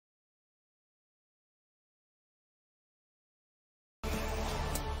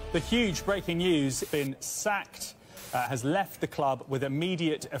The huge breaking news, been sacked, has left the club with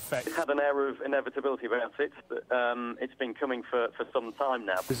immediate effect. It's had an air of inevitability about it, but it's been coming for some time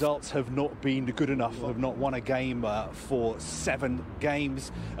now. Results have not been good enough, have not won a game for 7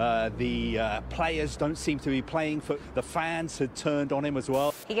 games. The players don't seem to be playing. For the fans had turned on him as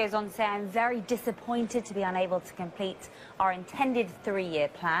well. He goes on to say, I'm very disappointed to be unable to complete our intended 3-year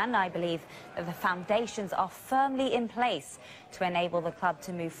plan. I believe that the foundations are firmly in place to enable the club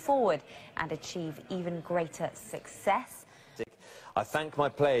to move forward and achieve even greater success. I thank my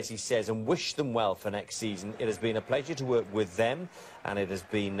players, he says, and wish them well for next season. It has been a pleasure to work with them, and it has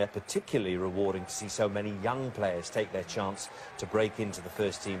been particularly rewarding to see so many young players take their chance to break into the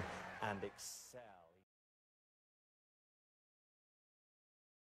first team and excel.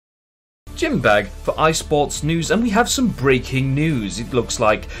 Jim Bagg for iSports News, and we have some breaking news. It looks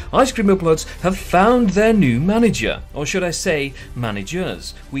like Ice Cream Uploads have found their new manager, or should I say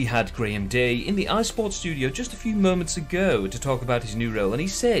managers. We had Graham Day in the iSports studio just a few moments ago to talk about his new role, and he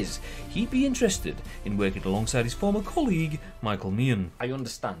says he'd be interested in working alongside his former colleague Michael Meehan. I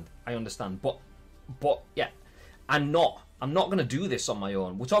understand, but yeah, I'm not going to do this on my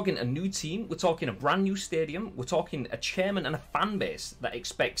own. We're talking a new team, we're talking a brand new stadium, we're talking a chairman and a fan base that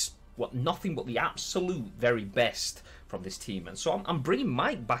expects nothing but the absolute very best from this team. And so I'm bringing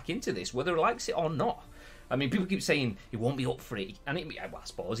Mike back into this, whether he likes it or not. I mean, people keep saying he won't be up for it, and well, I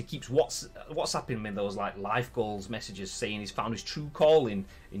suppose he keeps WhatsApping me those like life goals messages saying he's found his true calling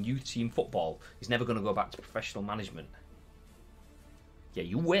in youth team football. He's never going to go back to professional management. Yeah,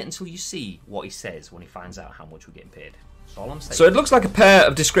 you wait until you see what he says when he finds out how much we're getting paid. That's all I'm saying. So it looks like a pair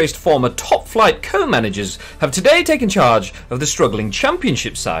of disgraced former top-flight co-managers have today taken charge of the struggling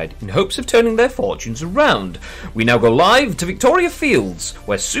Championship side in hopes of turning their fortunes around. We now go live to Victoria Fields,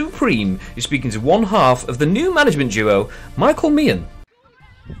 where Supreme is speaking to one half of the new management duo, Michael Meehan.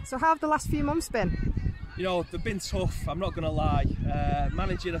 So how have the last few months been? You know, they've been tough, I'm not going to lie.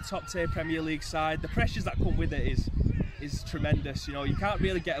 Managing a top-tier Premier League side, the pressures that come with it is tremendous. You know, you can't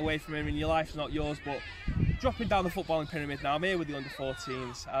really get away from it. I mean, your life's not yours, but dropping down the footballing pyramid now, I'm here with the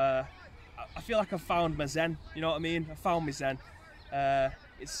under-14s. I feel like I've found my zen, you know what I mean? I found my zen.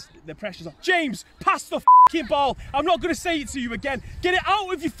 It's the pressure's on. James, pass the f***ing ball. I'm not going to say it to you again. Get it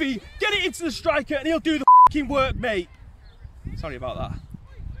out of your feet, get it into the striker, and he'll do the f***ing work, mate. Sorry about that.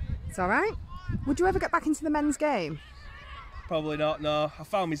 It's all right. Would you ever get back into the men's game? Probably not, no. I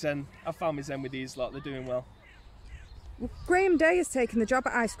found my zen with these lot, they're doing well. Well, Graham Day has taken the job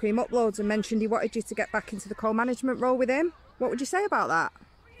at Ice Cream Uploads and mentioned he wanted you to get back into the co-management role with him. What would you say about that?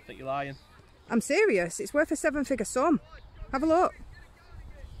 I think you're lying. I'm serious, it's worth a 7-figure sum. Have a look.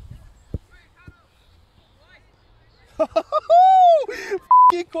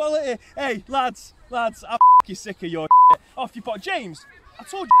 F***ing quality. Hey, lads, I'm f***ing sick of your shit. Off your pot. James, I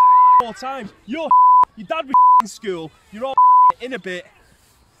told you 4 times, your dad was in school, you're all in a bit.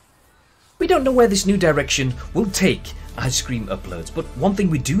 We don't know where this new direction will take Ice Cream Uploads, but one thing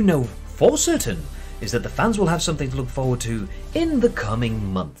we do know for certain is that the fans will have something to look forward to in the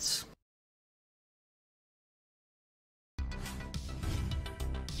coming months.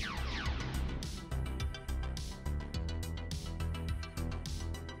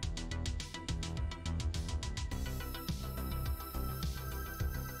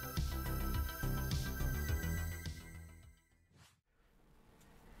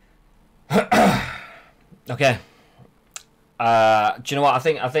 Okay. Do you know what? I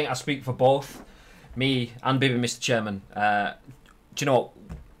think I speak for both me and Bib and Mr. Chairman. Do you know what?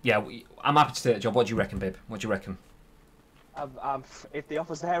 Yeah, I'm happy to take the job. What do you reckon, Bib? What do you reckon? If the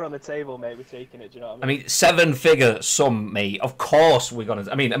offer's there on the table, mate, we're taking it. Do you know what I mean? I mean, 7-figure sum, mate. Of course we're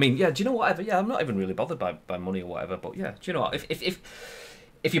gonna. I mean, yeah. Do you know whatever? Yeah, I'm not even really bothered by money or whatever. But yeah, do you know what?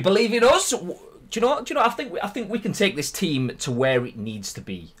 If you believe in us. Do you know? I think we can take this team to where it needs to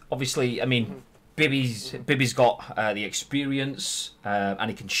be. Obviously, I mean, Bibby's got the experience, and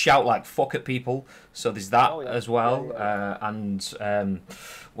he can shout like fuck at people. So there's that as well.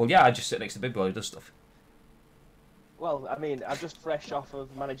 Well, yeah, I just sit next to Bibby while he does stuff. Well, I mean, I'm just fresh off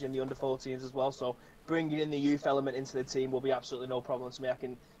of managing the under-14s as well, so bringing in the youth element into the team will be absolutely no problem to me.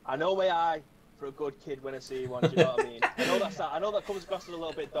 I know my eye for a good kid when I see one. Do you know what I mean? I know that comes across as a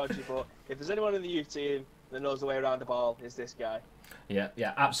little bit dodgy, but if there's anyone in the youth team that knows the way around the ball, is this guy. Yeah,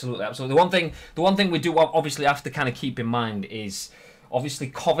 absolutely. The one thing we do obviously have to kind of keep in mind is obviously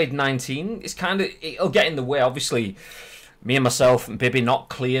COVID-19 is it'll get in the way. Obviously, me and myself and Bibby not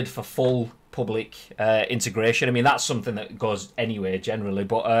cleared for full public integration. I mean, that's something that goes anyway generally,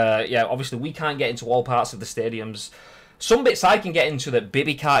 but yeah, obviously we can't get into all parts of the stadiums. Some bits I can get into that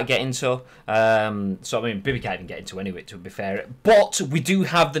Bibby can't get into. So, I mean, Bibby can't even get into anyway, to be fair. But we do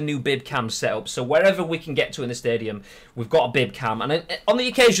have the new bib cam set up. So wherever we can get to in the stadium, we've got a bib cam. And on the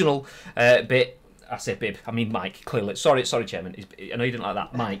occasional bit, I say bib, I mean Mike, clearly. Sorry, Chairman. I know you didn't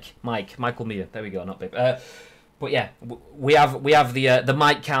like that. Michael Mear. There we go, not bib. But yeah, we have the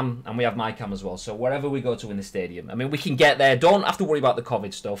mic cam, and we have my cam as well. So wherever we go to in the stadium, I mean, we can get there. Don't have to worry about the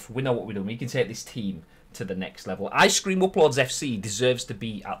COVID stuff. We know what we're doing. We can take this team to the next level. Ice Cream Uploads FC deserves to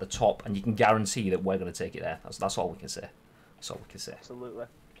be at the top, and you can guarantee that we're going to take it there. That's all we can say. That's all we can say. Absolutely.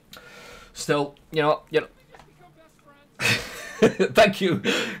 Still, you know. Thank you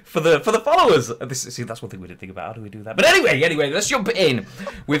for the followers. See, that's one thing we didn't think about. How do we do that? But anyway, let's jump in.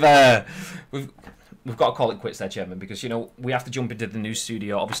 We've got to call it quits there, Chairman, because we have to jump into the new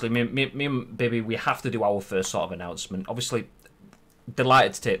studio. Obviously, me and Bibby, we have to do our first sort of announcement. Obviously,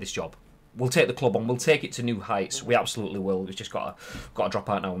 delighted to take this job. We'll take the club on. We'll take it to new heights. We absolutely will. We've just got to drop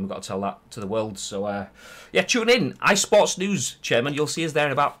out now, and we've got to tell that to the world. So, yeah, tune in. iSports News, Chairman. You'll see us there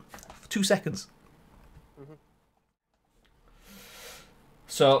in about 2 seconds.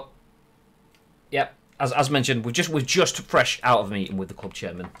 So, yeah, as mentioned, we're just fresh out of a meeting with the club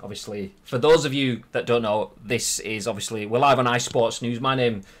chairman. Obviously, for those of you that don't know, this is obviously we're live on iSports News. My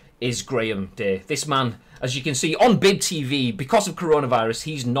name is Graham Day. This man, as you can see on Bib TV, because of coronavirus,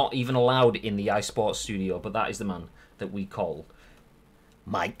 he's not even allowed in the iSports studio. But that is the man that we call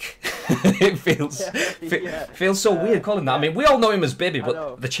Mike. It feels so weird calling that. I mean, we all know him as Bibby,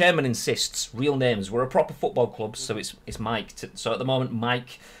 but the chairman insists real names. We're a proper football club, so it's Mike. So at the moment,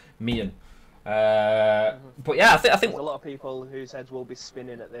 Mike Meehan. But yeah, I think there's a lot of people whose heads will be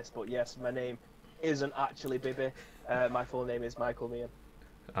spinning at this. But yes, my name isn't actually Bibby. My full name is Michael Meehan.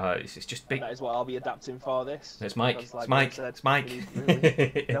 It's just big. And that is what I'll be adapting for this. It's Mike. Like it's Mike.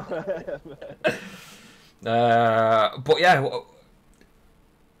 But yeah.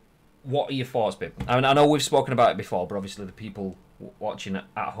 What are your thoughts, Bib? I mean, I know we've spoken about it before, but obviously the people watching at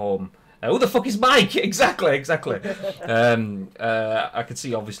home, who the fuck is Mike? Exactly. I could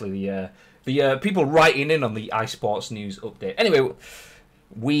see obviously the people writing in on the iSports News update. Anyway,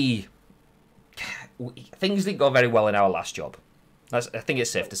 we things didn't go very well in our last job. I think it's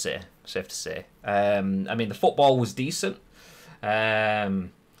safe to say. I mean, the football was decent. I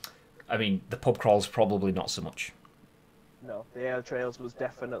mean, the pub crawls probably not so much. No, the air trails was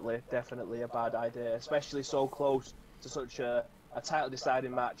definitely a bad idea, especially so close to such a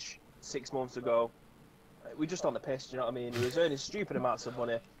title-deciding match 6 months ago. We're just on the piss, do you know what I mean? He was earning stupid amounts of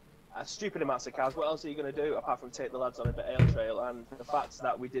money, stupid amounts of cars. What else are you going to do apart from take the lads on a bit of air trail? And the fact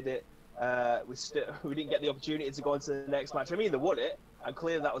that we did it, we didn't get the opportunity to go into the next match. I mean, they won it, and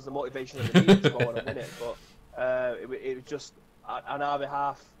clearly that was the motivation that they needed to go on and win it. But it was just, on our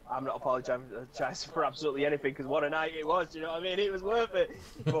behalf, I'm not apologising for absolutely anything, because what a night it was, you know what I mean? It was worth it.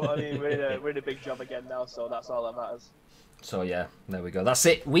 But I mean, we're in a big job again now, so that's all that matters. So yeah, there we go. That's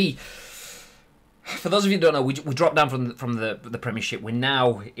it. For those of you who don't know, we dropped down from the Premiership. We're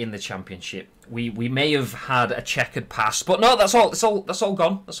now in the Championship. We may have had a checkered past, but no, that's all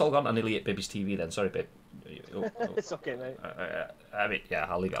gone. That's all gone. I nearly hit Bibby's TV then. Sorry, Bib. It's okay, mate. I mean, yeah,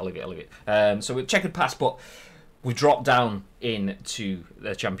 I'll leave it. So we've checkered past, but we dropped down into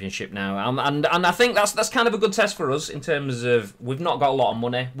the Championship now, and I think that's kind of a good test for us in terms of we've not got a lot of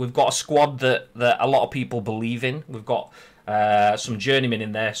money. We've got a squad that a lot of people believe in. We've got some journeymen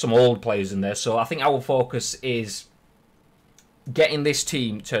in there, some old players in there. So I think our focus is getting this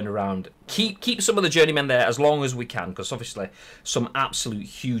team turned around. Keep some of the journeymen there as long as we can, because obviously some absolute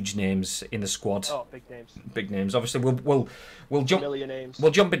huge names in the squad. Oh, big names. Big names. Obviously, we'll jump. Names.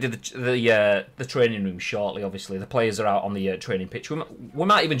 We'll jump into the training room shortly. Obviously, the players are out on the training pitch. We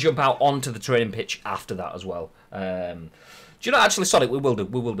might even jump out onto the training pitch after that as well. Do you know? Actually, sorry, we will do.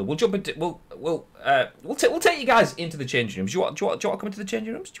 We'll jump into. We'll take you guys into the changing rooms. Do you want to come into the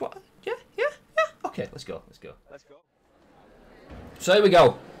changing rooms? Do you want? Yeah. Okay, let's go. So here we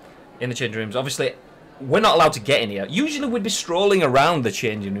go, in the changing rooms. Obviously, we're not allowed to get in here. Usually we'd be strolling around the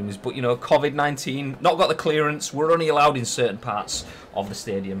changing rooms, but you know, COVID-19, not got the clearance. We're only allowed in certain parts of the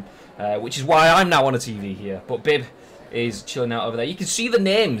stadium, which is why I'm now on a TV here. But Bib is chilling out over there. You can see the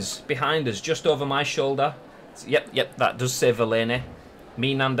names behind us, just over my shoulder. Yep, that does say Verlaine,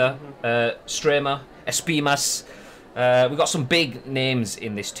 Minander, Stramer, Espimas. We've got some big names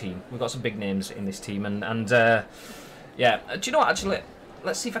in this team. And yeah, do you know what? Actually,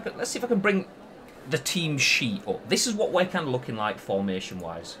 let's see if I can bring the team sheet up. This is what we're kind of looking like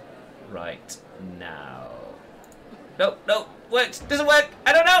formation-wise right now. No, works. Doesn't work.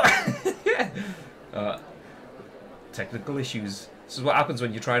 I don't know. Yeah. Technical issues. This is what happens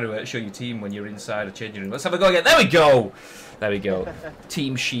when you're trying to show your team when you're inside a changing room. Let's have a go again. There we go. There we go.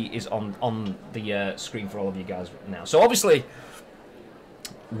 Team sheet is on the screen for all of you guys now. So obviously,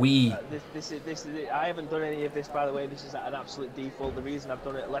 we. This is. I haven't done any of this, by the way. This is at an absolute default. The reason I've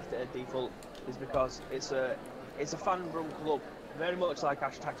left it at default, is because it's a fan-run club, very much like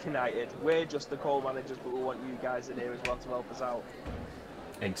 #United. We're just the co-managers, but we want you guys in here as well to help us out.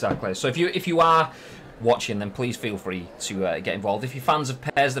 Exactly. So if you are watching, then please feel free to get involved. If you're fans of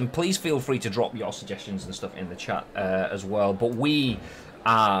PES, then please feel free to drop your suggestions and stuff in the chat as well. But we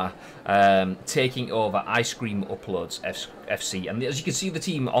are taking over Ice Cream Uploads FC, and as you can see the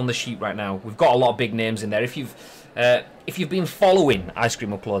team on the sheet right now, we've got a lot of big names in there. If you've been following Ice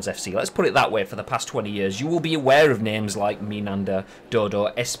Cream Uploads FC, let's put it that way, for the past 20 years, you will be aware of names like Minander,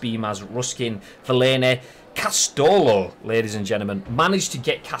 Dodo, Espimaz, Ruskin, Verlaine, Castolo, ladies and gentlemen. Managed to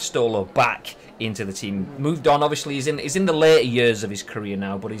get Castolo back into the team. Moved on, obviously. He's in the later years of his career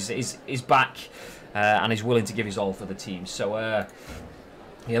now, but he's back and he's willing to give his all for the team. So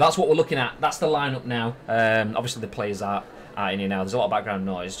yeah, that's what we're looking at. That's the lineup now. Obviously, the players are in here now. There's a lot of background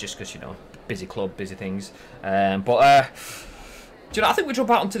noise just because, you know, busy club, busy things. But do you know? I think we jump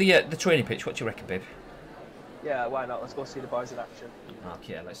out onto the training pitch. What do you reckon, babe? Yeah, why not? Let's go see the boys in action.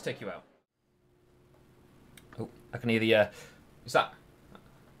 Okay, let's take you out. Oh, I can hear the. Is that?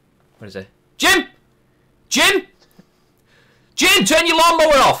 What is it? Jim! Jim! Jim, turn your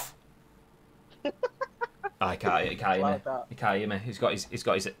lawnmower off! Oh, he can't hear me. He can't hear me. He's got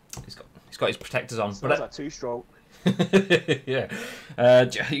his protectors on. Sounds like two-stroke. Yeah.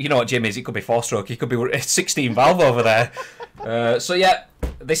 You know what Jim is? It could be 4-stroke. He could be 16 valve over there. So yeah,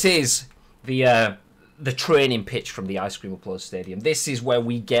 this is the training pitch from the Ice Cream Uploads Stadium. This is where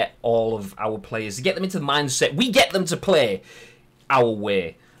we get all of our players, get them into the mindset. We get them to play our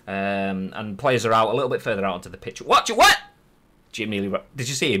way. And players are out a little bit further out onto the pitch. What? Jim nearly... Did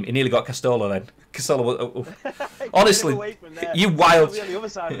you see him? He nearly got Castolo then. Castolo... Honestly, you wild... On the other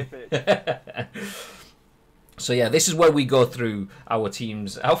side of the pitch. So yeah, this is where we go through our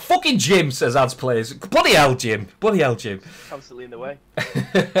teams. Our fucking Jim, says Ads Players. Bloody hell, Jim. Bloody hell, Jim. Constantly in the way.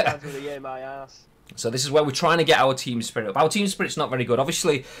 Sounds really in my ass. So this is where we're trying to get our team spirit up. Our team spirit's not very good.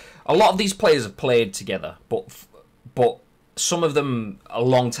 Obviously, a lot of these players have played together, but some of them a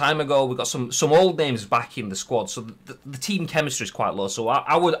long time ago. We've got some old names back in the squad, so the team chemistry is quite low. So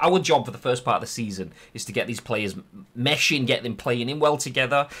our job for the first part of the season is to get these players meshing, get them playing in well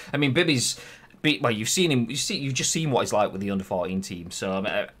together. I mean, Bibby's... Well, you've seen him. You've just seen what he's like with the under-14 team. So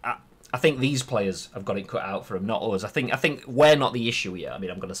I think these players have got it cut out for him, not us. I think we're not the issue here. I mean,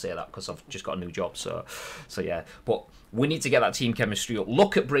 I'm going to say that because I've just got a new job. So yeah. But we need to get that team chemistry up.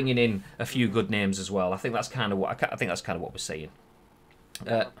 Look at bringing in a few good names as well. I think that's kind of what we're saying. We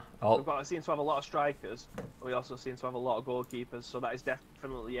seem to have a lot of strikers. We also seem to have a lot of goalkeepers. So that is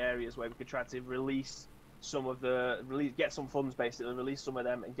definitely areas where we could try to release some of get some funds, basically release some of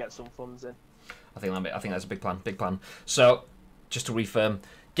them and get some funds in. I think that's a big plan. So just to reaffirm,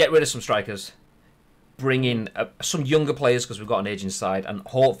 get rid of some strikers, bring in some younger players because we've got an aging side, and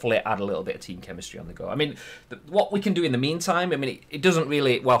hopefully add a little bit of team chemistry on the go. I mean, what we can do in the meantime, I mean, it doesn't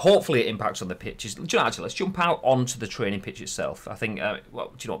really... Well, hopefully it impacts on the pitch. Actually, let's jump out onto the training pitch itself. I think,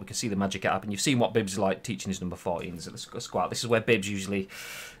 well, do you know what? We can see the magic happen. You've seen what Bibbs is like teaching his number 14s at the squad. This is where Bibbs usually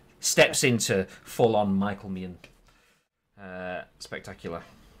steps into full-on Michael Meehan. Spectacular.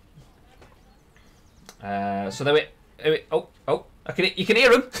 So there we... Oh, you can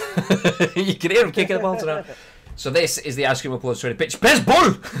hear him. You can hear him kicking the ball around. So this is the Ice Cream Uploads training pitch. PES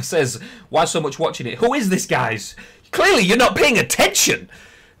Bull says, why so much watching it? Who is this, guys? Clearly you're not paying attention.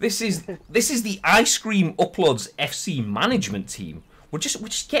 This is the Ice Cream Uploads FC management team. We're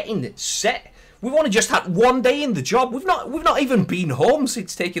just getting it set. We've only just had one day in the job. We've not even been home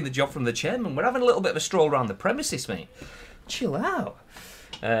since taking the job from the chairman. We're having a little bit of a stroll around the premises, mate. Chill out.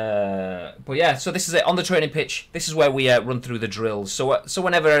 But yeah, so this is it on the training pitch. This is where we run through the drills. So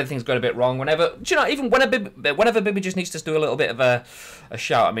whenever everything's going a bit wrong, even whenever Bibby just needs to do a little bit of a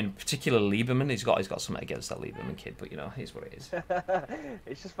shout. I mean, particularly Lieberman, he's got something against that Lieberman kid, but you know, here's what it is.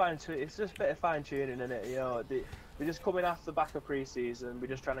 It's just a bit of fine tuning, isn't it? You know, we're just coming off the back of pre-season. We're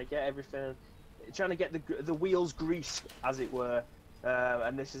just trying to get everything, trying to get the wheels greased, as it were.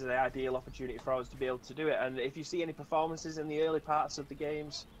 And this is an ideal opportunity for us to be able to do it. And if you see any performances in the early parts of the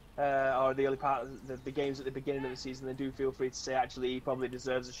games, or the early part of the games at the beginning of the season, then do feel free to say, actually, he probably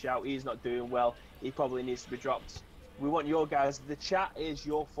deserves a shout. He's not doing well. He probably needs to be dropped. We want your guys. The chat is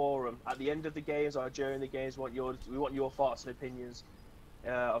your forum. At the end of the games or during the games, we want your thoughts and opinions,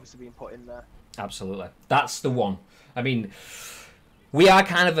 obviously being put in there. Absolutely, that's the one. I mean, We are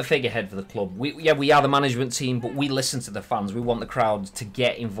kind of a figurehead for the club. We are the management team, but we listen to the fans. We want the crowd to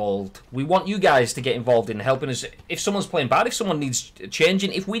get involved. We want you guys to get involved in helping us. If someone's playing bad, if someone needs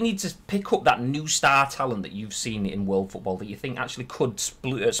changing, if we need to pick up that new star talent that you've seen in world football that you think actually could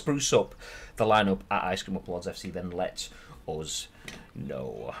spruce up the lineup at Ice Cream Uploads FC, then let us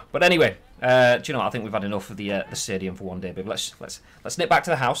know. But anyway, do you know what? I think we've had enough of the stadium for one day, babe. Let's nip back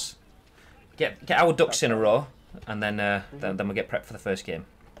to the house, get our ducks in a row. And then we'll get prepped for the first game.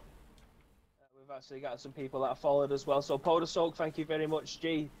 We've actually got some people that have followed as well. So Powder Soak, thank you very much.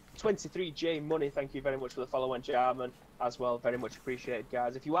 J23J Money, thank you very much for the follow, and Jarman as well. Very much appreciated,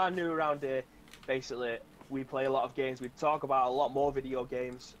 guys. If you are new around here, basically we play a lot of games. We talk about a lot more video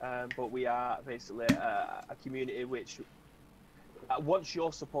games, but we are basically a community which wants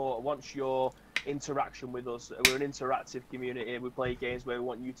your support, wants your interaction with us. We're an interactive community. We play games where we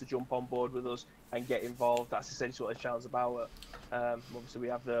want you to jump on board with us and get involved. That's essentially what the channel's about. Obviously we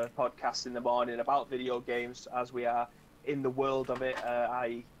have the podcast in the morning about video games, as we are in the world of it.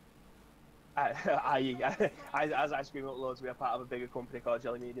 As Ice Cream Uploads, we are part of a bigger company called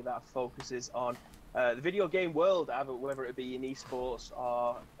Jelly Media that focuses on the video game world, whether it be in esports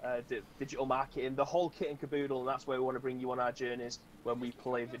or digital marketing, the whole kit and caboodle, and that's where we want to bring you on our journeys when we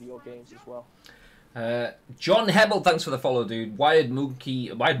play video games as well. John Hebel, thanks for the follow, dude. Wired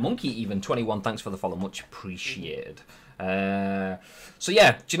Monkey even 21, thanks for the follow, much appreciated. So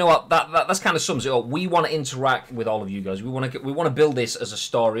yeah, do you know what? That's kind of sums it up. We want to interact with all of you guys. We want to build this as a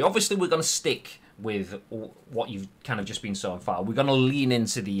story. Obviously, we're going to stick with what you've kind of just been so far. We're going to lean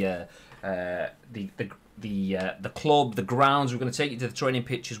into the club, the grounds. We're going to take you to the training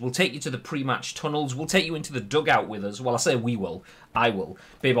pitches. We'll take you to the pre-match tunnels. We'll take you into the dugout with us. Well, I say we will. I will.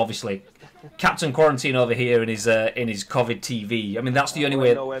 Babe, obviously, Captain Quarantine over here in his COVID TV. I mean, that's the only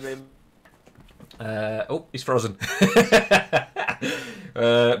way. Oh, he's frozen.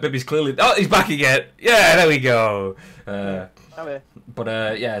 Baby's clearly. Oh, he's back again. Yeah, there we go.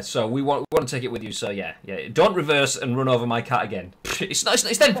 But yeah, so we want to take it with you. So yeah. Don't reverse and run over my cat again. It's them.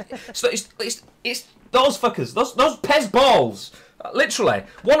 It's those fuckers. Those Pez balls. Literally,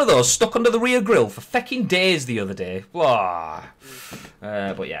 one of those stuck under the rear grill for fecking days the other day. Blah.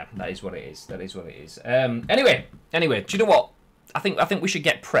 But yeah, that is what it is. Anyway, do you know what? I think we should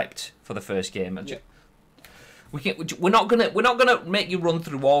get prepped for the first game. Yeah. We're not gonna make you run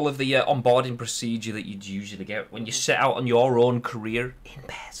through all of the onboarding procedure that you'd usually get when you set out on your own career in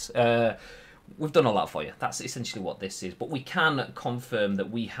PES. We've done a lot for you. That's essentially what this is. But we can confirm that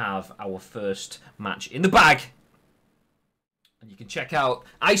we have our first match in the bag. And you can check out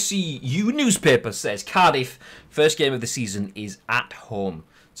ICU newspaper says Cardiff first game of the season is at home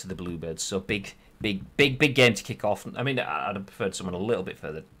to the Bluebirds. So big game to kick off. I mean, I'd have preferred someone a little bit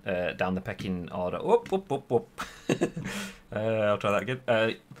further down the pecking order. Whoop. I'll try that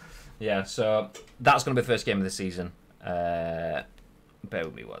again. Yeah, so that's going to be the first game of the season. Bear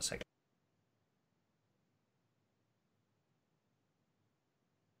with me 1 second.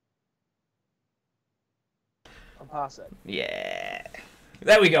 I'm passing. Yeah.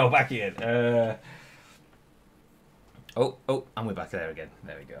 There we go, back in. Oh, and we're back there again.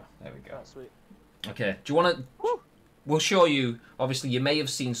 There we go. Oh, sweet. Okay, do you want to... We'll show you... Obviously, you may have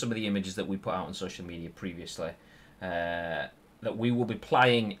seen some of the images that we put out on social media previously. That we will be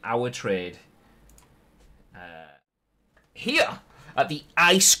plying our trade here at the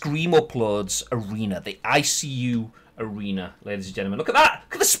Ice Cream Uploads Arena. The ICU Arena, ladies and gentlemen. Look at that!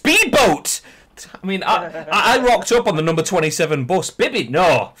 Look at the speedboat! I mean, I rocked up on the number 27 bus. Bibby,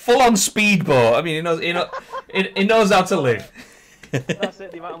 no. Full-on speedboat. I mean, he knows how to live. That's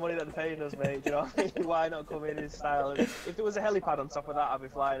it, the amount of money that they're paying us, mate. Do you know what I mean? Why not come in style? If there was a helipad on top of that, I'd be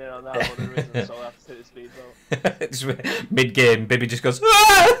flying in on that, but there isn't, so I have to take the speedboat. Mid-game, Bibby just goes...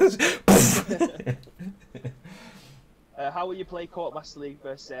 How will you play Court Master League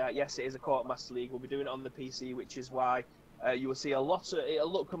versus... yes, it is a Court Master League. We'll be doing it on the PC, which is why... you will see a lot of it'll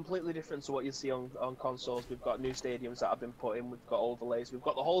look completely different to what you see on consoles. We've got new stadiums that have been put in, we've got overlays, we've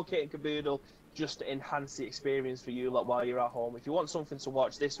got the whole kit and caboodle just to enhance the experience for you while you're at home. If you want something to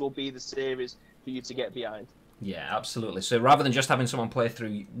watch, this will be the series for you to get behind. Yeah, absolutely. So rather than just having someone play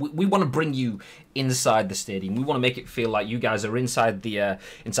through, we want to bring you inside the stadium. We want to make it feel like you guys are inside the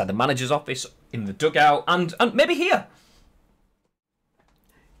manager's office, in the dugout, and maybe here.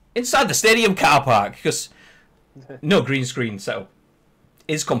 Inside the stadium car park, because no green screen setup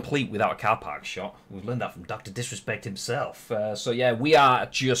is complete without a car park shot. We've learned that from Dr. Disrespect himself. So yeah, we are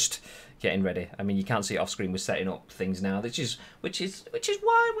just getting ready. I mean, you can't see it off screen. We're setting up things now, which is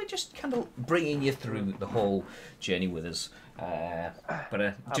why we're just kind of bringing you through the whole journey with us.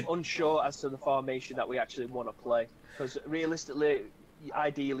 I'm unsure as to the formation that we actually want to play, because realistically,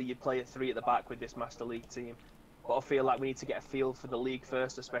 ideally you'd play a 3 at the back with this Master League team. But I feel like we need to get a feel for the league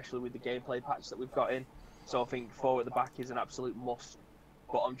first, especially with the gameplay patch that we've got in. So I think 4 at the back is an absolute must.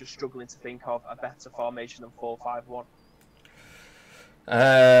 But I'm just struggling to think of a better formation than 4-5-1.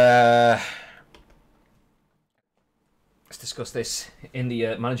 Let's discuss this in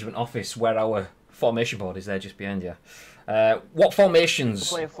the management office, where our formation board is there just behind you. What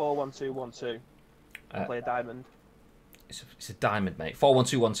formations? We'll play a 4-1-2-1-2. Play a diamond. It's a diamond, mate.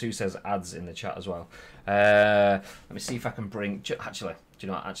 4-1-2-1-2 says ads in the chat as well. Let me see if I can bring... Actually, do you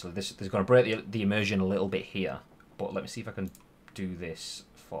know what? Actually, this is going to break the immersion a little bit here. But let me see if I can do this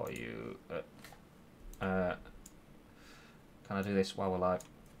for you. Can I do this while we're live?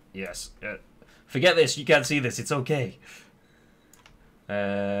 Yes. Forget this. You can't see this. It's okay.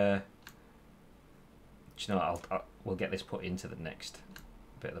 Do you know what? We'll get this put into the next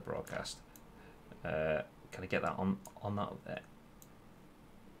bit of the broadcast. Can I get that on that up there?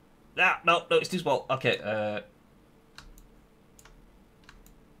 Ah, no, it's too small. Okay.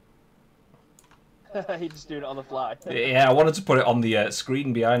 He's just doing it on the fly. Yeah, I wanted to put it on the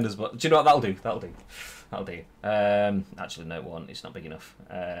screen behind us, but do you know what? That'll do. That'll do. Actually, no, it won't. It's not big enough.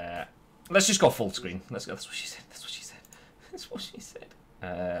 Let's just go full screen. Let's go. That's what she said. That's what she said.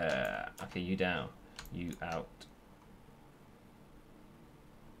 Okay, you down. You out.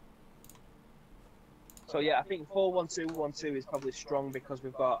 So yeah, I think 4-1-2-1-2 is probably strong because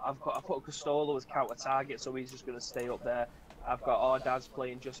I put Castolo as counter target, so he's just going to stay up there. I've got Ardaz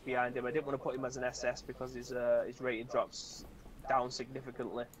playing just behind him. I didn't want to put him as an SS because his rating drops down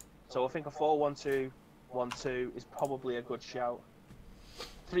significantly. So I think a 4-1-2-1-2 is probably a good shout.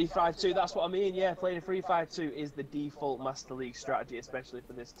 3-5-2, that's what I mean. Yeah, playing a 3-5-2 is the default Master League strategy, especially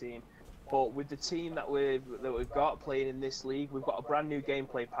for this team. But with the team that we've got playing in this league, we've got a brand new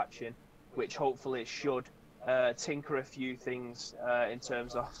gameplay patch in, which hopefully should tinker a few things in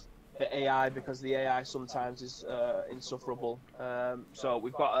terms of the AI, because the AI sometimes is insufferable. So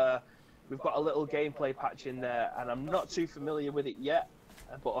we've got a little gameplay patch in there, and I'm not too familiar with it yet,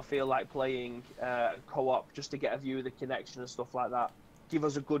 but I feel like playing co-op just to get a view of the connection and stuff like that give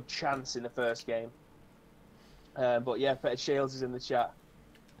us a good chance in the first game. But yeah, Peter Shales is in the chat.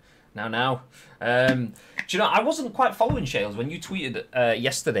 Now. Do you know, I wasn't quite following Shales when you tweeted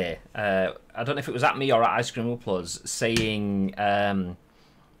yesterday. I don't know if it was at me or at Ice Cream Uploads, saying...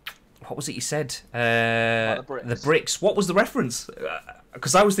 what was it you said? The bricks. What was the reference?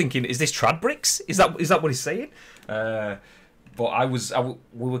 Because I was thinking, is this trad bricks? Is that what he's saying? But we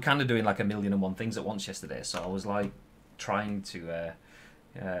were kind of doing like 1,000,001 things at once yesterday, so I was like trying to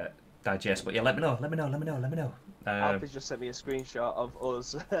digest. But yeah, let me know. Alfie's just sent me a screenshot of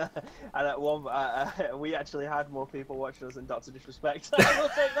us, and at one, we actually had more people watching us than Dr. Disrespect. We'll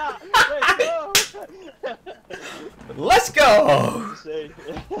take that. Let's go.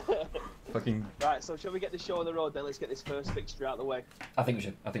 Fucking right. So shall we get the show on the road then? Let's get this first fixture out of the way. I think we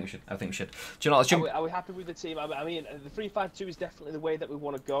should. Do you know? Are we happy with the team? I mean, the 3-5-2 is definitely the way that we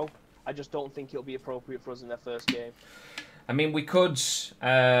want to go. I just don't think it'll be appropriate for us in their first game. I mean, we could.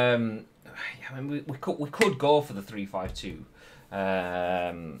 We could go for the 3-5-2.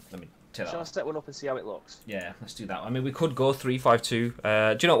 Let me tell you. Shall I set one up and see how it looks? Yeah, let's do that. I mean, we could go 3-5-2. Do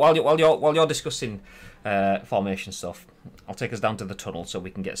you know, while you're discussing formation stuff, I'll take us down to the tunnel so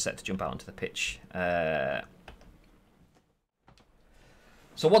we can get set to jump out onto the pitch.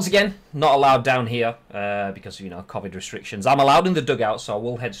 So once again, not allowed down here because of, COVID restrictions. I'm allowed in the dugout, so I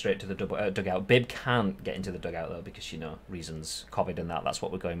will head straight to the dugout. Bib can't get into the dugout though because, reasons, COVID and that. That's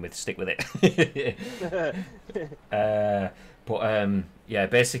what we're going with. Stick with it. Yeah,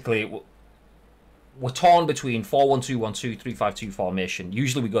 basically, we're torn between 4-1-2-1-2, 3-5-2 formation.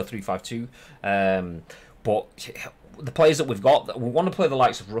 Usually we go 3-5-2, but the players that we've got, we want to play the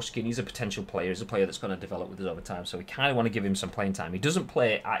likes of Ruskin. He's a potential player. He's a player that's going to develop with us over time, so we kind of want to give him some playing time. He doesn't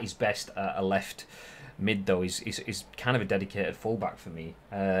play at his best at a left mid, though. He's kind of a dedicated fullback for me,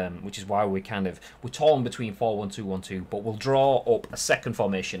 which is why we're torn between 4-1-2-1-2, but we'll draw up a second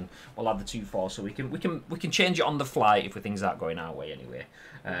formation. We'll add the 2-4, so we can change it on the fly if things aren't going our way anyway.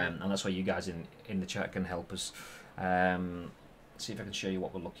 And that's why you guys in the chat can help us. See if I can show you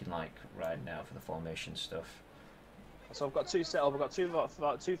what we're looking like right now for the formation stuff. So I've got two set up. I've got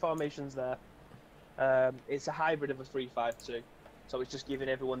two formations there. It's a hybrid of a 3-5-2, so it's just giving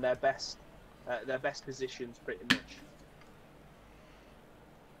everyone their best positions pretty much.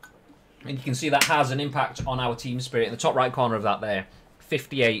 And you can see that has an impact on our team spirit. In the top right corner of that there,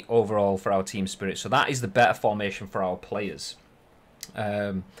 58 overall for our team spirit. So that is the better formation for our players.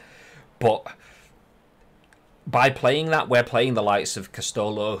 But by playing that, we're playing the likes of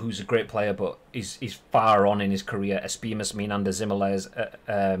Castolo, who's a great player, but is far on in his career. Espimas, Minander, Zimalez,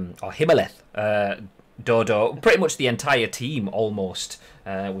 or Himaleth, Dodo, pretty much the entire team almost.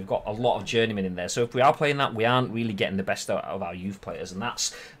 We've got a lot of journeymen in there. So if we are playing that, we aren't really getting the best out of our youth players, and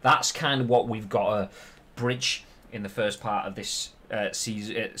that's kind of what we've got to bridge in the first part of this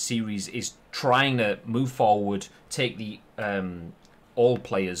series, is trying to move forward, take the old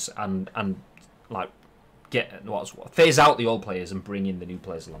players and like phase out the old players and bring in the new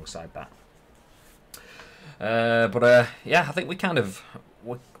players alongside that. Yeah, I think we're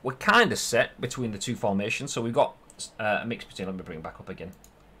kind of set between the two formations. So we've got a mix between. Let me bring it back up again.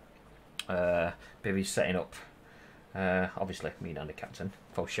 Bibby's setting up. Obviously, me and the captain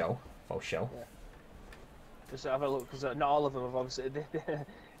for show. Yeah. Just have a look, because not all of them have obviously.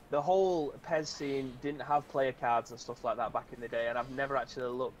 The whole PES scene didn't have player cards and stuff like that back in the day, and I've never actually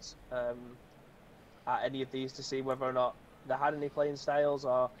looked at any of these to see whether or not they had any playing styles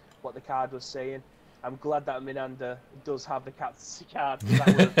or what the card was saying. I'm glad that Minander does have the captaincy card.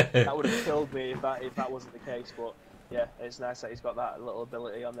 That would have killed me if that wasn't the case. But yeah, it's nice that he's got that little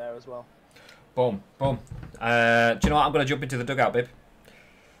ability on there as well. Boom, boom. Do you know what? I'm going to jump into the dugout, Bib.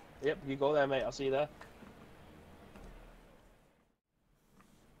 Yep, you go there, mate. I'll see you there.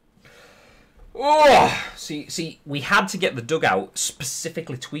 Oh, see, we had to get the dugout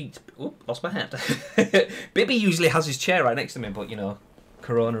specifically tweaked. Oh, lost my hand. Bibby usually has his chair right next to me, but you know,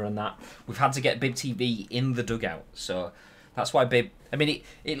 Corona and that. We've had to get Bib TV in the dugout, so that's why Bib. I mean,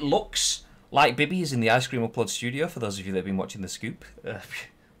 it looks like Bibby is in the Ice Cream Upload studio. For those of you that have been watching the Scoop,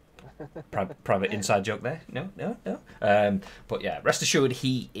 private inside joke there. No. But yeah, rest assured,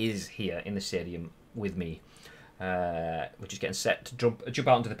 he is here in the stadium with me. We're just getting set to jump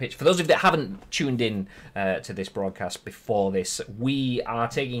out onto the pitch. For those of you that haven't tuned in to this broadcast before this, we are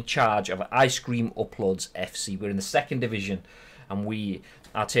taking charge of Ice Cream Uploads FC. We're in the 2nd division, and we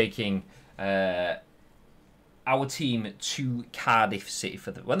are taking our team to Cardiff City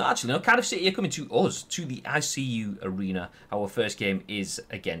for the... Well, no, actually, no. Cardiff City are coming to us, to the ICU Arena. Our first game is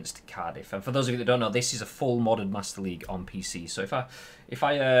against Cardiff. And for those of you that don't know, this is a full modded Master League on PC. So if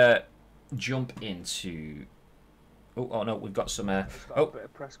I jump into... Oh no, we've got some. A bit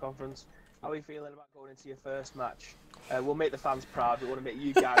of press conference. How are you feeling about going into your first match? We'll make the fans proud. We want to make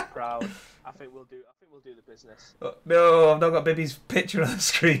you guys proud. I think we'll do the business. No, I've not got Bibby's picture on the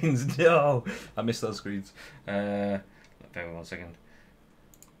screens. No, I missed those screens. Bear with 1 second.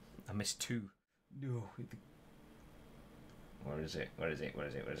 I missed 2. No. Where is it? Are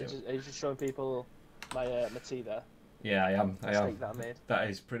you just showing people my tea there? Yeah, I am. That I made. That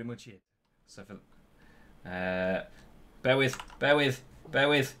is pretty much it. So for. Bear with.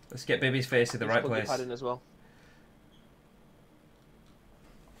 Let's get Bibby's face in the right place. Pad in as well.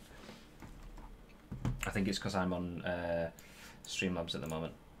 I think it's because I'm on Streamlabs at the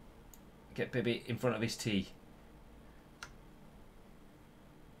moment. Get Bibby in front of his tee.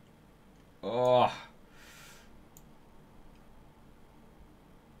 Oh.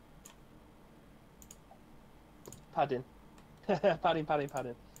 Padding.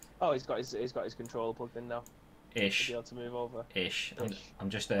 padding. Oh, he's got his controller plugged in now. Ish. To be able to move over. Ish. I'm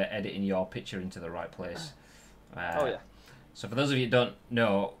just editing your picture into the right place. Oh yeah. So for those of you who don't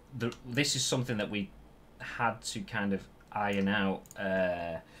know, this is something that we had to kind of iron out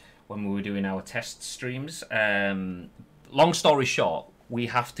when we were doing our test streams. Long story short, we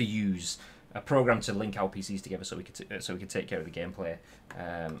have to use a program to link our PCs together so we could take care of the gameplay.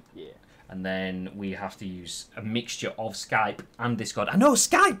 Yeah. And then we have to use a mixture of Skype and Discord. I know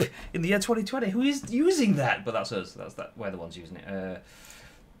Skype in the year 2020. Who is using that? But that's us. We're the ones using it.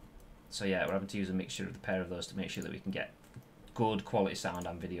 So yeah, we're having to use a mixture of the pair of those to make sure that we can get good quality sound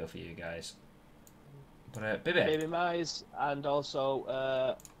and video for you guys. But Baby Mize and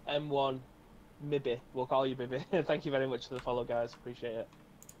also M1 Mibby. We'll call you Bibby. Thank you very much for the follow, guys. Appreciate it.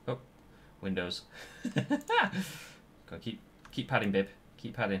 Oh, Windows. Go keep padding, Bib.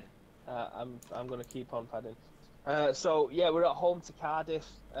 Keep padding. I'm going to keep on padding. So yeah, we're at home to Cardiff.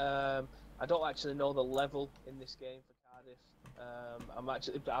 I don't actually know the level in this game for Cardiff.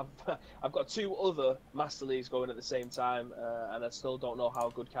 I've got 2 other Master Leagues going at the same time, and I still don't know how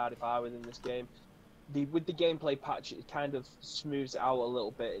good Cardiff are within this game. With the gameplay patch, it kind of smooths it out a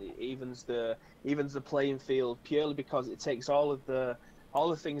little bit. It evens the playing field purely because it takes all the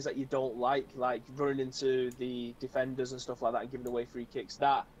things that you don't like running into the defenders and stuff like that and giving away free kicks.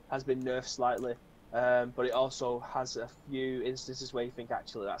 That has been nerfed slightly, but it also has a few instances where you think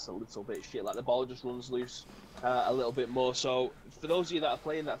actually that's a little bit shit, like the ball just runs loose a little bit more. So for those of you that are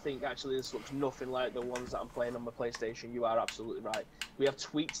playing that think actually this looks nothing like the ones that I'm playing on my PlayStation, you are absolutely right. We have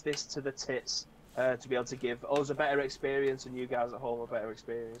tweaked this to the tits to be able to give us a better experience and you guys at home a better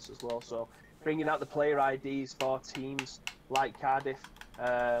experience as well. So bringing out the player IDs for teams like Cardiff,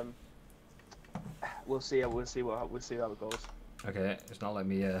 we'll see how it goes. Okay, it's not letting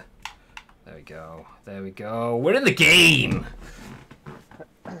me. There we go. There we go. We're in the game.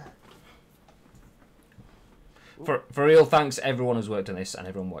 For real, thanks everyone who's worked on this and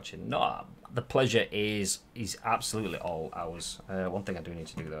everyone watching. No, the pleasure is absolutely all ours. One thing I do need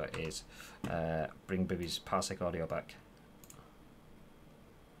to do though is bring Bibby's Parsec audio back.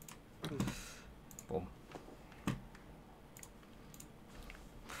 Boom.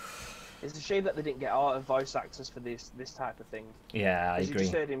 It's a shame that they didn't get art of voice actors for this type of thing. Yeah, I agree.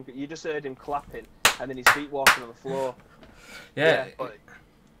 You just heard him clapping and then his feet walking on the floor. Yeah, but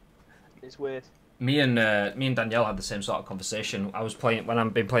it's weird. Me and Danielle had the same sort of conversation. I was playing when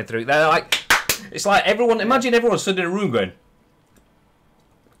I've been playing through. They're like, it's like everyone. Imagine everyone stood in a room going.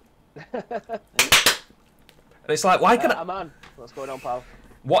 It's like, why can man, what's going on, pal?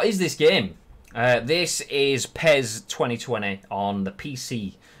 What is this game? This is PES2020 on the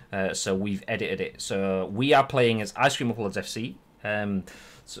PC. So we've edited it. So we are playing as Ice Cream Uploads FC.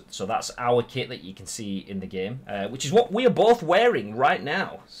 So that's our kit that you can see in the game, which is what we are both wearing right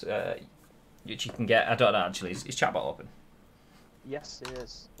now. Which you can get. I don't know actually. Is chatbot open? Yes, it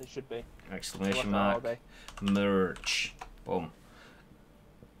is. It should be. Exclamation mark. Merch. Boom.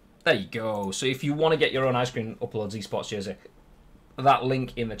 There you go. So if you want to get your own Ice Cream Uploads esports jersey, that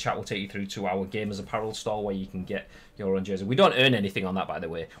link in the chat will take you through to our Gamers Apparel store where you can get your own jersey. We don't earn anything on that, by the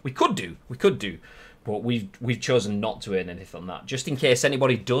way. We could do, but we've chosen not to earn anything on that. Just in case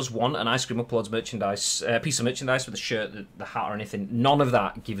anybody does want an Ice Cream Uploads merchandise, piece of merchandise with a shirt, the hat, or anything, none of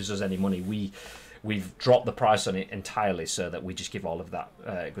that gives us any money. We've dropped the price on it entirely so that we just give all of that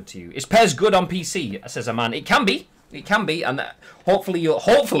good to you. Is PES good on PC? Says a man. It can be. It can be, and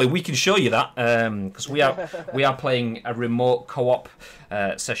hopefully we can show you that because we are playing a remote co-op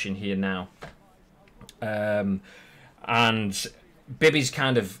session here now, and Bibby's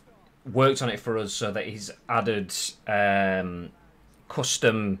kind of worked on it for us so that he's added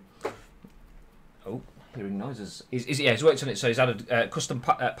custom. Oh, hearing noises. He's worked on it so he's added custom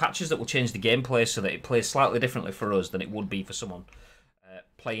patches that will change the gameplay so that it plays slightly differently for us than it would be for someone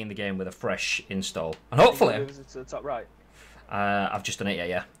playing the game with a fresh install. And hopefully, it to the top right. I've just done it.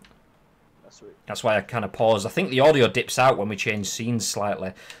 Yeah. That's sweet. That's why I kind of paused. I think the audio dips out when we change scenes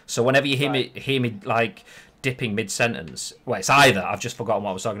slightly. So whenever you hear me like dipping mid-sentence, well, it's either I've just forgotten what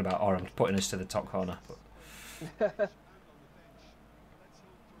I was talking about, or I'm putting us to the top corner.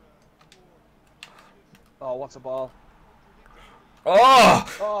 Oh, what's a ball?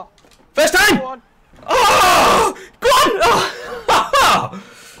 Oh! First time! Go on. Oh! Go on! Oh!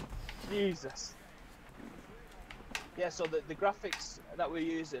 Jesus. Yeah, so the graphics that we're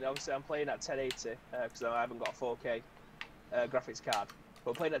using, obviously I'm playing at 1080 because I haven't got a 4K graphics card.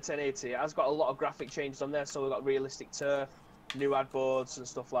 But playing at 1080, it has got a lot of graphic changes on there, so we've got realistic turf, new ad boards and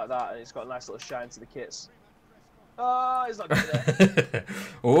stuff like that, and it's got a nice little shine to the kits. Oh, he's not good there.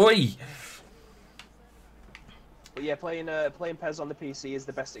 Oi! But yeah, playing PES on the PC is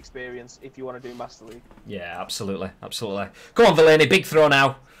the best experience if you want to do Master League. Yeah, absolutely, absolutely. Go on, Delaney, big throw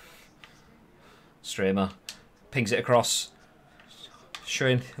now. Stramer pings it across.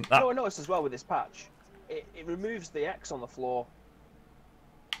 Showing that. You know what I noticed as well with this patch? It removes the X on the floor.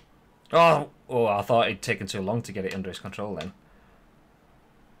 Oh, I thought it'd taken too long to get it under his control then.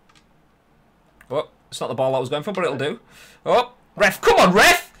 Oh, it's not the ball I was going for, but it'll do. Oh, ref, come on,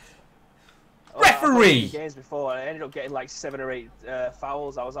 ref! Referee! Games before, I ended up getting like 7 or 8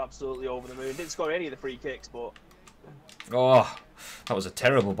 fouls. I was absolutely over the moon. Didn't score any of the free kicks, but... Oh, that was a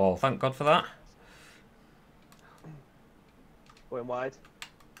terrible ball. Thank God for that. Going wide.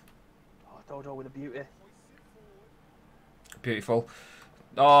 Oh, Dodo with a beauty. Beautiful.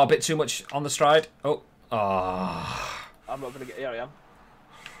 Oh, a bit too much on the stride. Oh. Oh. I'm not going to get... Here I am.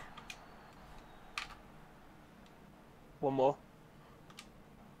 One more.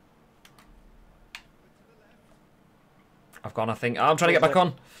 I've gone, I think. Oh, I'm trying to get back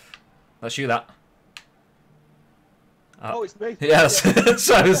on. That's you, that. Oh, it's me. Yes, that's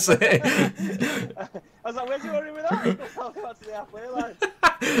what I was saying. I was like, where's you already with that? I'll go back to the halfway line.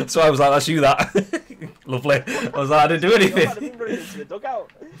 So I was like, that's you, that. Lovely. I was like, I didn't do anything. I've been running into the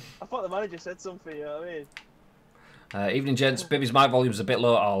dugout. I thought the manager said something, you know what I mean? Evening, gents. Bibby's mic volume's a bit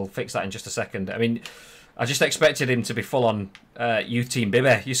low. I'll fix that in just a second. I mean, I just expected him to be full on youth team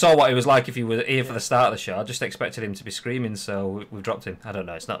Bibby. You saw what he was like if he was here for the start of the show. I just expected him to be screaming, so we've dropped him. I don't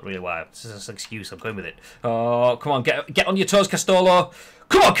know. It's not really why. It's just an excuse. I'm going with it. Oh, come on. Get on your toes, Castolo.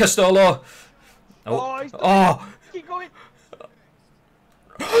 Come on, Castolo. Oh. Keep going.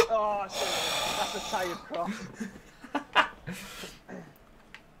 Oh, that's a tired cross.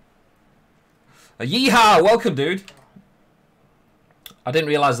 Yeehaw! Welcome, dude. I didn't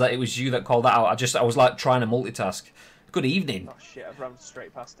realise that it was you that called that out. I was like trying to multitask. Good evening. Oh shit! I've run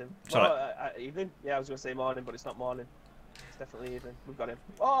straight past him. Sorry. Evening? Yeah, I was gonna say morning, but it's not morning. It's definitely evening. We've got him.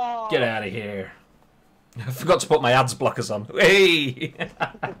 Oh! Get out of here. I forgot to put my ads blockers on. Hey!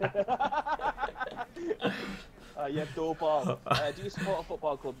 Yeah, door ball. Do you support a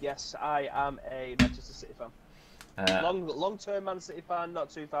football club? Yes, I am a Manchester City fan. Long-term Man City fan,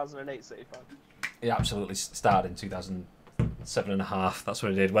 not 2008 City fan. He absolutely started in 2007 and a half. That's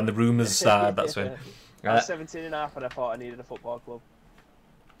what it did. When the rumours started, that's when. I was 17 and a half and I thought I needed a football club.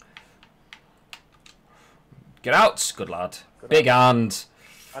 Get out, good lad. Big hand.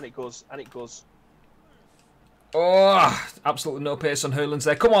 And it goes, and it goes. Oh, absolutely no pace on Hurlands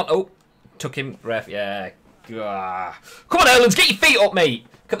there. Come on. Oh, took him. Ref, yeah. Come on, Hurlands, get your feet up, mate.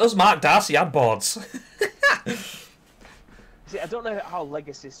 Look at those Mark Darcy ad boards. See, I don't know how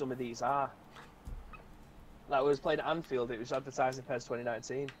legacy some of these are. Like, we was playing at Anfield, it was advertising PES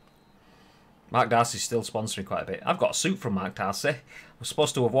 2019. Mark Darcy's still sponsoring quite a bit. I've got a suit from Mark Darcy. I was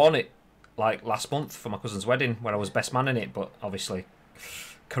supposed to have worn it like last month for my cousin's wedding, where I was best man in it, but obviously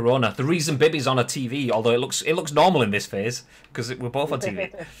Corona. The reason Bibby's on a TV, although it looks normal in this phase, because we're both on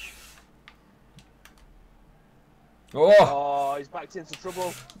TV. Oh, he's backed into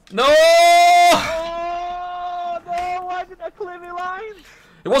trouble. No! Oh, no, why didn't I clear my line?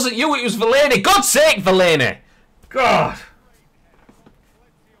 It wasn't you, it was Fellaini. God's sake, Fellaini! God!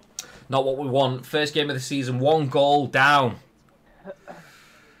 Not what we want. First game of the season, 1 goal down.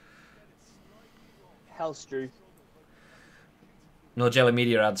 Hellstruth. No Jelly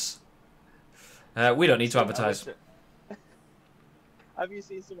Media ads. We don't need to advertise. Have you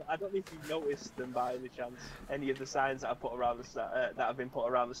seen some? I don't know if you've noticed them by any chance. Any of the signs that I put around the that have been put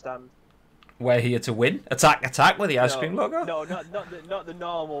around the stand. We're here to win. Attack, attack with the ice cream logo. No, not the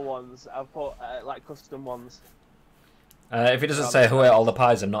normal ones. I've put like custom ones. If it doesn't say who ate all the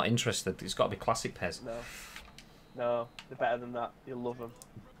pies, I'm not interested. It's got to be classic PES. No, they're better than that. You'll love them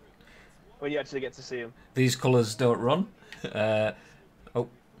when you actually get to see them. These colours don't run. Oh,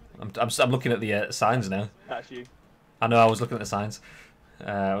 I'm looking at the signs now. That's you. I know. I was looking at the signs.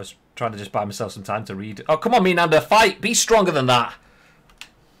 I was trying to just buy myself some time to read. Oh, come on, Minander, fight! Be stronger than that.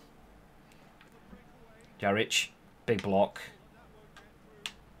 Jarich, big block.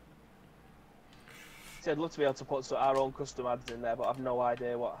 See, I'd love to be able to put our own custom ads in there, but I've no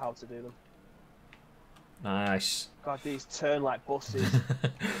idea how to do them. Nice. God, these turn like buses.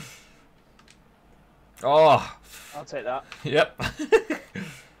 Oh. I'll take that. Yep.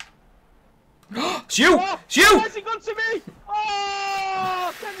 It's you! Oh, it's you! Where's it gone to me?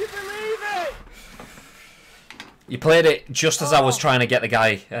 Oh, can you believe it? You played it just as I was trying to get the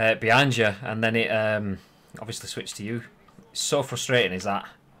guy behind you, and then it obviously switched to you. It's so frustrating, is that?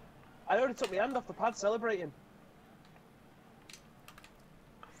 I already took my hand off the pad celebrating.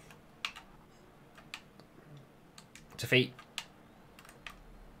 To feet.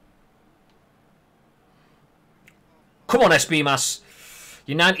 Come on, SB Mass.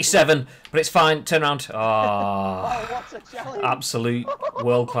 You're 97, but it's fine. Turn around. Oh, what a challenge. Absolute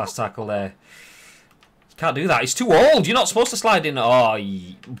world-class tackle there. Can't do that. He's too old. You're not supposed to slide in. Oh,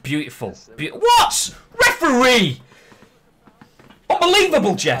 beautiful. What? Referee!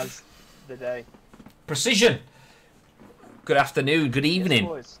 Unbelievable, Jeff. The day. Precision. Good afternoon. Good evening.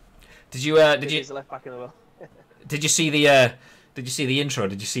 Yes, did you left back in the world. Did you see the intro?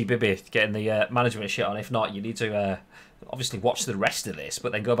 Did you see Bibby getting the management shit on? If not, you need to obviously watch the rest of this,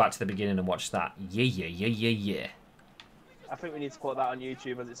 but then go back to the beginning and watch that. Yeah. I think we need to put that on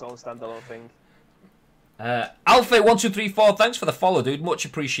YouTube as its own standalone thing. Alpha1234, thanks for the follow, dude. Much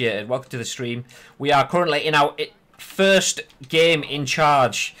appreciated. Welcome to the stream. We are currently in our first game in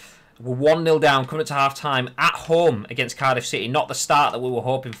charge. We're 1-0 down, coming up to half-time at home against Cardiff City. Not the start that we were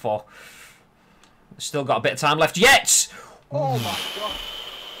hoping for. Still got a bit of time left yet. Oh my god.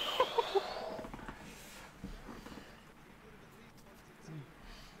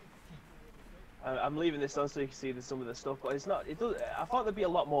 I'm leaving this on so you can see some of the stuff, but it's not. It does. I thought there'd be a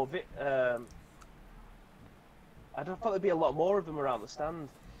lot more. I thought there'd be a lot more of them around the stand.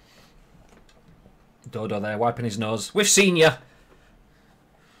 Dodo there, wiping his nose. We've seen you.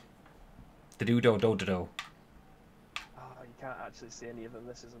 Do. Oh, you can't actually see any of them.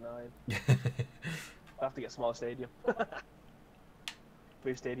 This is annoying. I have to get a smaller stadium.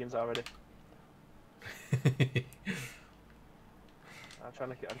 Move stadiums already. I'm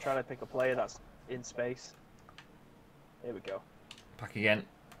trying to pick a player that's in space. Here we go. Back again.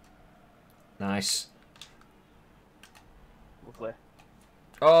 Nice. Lovely.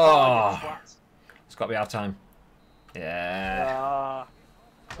 Oh, it's got to be half time. Yeah.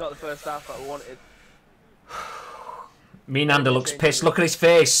 It's not the first half that I wanted. Meanander looks pissed. Look at his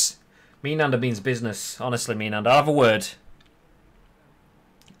face. Meanander means business. Honestly, Meanander, I'll have a word.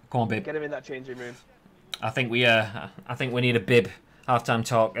 Come on, babe. Get him in that changing room. I think we need a bib. Half-time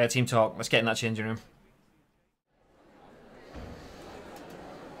talk, team talk. Let's get in that changing room.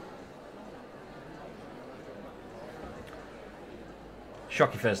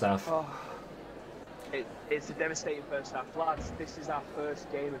 Shocky first half. Oh, it's a devastating first half, lads. This is our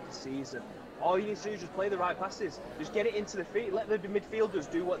first game of the season. All you need to do is just play the right passes. Just get it into the feet. Let the midfielders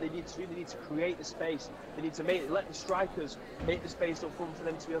do what they need to do. They need to create the space. They need to let the strikers make the space up front for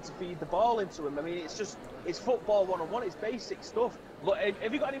them to be able to feed the ball into them. I mean, it's football 1-on-1. It's basic stuff. Look,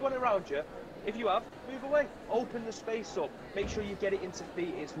 have you got anyone around you? If you have, move away. Open the space up. Make sure you get it into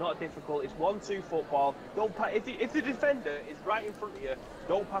feet. It's not difficult. It's 1-2 football. Don't if the defender is right in front of you,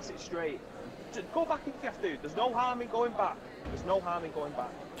 don't pass it straight. Just go back if you have to. There's no harm in going back. There's no harm in going back.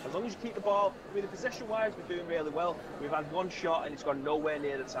 As long as you keep the ball, I mean, the possession-wise, we're doing really well. We've had one shot and it's gone nowhere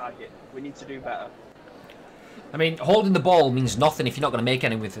near the target. We need to do better. I mean, holding the ball means nothing if you're not going to make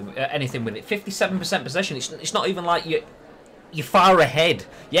anything with it. 57% possession. It's not even like you're far ahead.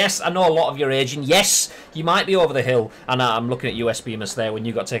 Yes, I know a lot of your aging. Yes, you might be over the hill. And I'm looking at US Bemis there when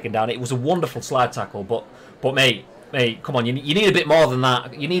you got taken down. It was a wonderful slide tackle, but mate, come on, you need a bit more than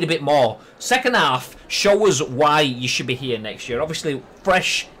that. You need a bit more. Second half, show us why you should be here next year. Obviously,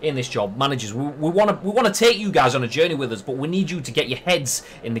 fresh in this job, managers. We want to take you guys on a journey with us, but we need you to get your heads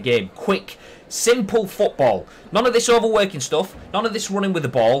in the game. Quick, simple football. None of this overworking stuff. None of this running with the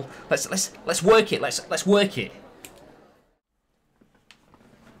ball. Let's work it. Let's work it.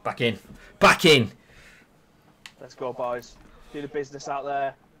 Back in. Back in. Let's go, boys. Do the business out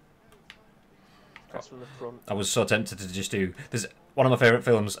there. Press from the front. I was so tempted to just do... There's one of my favourite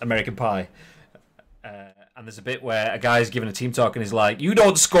films, American Pie. And there's a bit where a guy's giving a team talk and he's like, you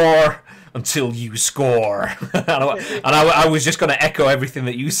don't score until you score. and I was just going to echo everything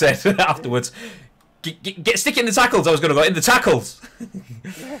that you said afterwards. Stick in the tackles. I was going to go, in the tackles.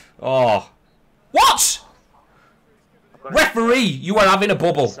 Oh. What? Referee, you are having a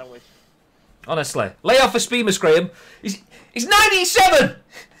bubble. Honestly. Lay off a Speemus, Graham. He's 97!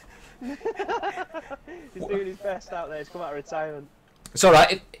 He's doing his best out there. He's come out of retirement. It's all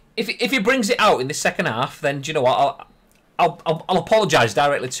right. If he brings it out in the second half, then do you know what? I'll apologise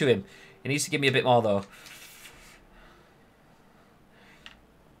directly to him. He needs to give me a bit more though.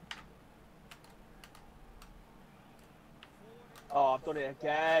 Oh, I've done it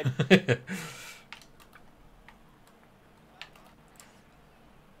again.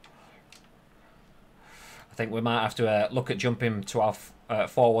 I think we might have to look at jumping to our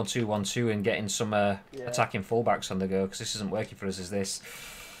 4-1-2-1-2 and getting some attacking fullbacks on the go, because this isn't working for us as this.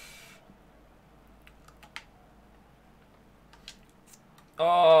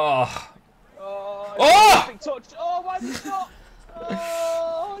 Oh! Oh! Touch. Oh, why did he not?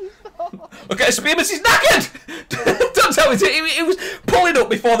 Oh, he's not. Okay, Spearman, he's knackered! Don't tell me, he was pulling up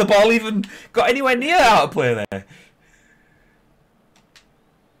before the ball even got anywhere near out of play there.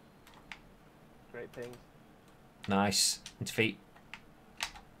 Great ping. Nice. Into feet.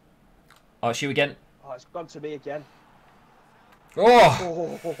 Oh, it's you again. Oh, it's gone to me again.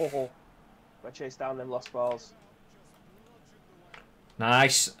 Oh! I chased down them lost balls.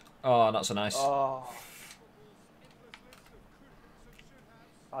 Nice. Oh, not so nice. Oh.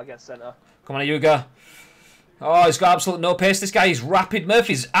 I'll get centre. Come on, Ayuga. Oh, he's got absolute no pace. This guy is rapid.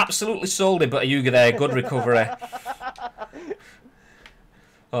 Murphy's absolutely sold it, but Ayuga there. Good recovery.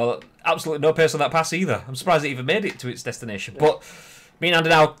 Oh, absolutely no pace on that pass either. I'm surprised it even made it to its destination. But, Meanander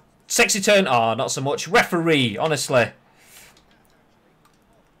now. Sexy turn. Oh, not so much. Referee, honestly.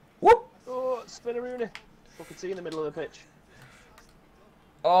 Whoop. Oh, Spinaroonie. Fucking see in the middle of the pitch.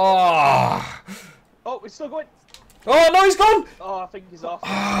 Oh. Oh, it's still going. Oh, no, he's gone. Oh, I think he's off.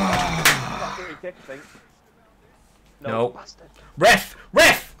 Not free kick, I think. No. Bastard. Ref.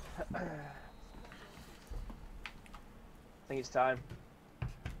 I think it's time.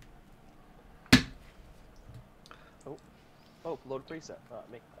 Oh, load preset.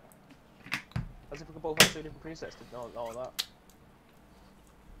 Right, me. As if we could both have two different presets to know all that.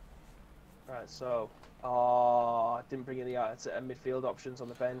 Right, so. Oh, I didn't bring any midfield options on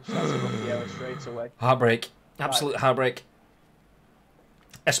the bench. That's a rookie error straight away. Heartbreak. Absolute heartbreak.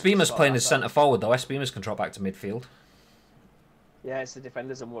 Espima's playing as centre forward though. Espima's can drop back to midfield. Yeah, it's the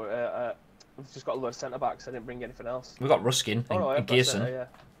defenders, and we've just got a load of centre backs. I didn't bring anything else. We've got Ruskin and Gearson. Yeah.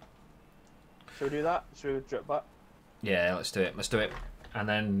 Should we do that? Should we drop back? Yeah, let's do it. Let's do it, and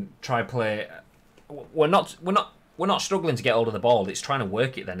then try play. We're not we're not struggling to get hold of the ball. It's trying to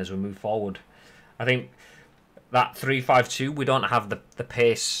work it then as we move forward. I think that 3-5-2, we don't have the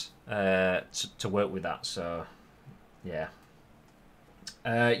pace to work with that. So, yeah.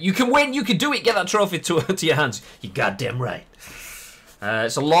 You can win. You can do it. Get that trophy to your hands. You're goddamn right.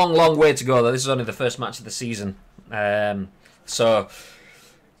 It's a long, long way to go, though. This is only the first match of the season. So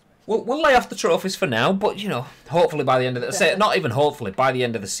we'll lay off the trophies for now. But, you know, hopefully by the end of the... not even hopefully, by the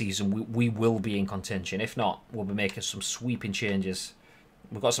end of the season, we will be in contention. If not, we'll be making some sweeping changes.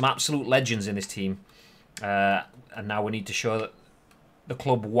 We've got some absolute legends in this team. And now we need to show the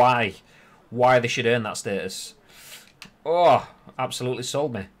club why they should earn that status. Oh, absolutely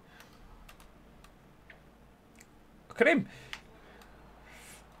sold me. Look at him.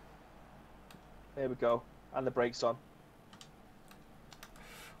 There we go. And the brakes on.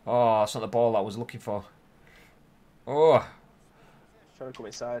 Oh, that's not the ball I was looking for. Oh. Trying to come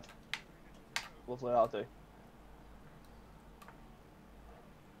inside. Lovely, that'll do.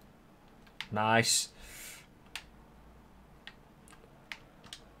 Nice.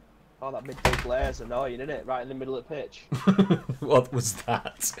 Oh, that midday glare is annoying, isn't it? Right in the middle of the pitch. What was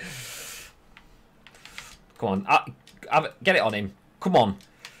that? Come on. Get it on him. Come on.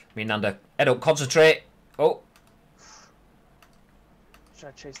 Nanda. Head up. Concentrate. Oh.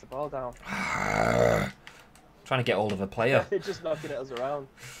 Trying to chase the ball down. Trying to get hold of a player. They're just knocking at us around.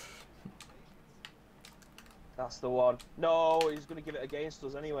 That's the one. No, he's going to give it against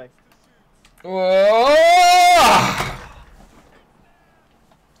us anyway. Oh!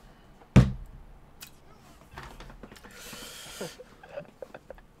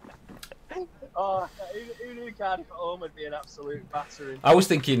 Oh, who knew Cardiff at home would be an absolute battering? I was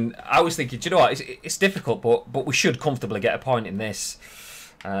thinking. Do you know what? It's difficult, but we should comfortably get a point in this.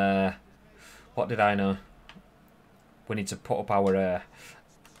 What did I know? We need to put up our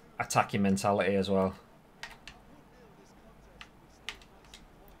attacking mentality as well.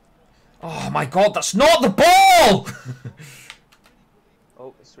 Oh my God, that's not the ball!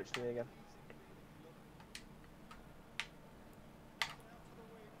 Oh, it switched to me again.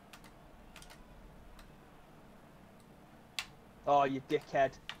 Oh, you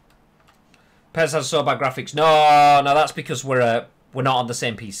dickhead. PES has so bad graphics. No, that's because we're not on the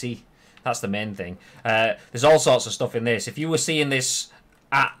same PC. That's the main thing. There's all sorts of stuff in this. If you were seeing this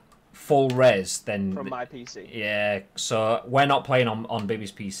at full res, then... From my PC. Yeah, so we're not playing on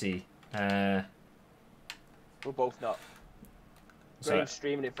Bibby's PC. We're both not. Graham's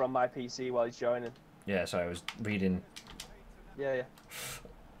streaming it from my PC while he's joining. Yeah, so I was reading... Yeah.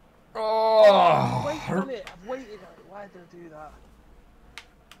 Oh! I've waited on it. I've waited on it. Why did I do that?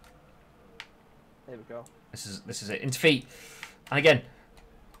 There we go. This is it. Into feet. And again.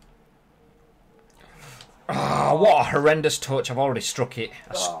 Oh, what a horrendous touch. I've already struck it.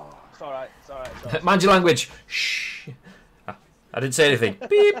 Oh, it's alright. It's alright. Mind your language. Shh. I didn't say anything.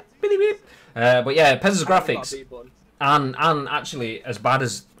 Beep, beep, beep. But yeah, PES's graphics. And actually, as bad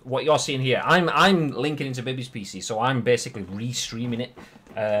as what you're seeing here, I'm linking into Bibby's PC, so I'm basically restreaming it.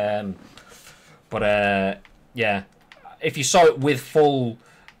 Yeah, if you saw it with full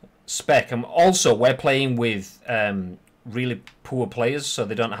spec, also we're playing with really poor players, so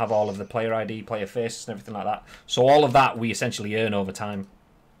they don't have all of the player ID, player faces, and everything like that. So all of that we essentially earn over time.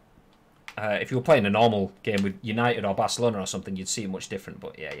 If you were playing a normal game with United or Barcelona or something, you'd see it much different.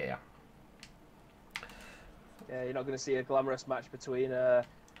 But yeah. Yeah, you're not going to see a glamorous match between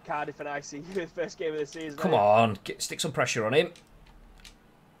Cardiff and ICU the first game of the season. Come on, stick some pressure on him.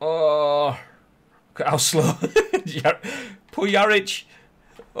 Oh, look at how slow. Poor Jaric.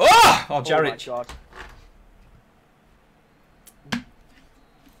 Oh, Jaric. Oh my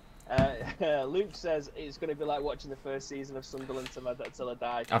God. Luke says it's going to be like watching the first season of Sunderland till I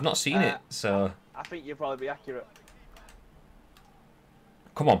die. I've not seen it, so... I think you'll probably be accurate.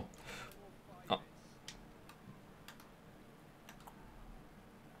 Come on.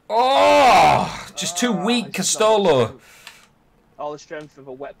 Oh! Just too weak, Castolo. All the strength of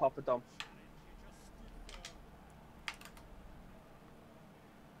a wet poppadom.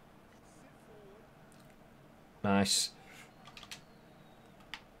 Nice.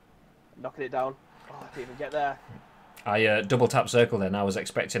 Knocking it down. Oh, I didn't even get there. I double tap circle then. I was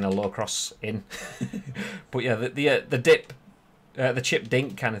expecting a low cross in, but yeah, the dip, the chip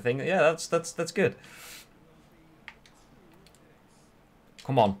dink kind of thing. Yeah, that's good.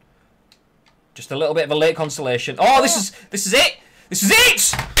 Come on, just a little bit of a late consolation. Oh, this is it. This is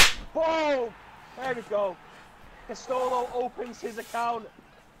it. Whoa! There we go. Castolo opens his account.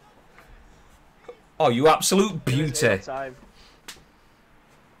 Oh, you absolute beauty.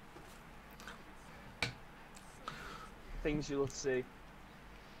 Things you love to see.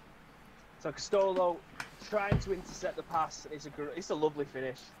 So Castolo trying to intercept the pass. It's a lovely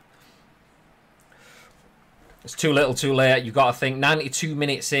finish. It's too little, too late. You've got to think 92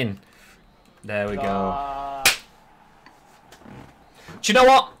 minutes in. There we go. Do you know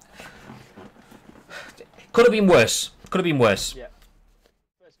what? Could have been worse. Could have been worse. Yeah.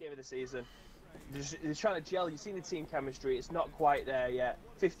 First game of the season. They're trying to gel. You've seen the team chemistry. It's not quite there yet.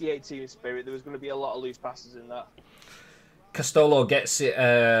 58 team spirit. There was going to be a lot of loose passes in that. Castolo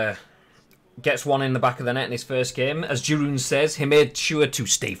gets one in the back of the net in his first game. As Giroud says, he made sure to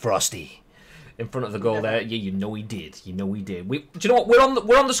stay frosty in front of the goal there. Yeah, you know he did. You know he did. Do you know what?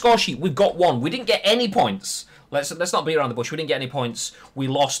 We're on the score sheet. We've got one. We didn't get any points. Let's not beat around the bush. We didn't get any points. We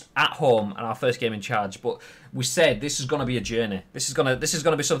lost at home in our first game in charge. But we said this is going to be a journey. This is going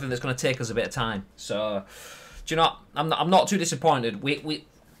to be something that's going to take us a bit of time. So, do you know? I'm not too disappointed. We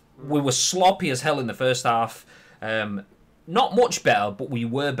were sloppy as hell in the first half. Not much better, but we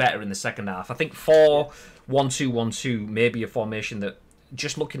were better in the second half. I think 4-1-2-1-2 may be a formation that,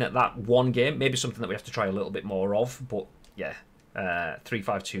 just looking at that one game, maybe something that we have to try a little bit more of. But yeah,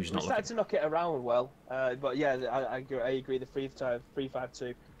 3-5-2 is not. We started to knock it around well, but yeah, I agree. The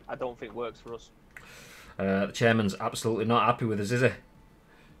 3-5-2, I don't think works for us. The chairman's absolutely not happy with us, is he?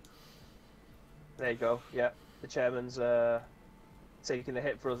 There you go. Yeah, the chairman's taking the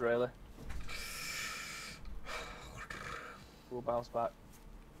hit for us, really. We'll bounce back.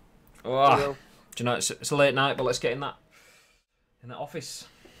 Oh, do you know, it's a late night, but let's get in that office.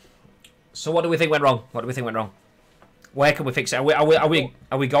 So what do we think went wrong? What do we think went wrong? Where can we fix it? Are we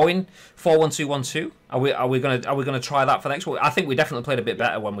going 4-1-2-1-2? Are we gonna try that for next week? I think we definitely played a bit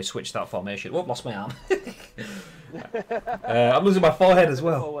better when we switched that formation. Oh, lost my arm. I'm losing my forehead as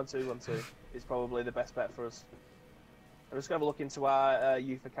well. 4-1-2-1-2 is probably the best bet for us. I'm just gonna have a look into our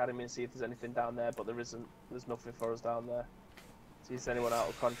youth academy and see if there's anything down there, but there isn't. There's nothing for us down there. See if there's anyone out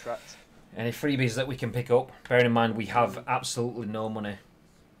of contract. Any freebies that we can pick up? Bearing in mind we have absolutely no money.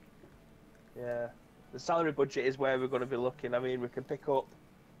 Yeah, the salary budget is where we're going to be looking. I mean, we can pick up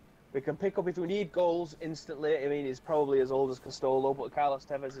if we need goals instantly. I mean, he's probably as old as Castolo, but Carlos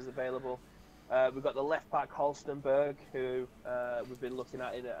Tevez is available. We've got the left back Holstenberg, who we've been looking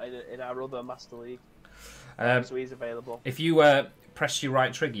at in our other Master League. So he's available. If you press your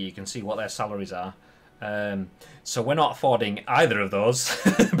right trigger, you can see what their salaries are. So we're not affording either of those,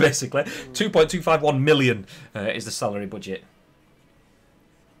 basically. 2.251 million is the salary budget.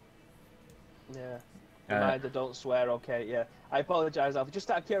 Yeah. Reminder, don't swear, okay, yeah. I apologise, Alfie.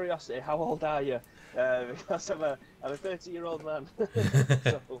 Just out of curiosity, how old are you? Because I'm a 30-year-old man.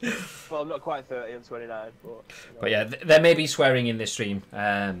 So, well, I'm not quite 30, I'm 29. But yeah, there may be swearing in this stream.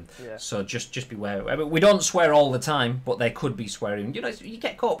 Yeah. So just beware. I mean, we don't swear all the time, but there could be swearing. You know, you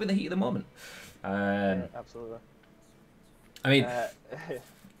get caught up in the heat of the moment. Yeah, absolutely. I mean,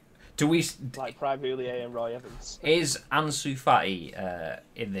 do we like Prime Houllier and Roy Evans? Is Ansu Fati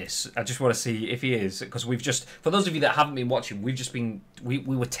in this? I just want to see if he is, because we've just, for those of you that haven't been watching, we've just been we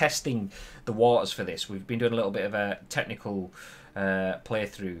were testing the waters for this. We've been doing a little bit of a technical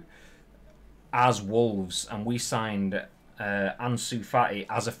playthrough as Wolves, and we signed Ansu Fati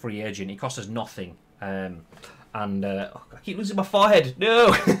as a free agent. He cost us nothing, and I keep losing my forehead.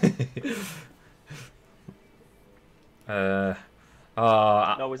 No. No,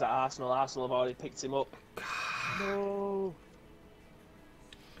 he's at Arsenal. Arsenal have already picked him up. No.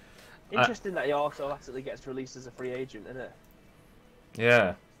 Interesting that he also actually gets released as a free agent, isn't it?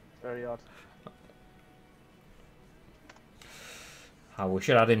 Yeah. Very odd. We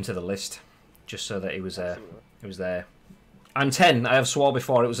should add him to the list, just so that he was there. I'm 10. I have swore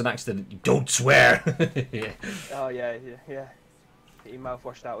before. It was an accident. Don't swear. Yeah. Oh yeah. Get your mouth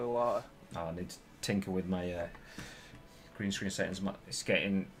washed out with water. Oh, I need to tinker with my green screen settings. It's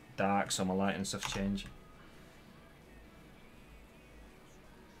getting dark, so my lighting stuff's changing.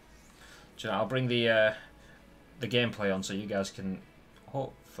 Do you know, I'll bring the gameplay on so you guys can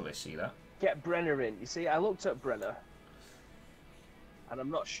hopefully see that. Get Brenner in. You see, I looked at Brenner, and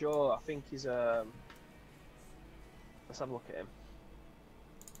I'm not sure. I think he's let's have a look at him.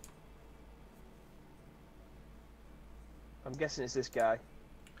 I'm guessing it's this guy.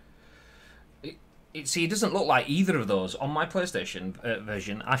 See, he doesn't look like either of those. On my PlayStation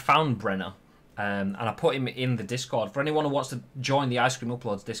version, I found Brenner, and I put him in the Discord. For anyone who wants to join the Ice Cream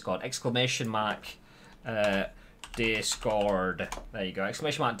Uploads Discord, ! Discord. There you go, !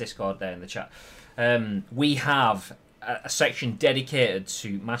 Discord there in the chat. We have a section dedicated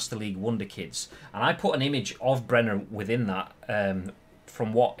to Master League Wonder Kids, and I put an image of Brenner within that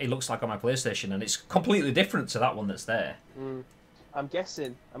from what it looks like on my PlayStation, and it's completely different to that one that's there. I'm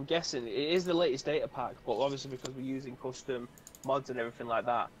guessing it is the latest data pack, but obviously because we're using custom mods and everything like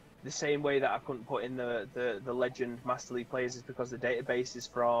that, the same way that I couldn't put in the Legend Master League players is because the database is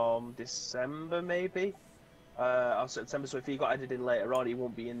from December, maybe, or September. So if he got added in later on, he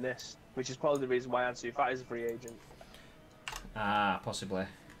won't be in this, which is probably the reason why Ansu Fati is a free agent. Ah, possibly.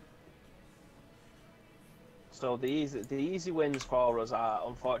 So the easy wins for us are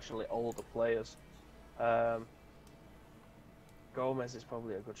unfortunately older players. Gomez is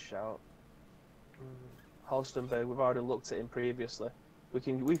probably a good shout. Holstenberg, we've already looked at him previously.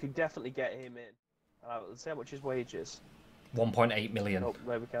 We could definitely get him in. Let's see how much his wage is. 1.8 million. Nope,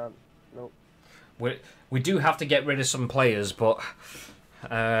 no, we can't. Nope. We do have to get rid of some players, but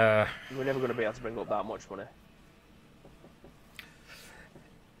we're never going to be able to bring up that much money.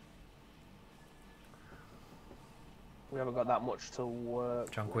 We haven't got that much to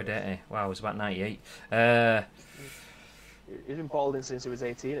work. John Guidetti. Wow, it was about 98. He's been balling since he was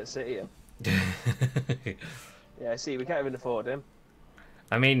 18 at City. Yeah, see, we can't even afford him.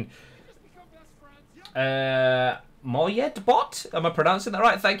 I mean, Moyed Bot? Am I pronouncing that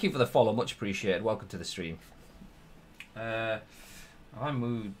right? Thank you for the follow, much appreciated. Welcome to the stream. I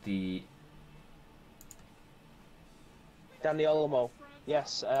moved the Danny Olmo.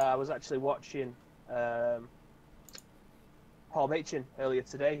 Yes, I was actually watching Paul Machin earlier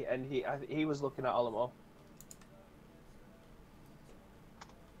today, and he was looking at Olmo.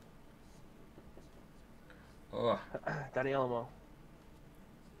 Oh. Danny Olmo.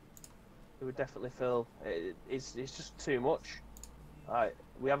 It would definitely feel it's just too much.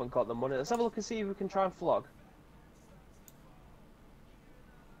 We haven't got the money. Let's have a look and see if we can try and flog.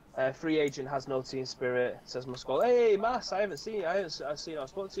 Free agent has no team spirit, says Muscol. Hey, Mass, I haven't seen or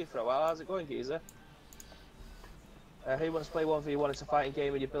spoken to you for a while. How's it going, geezer? Who wants to play 1v1? It's a fighting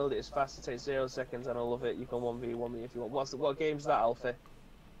game and you build it as fast. It takes 0 seconds and I love it. You can 1v1 me if you want. What game's that, Alfie?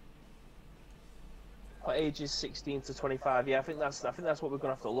 What age is 16 to 25? Yeah, I think that's what we're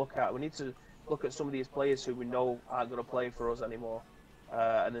gonna have to look at. We need to look at some of these players who we know aren't gonna play for us anymore,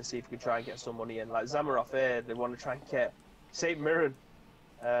 and then see if we can try and get some money in. Like Zamarov here, they want to try and get Saint Mirren.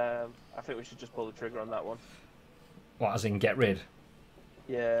 I think we should just pull the trigger on that one. What, as in get rid?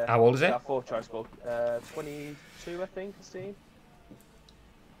 Yeah. How old is it? Our fourth choice goal. 22, I think, Steve.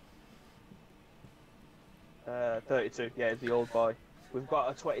 32. Yeah, the old boy. We've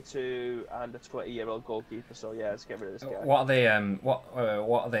got a 22 and a 20-year-old goalkeeper, so yeah, let's get rid of this guy. What are they? What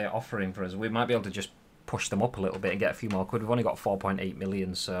are they offering for us? We might be able to just push them up a little bit and get a few more quid. We've only got 4.8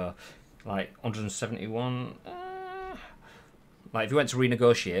 million, so like 171. Like if you went to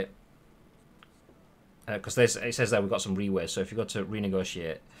renegotiate, because it says there we've got some reways. So if you go to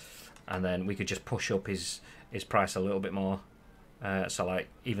renegotiate, and then we could just push up his price a little bit more. So like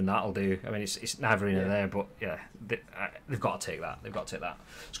even that'll do. I mean it's neither in or there, but yeah, they've got to take that. They've got to take that.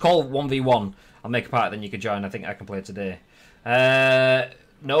 It's called 1v1. I'll make a part, then you can join. I think I can play today. No,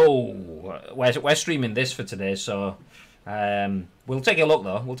 we're streaming this for today, so we'll take a look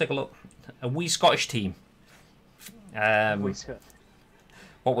though. We'll take a look. A wee Scottish team. What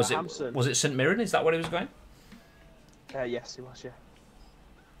was it? Hampson. Was it St Mirren? Is that where he was going? Yes, he was. Yeah.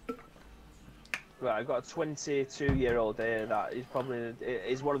 Right, I've got a 22-year-old here that is probably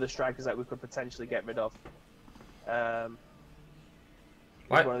one of the strikers that we could potentially get rid of. One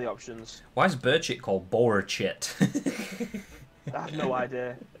of the options. Why is Burchett called Borchit? I have no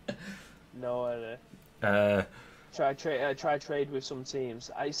idea. No idea. Try trade with some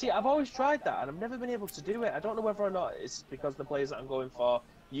teams. I've always tried that and I've never been able to do it. I don't know whether or not it's because the players that I'm going for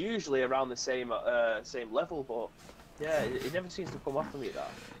usually around the same level, but. Yeah, it never seems to come off for me, that.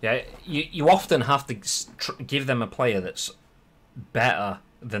 Yeah, you often have to give them a player that's better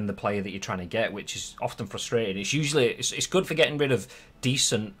than the player that you're trying to get, which is often frustrating. It's usually it's good for getting rid of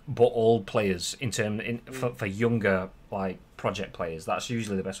decent but old players for younger like project players. That's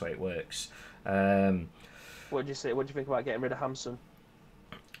usually the best way it works. What do you say? What do you think about getting rid of Hampson?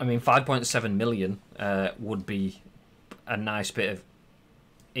 I mean, 5.7 million would be a nice bit of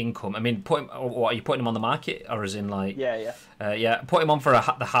income. I mean, what are you putting him on the market, or as in like? Yeah. Yeah. Put him on for the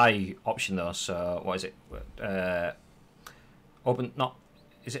high option though. So what is it? Open? Not?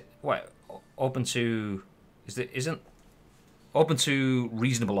 Is it? What? Open to? Isn't open to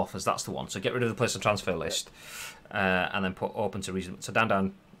reasonable offers? That's the one. So get rid of the place on transfer list, and then put open to reasonable. So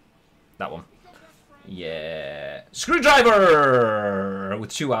down. That one. Yeah. Screwdriver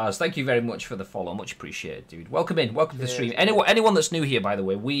with 2 R's. Thank you very much for the follow. Much appreciated, dude. Welcome in. Welcome to the stream. Anyone that's new here, by the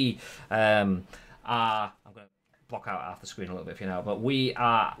way, we are... I'm going to block out half the screen a little bit for you now, but we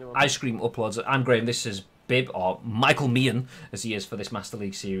are Ice Cream Uploads. I'm Graham. This is Bib, or Michael Meehan, as he is for this Master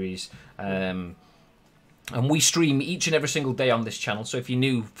League series. And we stream each and every single day on this channel, so if you're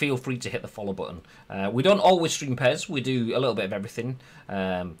new, feel free to hit the follow button. We don't always stream PES, we do a little bit of everything.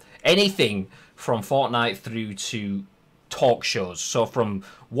 Anything from Fortnite through to talk shows, so from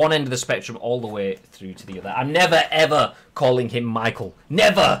one end of the spectrum all the way through to the other. I'm never ever calling him Michael.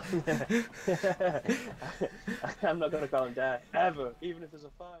 Never! I'm not going to call him Dad, ever, even if there's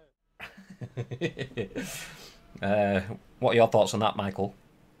a fire. What are your thoughts on that, Michael?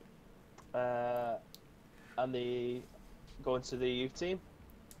 And the going to the youth team.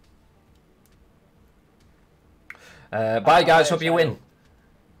 Bye guys, hope you win.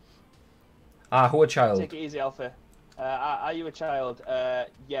 Who a child? Take it easy, Alfie. Are you a child?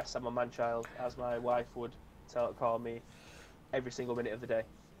 Yes, I'm a man-child, as my wife would call me every single minute of the day.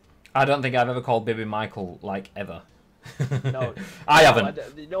 I don't think I've ever called baby Michael, like, ever. No, I haven't.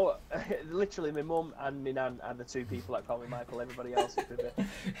 You know, literally, my mum and my nan are the two people that call me Michael. Everybody else is baby.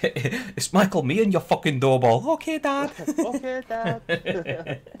 It's Michael, me and your fucking doorbell. Okay, Dad. Okay, Dad.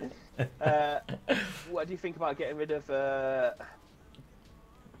 What do you think about getting rid of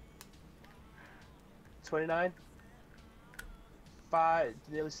 29?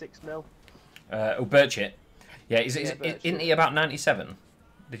 Nearly 6 mil. Birchit. Yeah, isn't he about 97?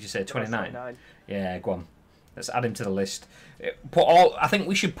 Did you say 29? Yeah, go on. Let's add him to the list. I think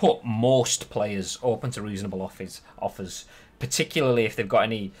we should put most players open to reasonable offers, particularly if they've got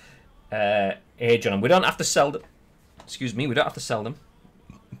any age on them. We don't have to sell them. Excuse me, we don't have to sell them.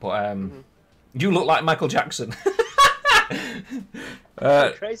 But you look like Michael Jackson.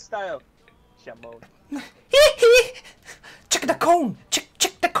 Crazy style. Shamon. Check the cone. Check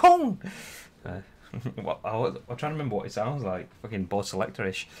the cone. I'm trying to remember what it sounds like. Fucking Bo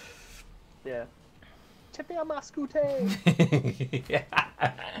Selector-ish. Yeah. Tippy on my scooter. Yeah.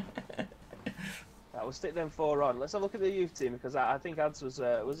 Right, we'll stick them 4 on. Let's have a look at the youth team, because I think Ads was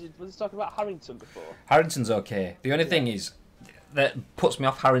he talking about Harrington before? Harrington's okay. The only thing is that puts me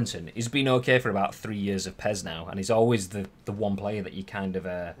off Harrington. He's been okay for about 3 years of PES now, and he's always the one player that you kind of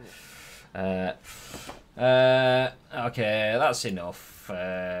okay, that's enough.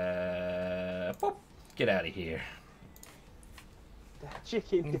 Get out of here.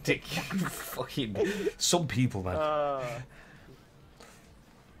 Chicken. Fucking some people, man. What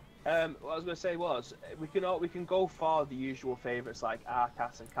I was going to say was we can go for the usual favourites like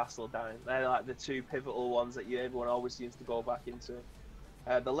Arcas and Castledown. They're like the two pivotal ones that everyone always seems to go back into.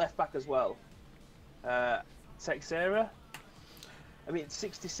 The left back as well. Texera. I mean,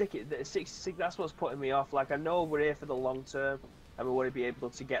 66. That's what's putting me off. Like, I know we're here for the long term, and we want to be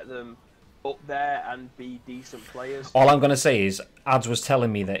able to get them up there and be decent players. All I'm going to say is, Ads was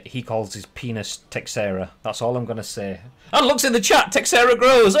telling me that he calls his penis Texera. That's all I'm going to say. And looks in the chat, Texera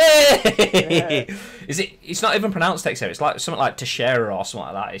grows. Hey! Yeah. It's not even pronounced Texera. It's like something like Teixeira or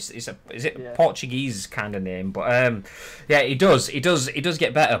something like that. Is it a Portuguese kind of name? But yeah, it does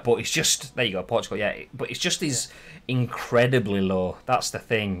get better. But it's just, there you go, Portugal. Yeah, but it's just incredibly low. That's the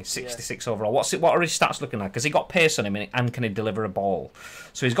thing. 66 overall. What are his stats looking like? Because he got pace on him and can he deliver a ball?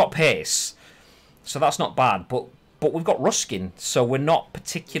 So he's got pace. So that's not bad. But we've got Ruskin, so we're not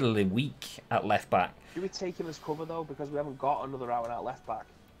particularly weak at left back. Do we take him as cover though? Because we haven't got another out and out left back.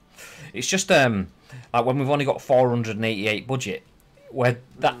 It's just like when we've only got 488 budget, where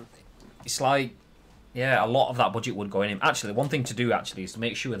that it's like, yeah, a lot of that budget would go in him. Actually, one thing to do is to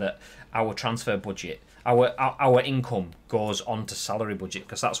make sure that our transfer budget, our income goes onto salary budget,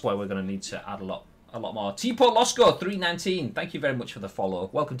 because that's where we're going to need to add a lot more. T-Port Losco 319, thank you very much for the follow.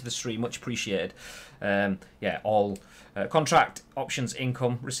 Welcome to the stream, much appreciated. Yeah, all contract options,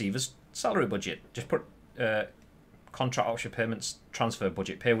 income, receivers, salary budget. Just put contract option payments, transfer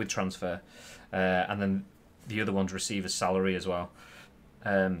budget, pay with transfer, and then the other one's receivers salary as well,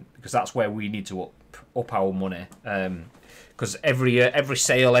 because that's where we need to up our money. Because every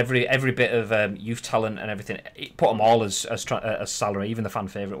sale, every bit of youth talent and everything, put them all as salary, even the fan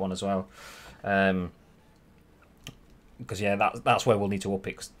favourite one as well. Because yeah, that's where we'll need to up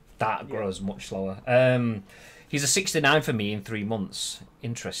it, 'cause that grows much slower. He's a 69 for me in 3 months.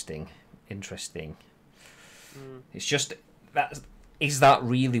 Interesting. It's just that, is that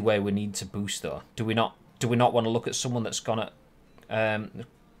really where we need to boost though? Do we not want to look at someone that's gone at the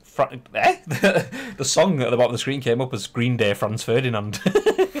song at the bottom of the screen came up as Green Day, Franz Ferdinand.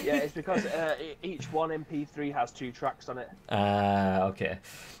 Yeah, it's because each one MP3 has 2 tracks on it. Okay.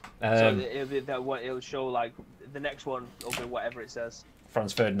 So it'll show like the next one will be whatever it says.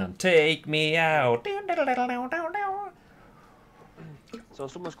 Franz Ferdinand, take me out. So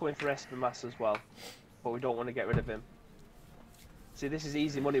someone's coming for Espimas as well, but we don't want to get rid of him. See, this is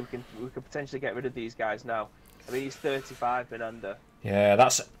easy money. We could potentially get rid of these guys now. I mean, he's 35, Minanda. Yeah,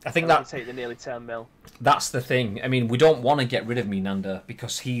 I think that take the nearly 10 mil. That's the thing. I mean, we don't want to get rid of Minanda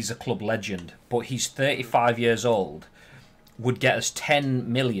because he's a club legend, but he's 35 years old. Would get us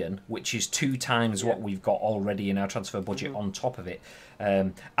 10 million, which is 2 times what we've got already in our transfer budget on top of it.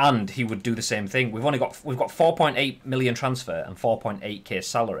 And he would do the same thing. We've got 4.8 million transfer and 4.8k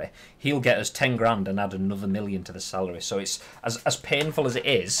salary. He'll get us 10 grand and add another million to the salary. So it's as painful as it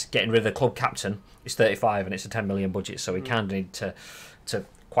is getting rid of the club captain. It's 35 and it's a 10 million budget. So we kind of need to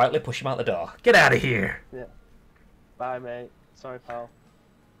quietly push him out the door. Get out of here. Yeah. Bye, mate. Sorry, pal.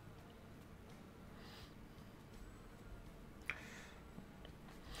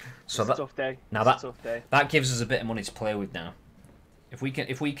 So it's a tough day. Now that gives us a bit of money to play with now. If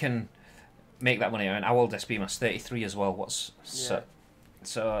we can make that money, I mean, how old is SB? 33 as well. So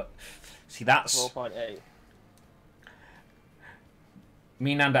see, that's 4.8.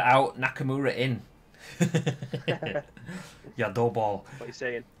 Minanda out, Nakamura in. Yeah, dough ball. What are you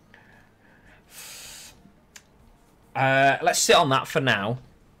saying? Let's sit on that for now,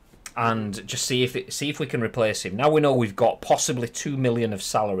 and just see if we can replace him. Now we know we've got possibly 2 million of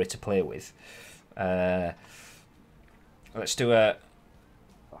salary to play with. Let's do a.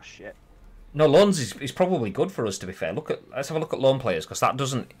 Oh shit. No, loans is probably good for us, to be fair. Let's have a look at loan players, because that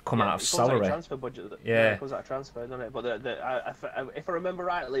doesn't come out of salary. Transfer budget. Yeah. It comes out of transfer, doesn't it? But if I remember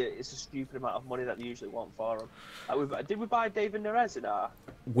rightly, it's a stupid amount of money that they usually want for them. Did we buy David Neres in our?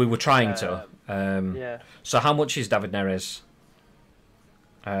 We were trying to. Yeah. So how much is David Neres?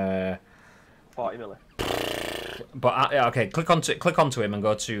 40 million. But okay, click onto him and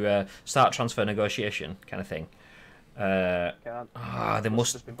go to start transfer negotiation kind of thing. They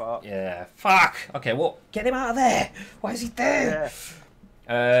must have been bought. Yeah, fuck. Okay, well, get him out of there. Why is he there?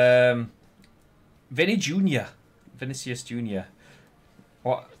 Yeah. Vinicius Junior.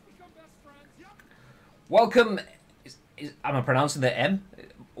 What? Welcome. Am I pronouncing the M?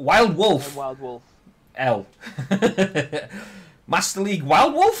 Wild Wolf. Wild Wolf. L. Master League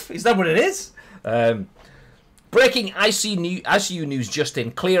Wild Wolf. Is that what it is? Breaking ICU news just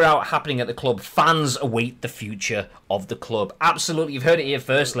in. Clear out happening at the club. Fans await the future of the club. Absolutely, you've heard it here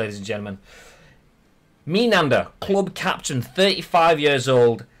first, ladies and gentlemen. Minanda, club captain, 35 years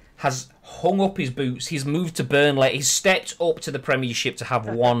old, has hung up his boots. He's moved to Burnley. He's stepped up to the Premiership to have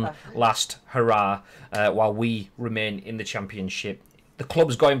one last hurrah while we remain in the Championship. The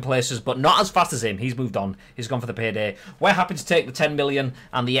club's going places, but not as fast as him. He's moved on. He's gone for the payday. We're happy to take the 10 million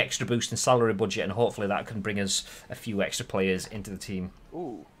and the extra boost in salary budget, and hopefully that can bring us a few extra players into the team.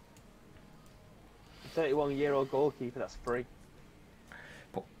 Ooh. 31-year-old goalkeeper, that's free.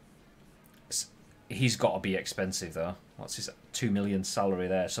 But he's got to be expensive, though. What's his 2 million salary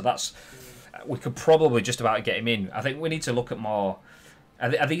there? So that's... We could probably just about get him in. I think we need to look at more...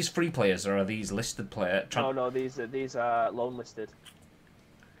 Are these free players or are these listed players? No, these are loan listed.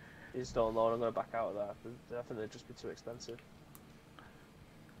 He's still on loan. I'm going to back out of that. I think they'd just be too expensive.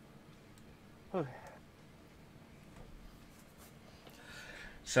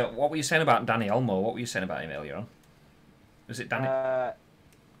 So, what were you saying about Danny Olmo? What were you saying about him earlier on? Was it Danny?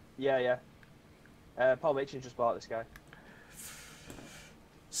 Yeah. Paul Mitchell just bought this guy.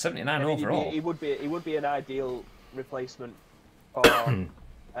 79 overall. He would be an ideal replacement for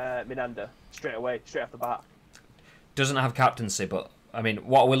Minanda straight off the bat. Doesn't have captaincy, but I mean,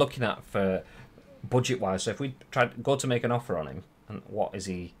 what are we looking at for budget-wise? So if we go to make an offer on him, and what is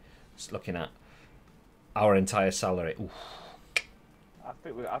he looking at? Our entire salary. Oof. I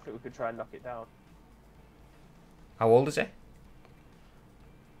think we could try and knock it down. How old is he?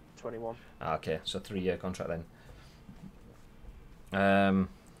 21. Okay, so 3-year contract then.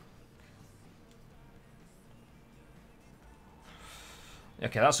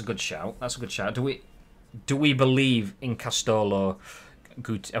 Okay, that's a good shout. Do we believe in Castolo?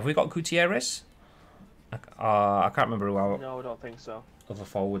 Have we got Gutierrez? I can't remember who our No, I don't think so. other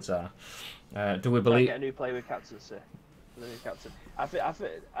forwards are. Do we believe? Get a new player with captaincy. The new captain. I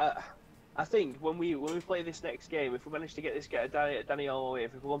think when we play this next game, if we manage to get Danny Olmo,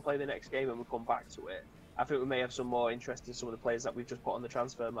 if we want to play the next game and we come back to it, I think we may have some more interest in some of the players that we've just put on the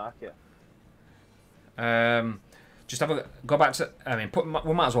transfer market. Just go back to. I mean,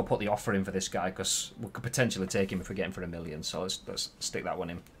 we might as well put the offer in for this guy because we could potentially take him if we get him for $1 million. So let's stick that one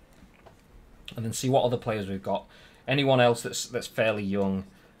in, and then see what other players we've got. Anyone else that's fairly young.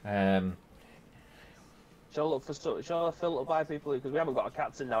 Shall I filter by people because we haven't got a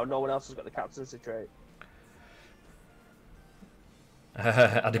captain now. No one else has got the captaincy trait.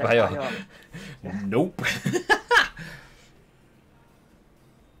 Adebayo. Nope.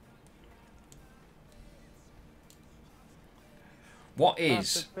 What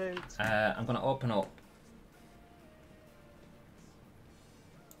is... I'm going to open up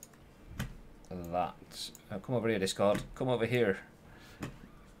that. Come over here, Discord. Come over here.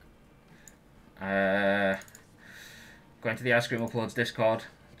 Go into the Ice Cream Uploads Discord.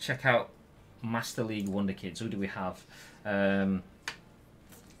 Check out Master League Wonder Kids. Who do we have?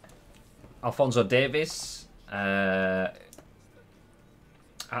 Alphonso Davies at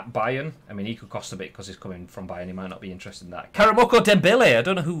Bayern. I mean, he could cost a bit because he's coming from Bayern. He might not be interested in that. Karamoko Dembele. I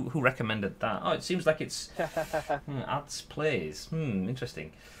don't know who recommended that. Oh, it seems like it's ads plays.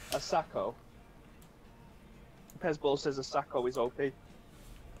 Interesting. Asako. Pezball says Asako is OP.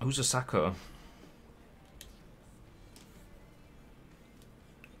 Who's Asako?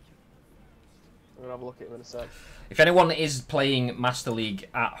 I'm gonna have a look at him in a sec. If anyone is playing Master League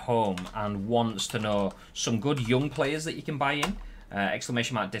at home and wants to know some good young players that you can buy in,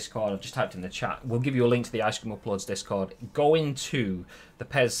 !Discord, I've just typed in the chat. We'll give you a link to the Ice Cream Uploads Discord. Go into the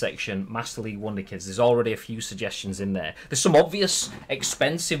PES section, Master League Wonder Kids. There's already a few suggestions in there. There's some obvious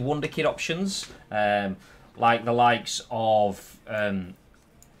expensive Wonder Kid options, like the likes of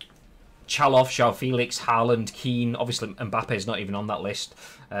Chalov, João Felix, Haaland, Keane. Obviously, Mbappe's not even on that list.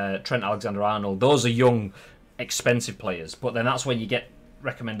 Trent Alexander-Arnold. Those are young, expensive players. But then that's when you get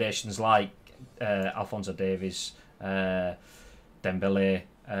recommendations like Alphonso Davies, Dembele,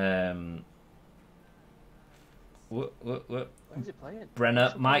 Where's it playing?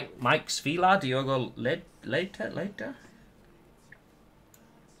 Brenner, Mike Svila, Diogo later.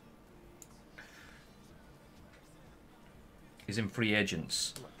 He's in free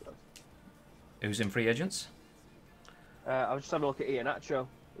agents. Who's in free agents? I was just having a look at Iheanacho.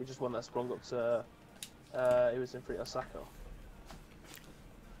 He just one that sprung up to. He was in free Osako.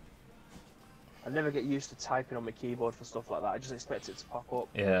 I never get used to typing on my keyboard for stuff like that. I just expect it to pop up.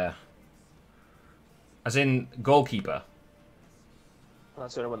 Yeah. As in goalkeeper.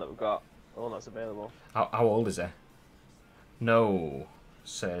 That's the only one that we've got. The one that's available. How old is he? No,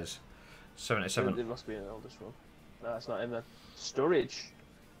 says 77. It must be an oldest one. No, that's not him then. Sturridge.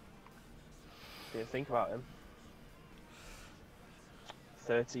 Didn't think about him.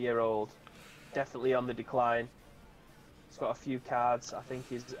 30-year-old. Definitely on the decline. He's got a few cards. I think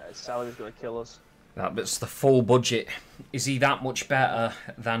his salary's going to kill us. That's the full budget. Is he that much better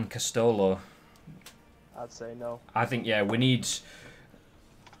than Castolo? I'd say no. I think, yeah, we need...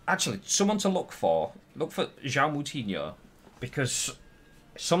 Actually, someone to look for. Look for João Moutinho. Because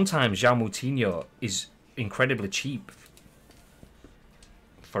sometimes João Moutinho is incredibly cheap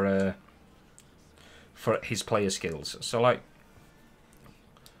for his player skills. So, like...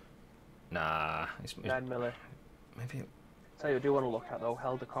 Nah. It's 9 milli. Maybe... Tell you, I do want to look at though,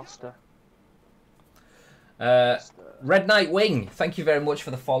 Helder Costa. Red Knight Wing, thank you very much for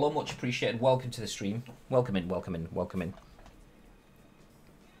the follow, much appreciated. Welcome to the stream. Welcome in. Bit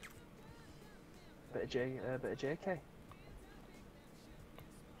of JK.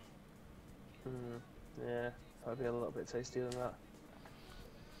 Yeah, that'd be a little bit tastier than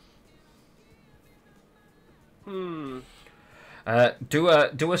that.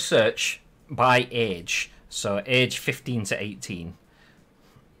 Do a search by age. So age 15 to 18.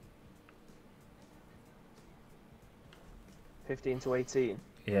 15 to 18.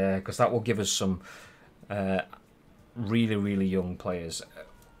 Yeah, because that will give us some really, really young players.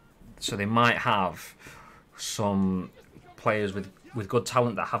 So they might have some players with good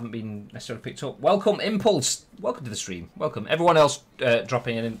talent that haven't been necessarily picked up. Welcome, Impulse. Welcome to the stream. Welcome. Everyone else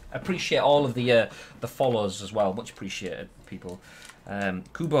dropping in. And appreciate all of the follows as well. Much appreciated, people.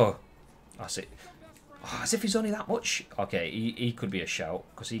 Kubo. That's it. Oh, as if he's only that much. Okay, he could be a shout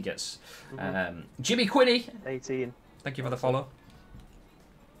because he gets... Jimmy Quinney. 18. Thank you for the follow.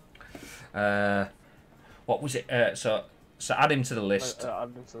 What was it? So add him to the list. Add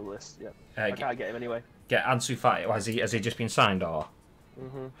him to the list, yeah. I can't get him anyway. Get Ansu Fati. Has he just been signed or?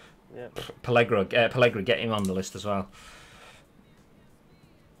 Yeah. Pellegrini, get him on the list as well.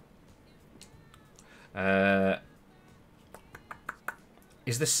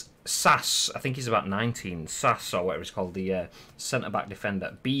 Is this Sass? I think he's about 19. Sass or whatever it's called, the centre-back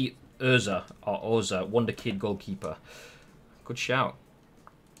defender. B. Urza or Oza, Wonder Kid goalkeeper. Good shout.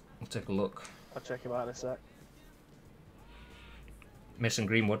 We'll take a look. I'll check him out in a sec. Mason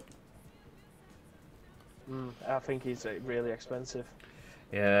Greenwood. I think he's really expensive.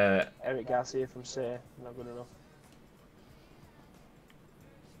 Yeah. Eric Garcia from City, not good enough.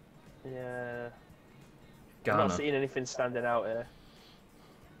 Yeah. Ghana. I'm not seeing anything standing out here.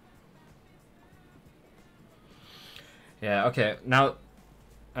 Yeah, okay. Now,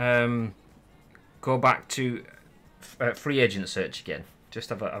 go back to free agent search again. Just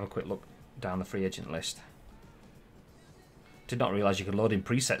have a quick look down the free agent list. Did not realise you could load in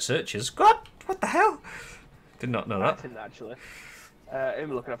preset searches. God, what the hell? Did not know that. I didn't actually.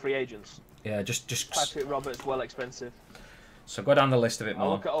 I'm looking at free agents. Yeah, just. Patrick Roberts, well expensive. So go down the list a bit more.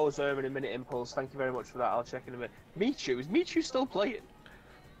 I'll look at Ozerman in a minute. Impulse. Thank you very much for that. I'll check in a minute. Michu, is Michu still playing?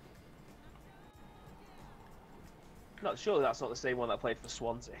 Not surely that's not the same one that played for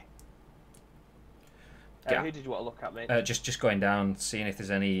Swansea. Yeah. Who did you want to look at, mate? Just going down, seeing if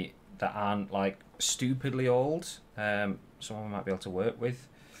there's any that aren't like stupidly old. Someone we might be able to work with.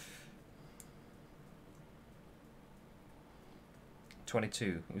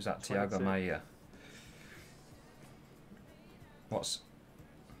 22. Who's that? Thiago Maia. What's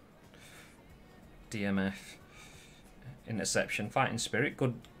DMF? Interception, fighting spirit.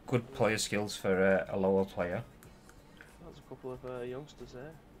 Good player skills for a lower player. There's a couple of youngsters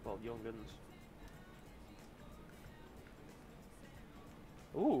there. Well, young guns.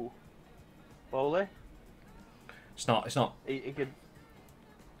 Ooh, Bowley. It's not. He could.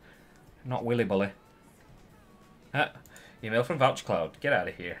 Not Willy Bully. Email from Vouch Cloud. Get out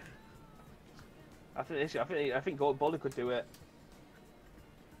of here. I think Bowley could do it.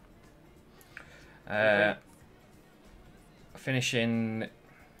 Finishing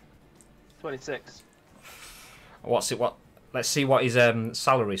 26. What's it? What? Let's see what his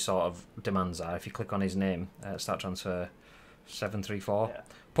salary sort of demands are. If you click on his name, start transfer 734. Yeah.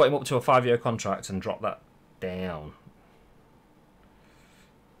 Put him up to a 5-year contract and drop that down.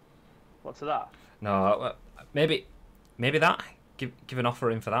 What's that? No, maybe that. Give an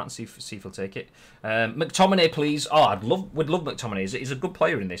offer in for that and see if he'll take it. McTominay, please. Oh, would love McTominay. He's a good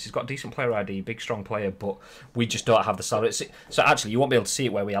player in this. He's got decent player ID, big strong player, but we just don't have the salary. So actually, you won't be able to see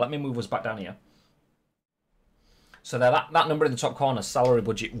it where we are. Let me move us back down here. So there, that number in the top corner, salary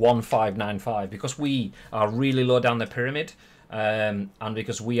budget 1595, because we are really low down the pyramid, and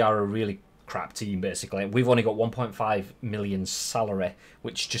because we are a really crap team, basically. We've only got 1.5 million salary,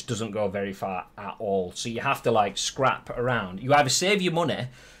 which just doesn't go very far at all. So you have to like scrap around. You either save your money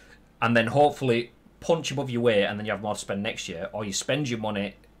and then hopefully punch above your weight and then you have more to spend next year, or you spend your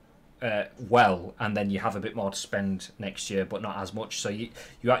money well and then you have a bit more to spend next year but not as much. So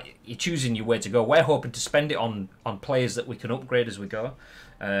you're choosing your way to go. We're hoping to spend it on players that we can upgrade as we go,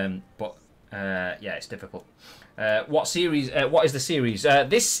 but yeah, it's difficult. What series? What is the series?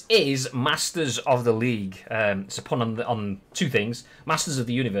 This is Masters of the League. It's a pun on two things: Masters of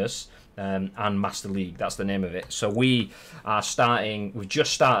the Universe and Master League. That's the name of it. So we are starting. We've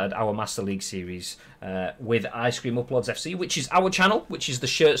just started our Master League series with Ice Cream Uploads FC, which is our channel, which is the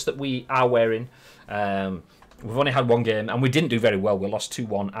shirts that we are wearing. We've only had one game, and we didn't do very well. We lost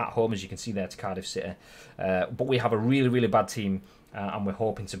 2-1 at home, as you can see there, to Cardiff City. But we have a really, really bad team, and we're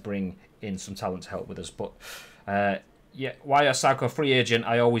hoping to bring in some talent to help with us. But yeah, why a Sarko free agent?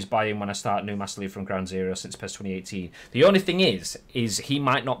 I always buy him when I start new Master League from ground zero since PES 2018. The only thing is he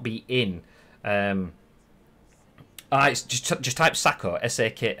might not be in. It's just type Sako,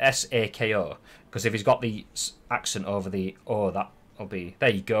 S-A-K-O, because if he's got the accent over the O, that'll be. There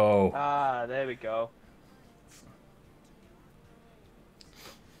you go. Ah, there we go.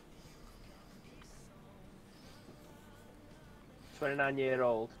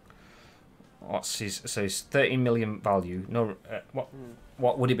 "29-year-old. What's his? So he's 13 million value. No,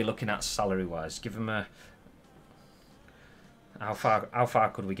 what would he be looking at salary wise? Give him a. How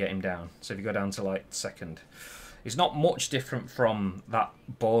far could we get him down? So if you go down to like second, he's not much different from that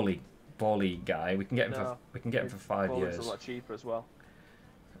Bowley guy. We can get him for 5 years. Bowley's a lot cheaper as well.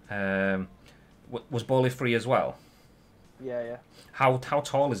 Was Bowley free as well? Yeah. How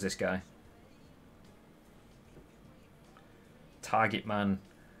tall is this guy? Target man.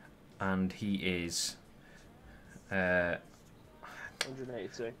 And he is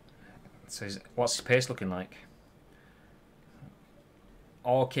 182. So what's his pace looking like?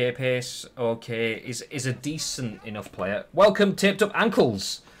 Okay pace, okay. Is a decent enough player. Welcome, Taped Up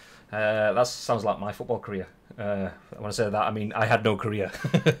Ankles. That sounds like my football career. When I say that, I mean I had no career.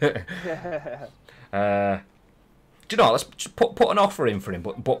 Do you know, let's put an offer in for him,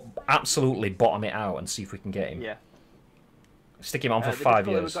 but absolutely bottom it out and see if we can get him. Yeah. Stick him on for 5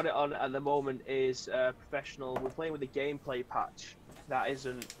 years. We've got it on at the moment is professional. We're playing with a gameplay patch. That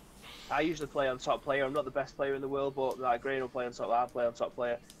isn't. I usually play on top player. I'm not the best player in the world, but like Graham will play on top. I play on top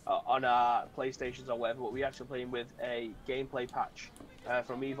player on our PlayStations or whatever. But we're actually playing with a gameplay patch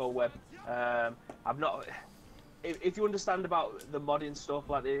from Evo Web. I'm not. If you understand about the modding stuff,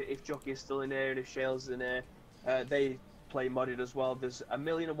 like if Jockey is still in there and if Shales is in there, they play modded as well. There's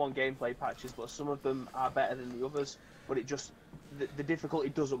 1,000,001 gameplay patches, but some of them are better than the others. But it just the difficulty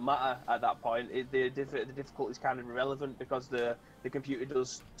doesn't matter at that point. The difficulty is kind of irrelevant because the computer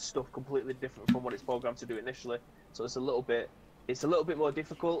does stuff completely different from what it's programmed to do initially. So it's a little bit more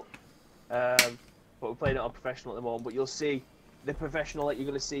difficult. But we're playing it on professional at the moment. But you'll see the professional that you're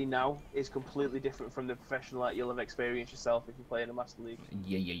going to see now is completely different from the professional that you'll have experienced yourself if you play in a Master League.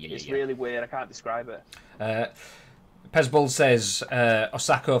 It's really weird. I can't describe it. Pezbul says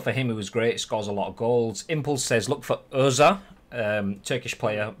Osako for him, who was great, scores a lot of goals. Impulse says look for Özza, Turkish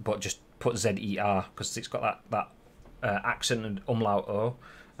player, but just put Z-E-R because it's got that accent and umlaut O.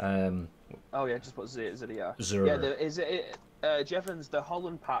 Oh yeah, just put Z-E-R. Zero. Yeah, is it Jevons, the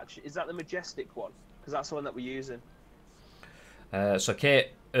Holland patch? Is that the majestic one? Because that's the one that we're using. So Kate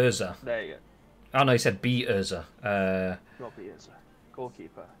Özza. There you go. Oh no, he said B Özza. Not B Özza.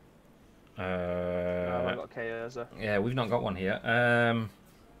 Goalkeeper. No, I've got K Özza. Yeah, we've not got one here.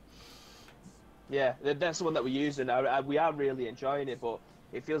 Yeah, that's the one that we're using. We are really enjoying it, but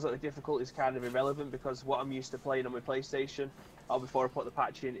it feels like the difficulty is kind of irrelevant because what I'm used to playing on my PlayStation, or before I put the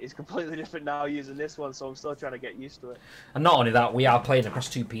patch in, is completely different now using this one, so I'm still trying to get used to it. And not only that, we are playing across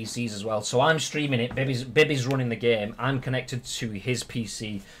 2 PCs as well. So I'm streaming it, Bibby's running the game, I'm connected to his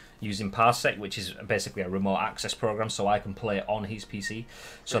PC using Parsec, which is basically a remote access program, so I can play it on his PC.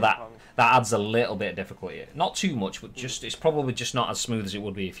 So that adds a little bit of difficulty. Not too much, but just it's probably just not as smooth as it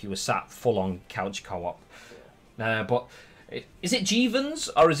would be if you were sat full-on couch co-op. But is it Jevons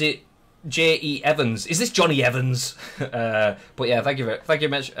or is it J.E. Evans? Is this Johnny Evans? But yeah, thank you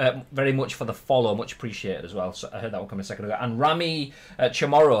very much for the follow, much appreciated as well. So I heard that one coming a second ago. And Rami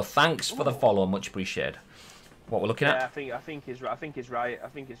Chamorro, thanks for the follow, much appreciated. What we're looking at? I think he's right. I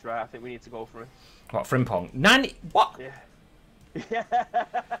think we need to go for it. What, Frimpong? 90? What? Yeah.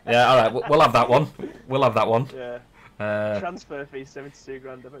 Yeah, all right. We'll have that one. We'll have that one. Yeah. Transfer fee 72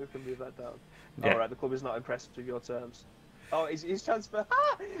 grand. I think we can move that down. Yeah. All right. The club is not impressed with your terms. Oh, his transfer.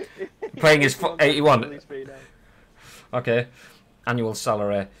 Playing his 81. Okay. Annual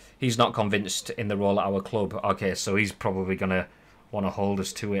salary. He's not convinced in the role at our club. Okay, so he's probably gonna want to hold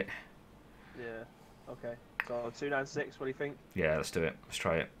us to it. Yeah. Okay. So 296. What do you think? Yeah, let's do it. Let's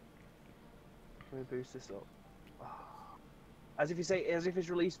try it. Let me boost this up. As if his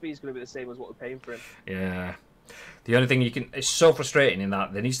release fee is going to be the same as what we're paying for him. Yeah. The only thing it's so frustrating in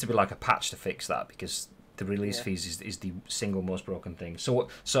that there needs to be like a patch to fix that because the release fees is the single most broken thing. So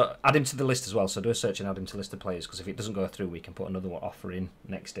add him to the list as well. So do a search and add him to the list of players because if it doesn't go through, we can put another offer in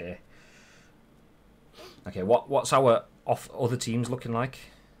next day. Okay, what's our other teams looking like?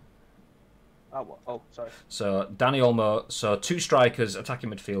 Oh, sorry. So Danny Olmo, so 2 strikers,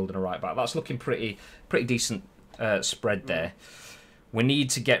 attacking midfield, and a right back. That's looking pretty decent spread there. We need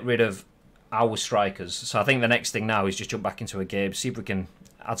to get rid of our strikers. So I think the next thing now is just jump back into a game, see if we can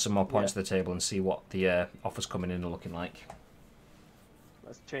add some more points to the table, and see what the offers coming in are looking like.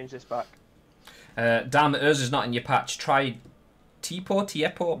 Let's change this back. Damn, Özza's not in your patch. Try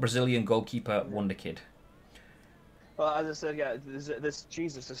Tiepo, Brazilian goalkeeper, wonder kid. Well, as I said, yeah, there's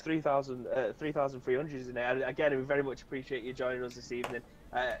 3,300 in there. Again, we very much appreciate you joining us this evening.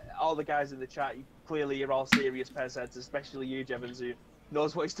 All the guys in the chat, clearly you're all serious PES heads, especially you, Jevons, who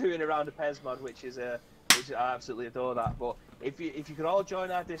knows what he's doing around a PES mod, which I absolutely adore that. But if you could all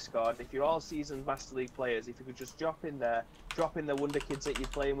join our Discord, if you're all seasoned Master League players, if you could just drop in the wonder kids that you're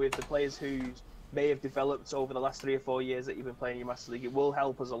playing with, the players who may have developed over the last 3 or 4 years that you've been playing your Master League, it will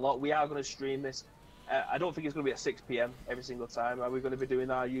help us a lot. We are going to stream this. I don't think it's going to be at 6 PM every single time. Are we going to be doing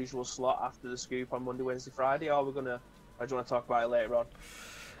our usual slot after the scoop on Monday, Wednesday, Friday, or are we going to? Or do you want to talk about it later on?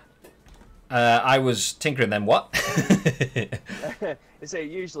 I was tinkering then. What?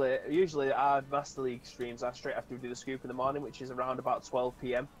 Usually our Master League streams are straight after we do the scoop in the morning, which is around about 12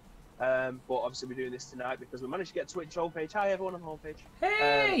 PM. But obviously we're doing this tonight because we managed to get Twitch homepage. Hi everyone on the homepage.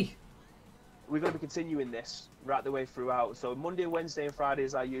 Hey. We're going to be continuing this right the way throughout. So Monday, Wednesday, and Friday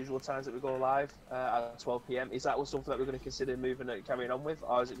is our usual times that we go live at 12 PM. Is that something that we're going to consider moving and carrying on with,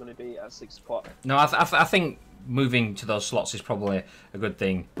 or is it going to be at 6 o'clock? No, I think moving to those slots is probably a good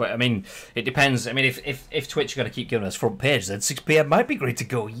thing. But I mean, it depends. I mean, if Twitch are going to keep giving us front page, then 6 PM might be great to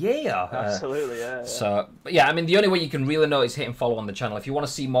go. Yeah. Absolutely, yeah. So, but yeah, I mean, the only way you can really know is hit and follow on the channel. If you want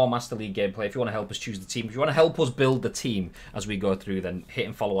to see more Master League gameplay, if you want to help us choose the team, if you want to help us build the team as we go through, then hit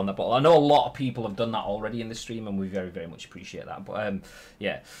and follow on that. But I know a lot of people have done that already in this stream, and we very, very much appreciate that. But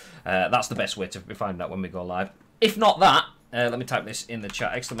yeah, that's the best way to find out when we go live. If not that, let me type this in the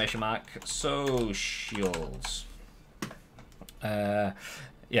chat, ! Socials.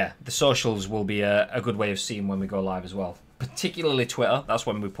 Yeah, the socials will be a good way of seeing when we go live as well. Particularly Twitter, that's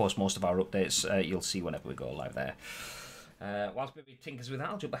when we post most of our updates. You'll see whenever we go live there. Whilst Baby tinkers with that,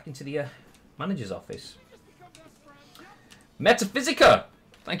 I'll jump back into the manager's office. Metaphysica!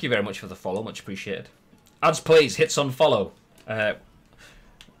 Thank you very much for the follow, much appreciated. Ads plays, hits on follow.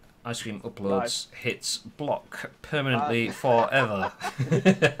 Ice cream uploads, hits block permanently forever.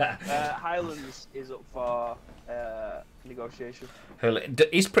 Highlands is up for negotiation.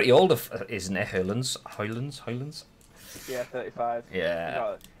 He's pretty old, isn't he? Hoylands. Yeah, 35.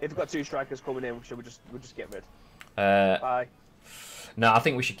 Yeah. If we've got 2 strikers coming in, we'll just get rid. Bye. No, I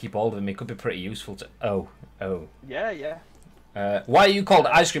think we should keep hold of him. He could be pretty useful to. Oh. Yeah. Why are you called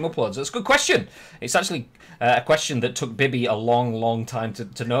Ice Cream Uploads? That's a good question. It's actually a question that took Bibby a long time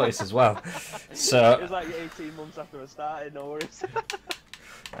to notice as well. So it was like 18 months after I started. No worries.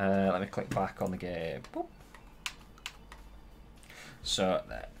 Let me click back on the game. Boop. So,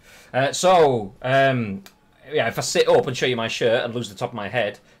 yeah, if I sit up and show you my shirt and lose the top of my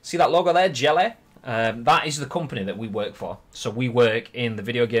head, see that logo there, Jelly? That is the company that we work for. So we work in the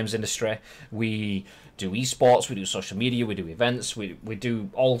video games industry. We do esports, we do social media, we do events, we do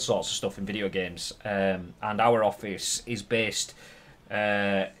all sorts of stuff in video games. And our office is based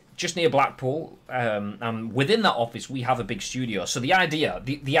just near Blackpool. And within that office, we have a big studio. So the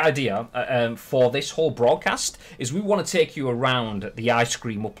idea for this whole broadcast is we want to take you around the Ice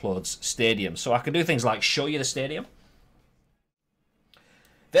Cream Uploads Stadium. So I can do things like show you the stadium.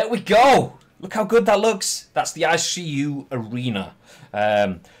 There we go. Look how good that looks. That's the ICU Arena.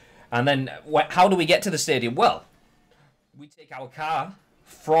 And then how do we get to the stadium? Well, we take our car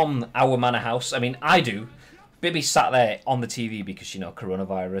from our manor house. I mean, I do. Bibby sat there on the TV because, you know,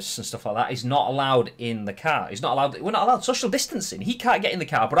 coronavirus and stuff like that. He's not allowed in the car. He's not allowed. We're not allowed social distancing. He can't get in the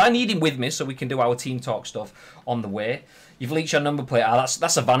car, but I need him with me so we can do our team talk stuff on the way. You've leaked your number plate.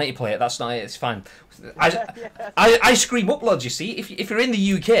 That's a vanity plate. That's not it. It's fine. Ice Cream Uploads, you see. If you're in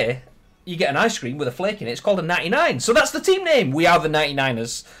the UK, you get an ice cream with a flake in it. It's called a 99. So that's the team name. We are the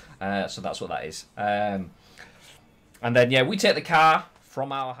 99ers. So that's what that is. And then, yeah, we take the car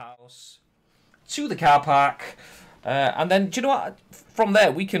from our house to the car park. And then, do you know what? From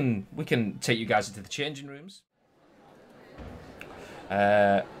there, we can take you guys into the changing rooms.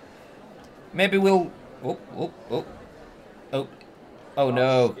 Maybe we'll... Oh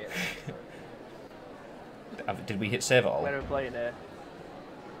no. Did we hit save at all? Where are we playing here?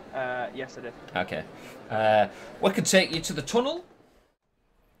 Yes, I did. Okay. We could take you to the tunnel.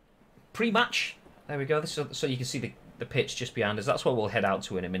 Pre-match. There we go. So you can see the pitch just behind us. That's what we'll head out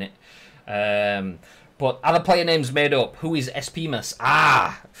to in a minute. But are the player names made up? Who is eSpeemus?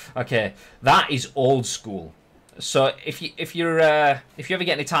 Okay. That is old school. So if you ever get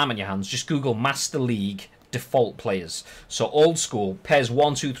any time on your hands, just Google Master League default players. So old school, PES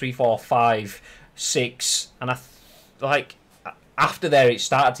 1, 2, 3, 4, 5, 6, and after there it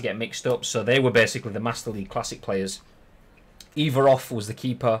started to get mixed up. So they were basically the Master League Classic players. Everoff was the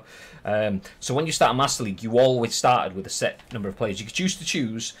keeper. So when you start a Master League, you always started with a set number of players. You could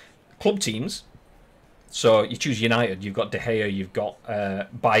choose club teams. So you choose United, you've got De Gea, you've got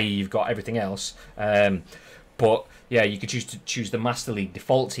Bailly, you've got everything else. But yeah, you could choose the Master League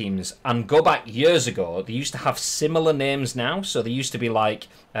default teams. And go back years ago, they used to have similar names now. So they used to be like,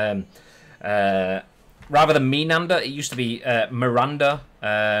 rather than Menander, it used to be Miranda.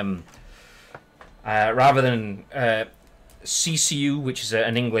 Rather than CCU, which is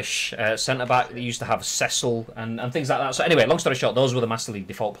an English centre-back, they used to have Cecil and things like that. So anyway, long story short, those were the Master League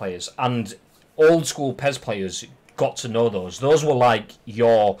default players. And old school PES players got to know those. Those were like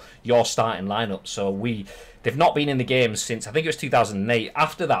your starting lineup. So they've not been in the game since, I think it was 2008.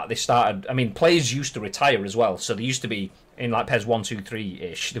 After that, they started... I mean, players used to retire as well. So they used to be in like PES 1, 2,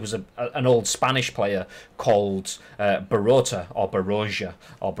 3-ish. There was an old Spanish player called Barota or Baroja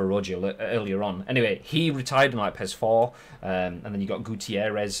earlier on. Anyway, he retired in like PES 4. And then you got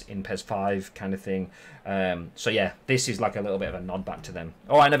Gutierrez in PES 5 kind of thing. So yeah, this is like a little bit of a nod back to them.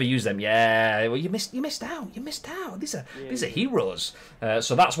 Oh, I never used them. Yeah, well, you missed out. These are heroes.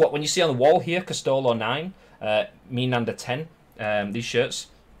 So that's what, when you see on the wall here, Castolo 9, Menander 10, these shirts,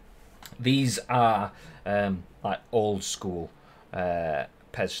 these are like old school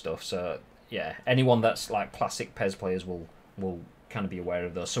PES stuff. So yeah, anyone that's like classic PES players will kind of be aware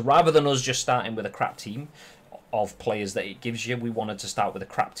of those. So rather than us just starting with a crap team of players that it gives you, we wanted to start with a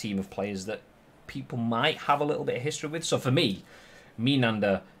crap team of players that people might have a little bit of history with. So for me,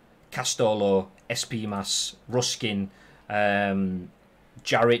 Menander, Castolo, eSpeemus, Ruskin, Jaric,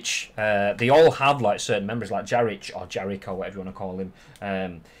 they all have like certain members, like Jaric or Jarek or whatever you want to call him.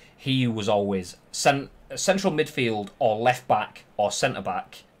 He was always central midfield or left back or centre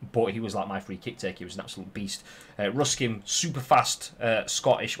back, but he was like my free kick taker. He was an absolute beast. Ruskin, super fast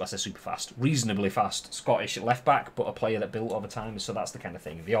Scottish, well I say super fast, reasonably fast Scottish left back, but a player that built over time. So that's the kind of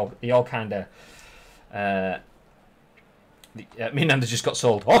thing. They all kind of. Menander just got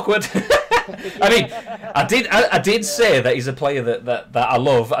sold. Awkward. I mean, I did say that he's a player that I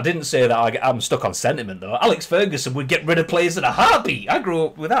love. I didn't say that I'm stuck on sentiment though. Alex Ferguson would get rid of players in a heartbeat. I grew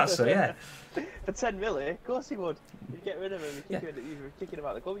up with that, so yeah. For 10 million, of course he would. You'd get rid of him. You'd kick him out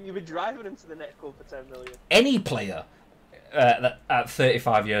of the club. You'd be driving him to the next club for 10 million. Any player at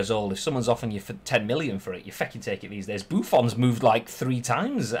 35 years old, if someone's offering you for 10 million for it, you fucking take it these days. Buffon's moved like 3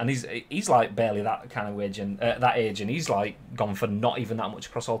 times, and he's like barely that kind of wage and that age, and he's like gone for not even that much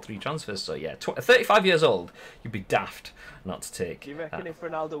across all 3 transfers. So yeah, 35 years old, you'd be daft not to take. Do you reckon if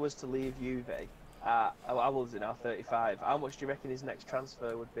Ronaldo was to leave Juve, how old is he now? 35. How much do you reckon his next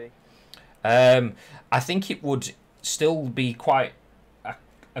transfer would be? I think it would still be quite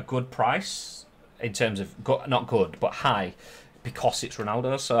a good price. In terms of not good but high, because it's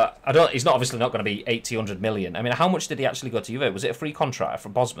Ronaldo. So he's not obviously not going to be 80-100 million. I mean, how much did he actually go to Juve? Was it a free contract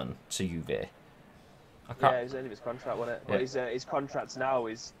from Bosman to Juve? Yeah, it was the end of his contract, wasn't it? But his contract now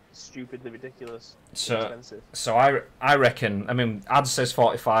is stupidly ridiculous. Expensive. So I reckon. I mean, Ads says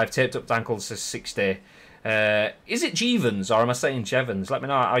 45. Taped up ankle says 60. Is it Jevons or am I saying Jevons? Let me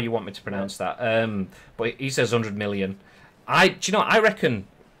know how you want me to pronounce that. But he says 100 million. Do you know? I reckon.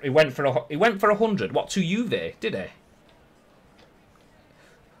 He went for 100. What, to Juve? Did he?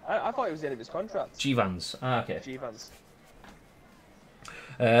 I thought it was the end of his contract. Jevons. Okay. Jevons.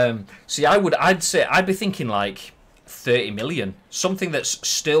 See, I'd be thinking like 30 million, something that's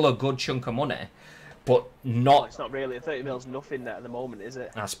still a good chunk of money, but not. Well, it's not really. 30 mil's nothing at the moment, is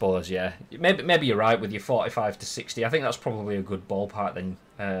it? I suppose, yeah. Maybe you're right with your 45 to 60. I think that's probably a good ballpark then.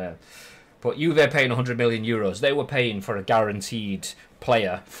 But Juve paying 100 million euros. They were paying for a guaranteed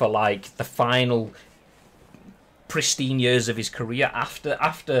player for like the final pristine years of his career.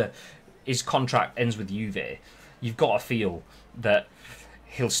 After his contract ends with Juve, you've got to feel that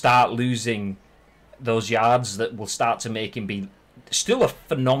he'll start losing those yards that will start to make him be still a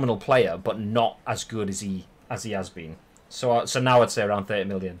phenomenal player, but not as good as he has been. So now I'd say around 30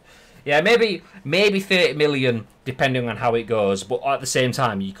 million. Yeah, maybe 30 million, depending on how it goes. But at the same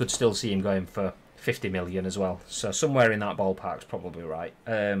time, you could still see him going for 50 million as well. So somewhere in that ballpark's probably right.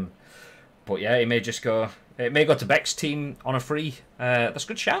 But yeah, it may just go. It may go to Beck's team on a free. That's a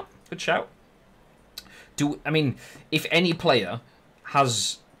good shout. Good shout. I mean, if any player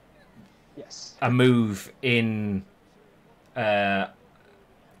has a move in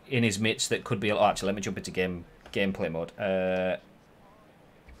his midst that could be. Oh, actually, let me jump into gameplay mode.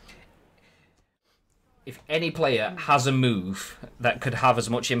 If any player has a move that could have as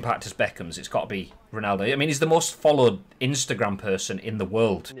much impact as Beckham's, it's got to be Ronaldo. I mean, he's the most followed Instagram person in the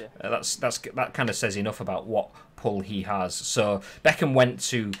world. Yeah. That kind of says enough about what pull he has. So Beckham went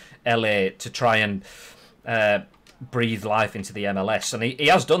to LA to try and breathe life into the MLS, and he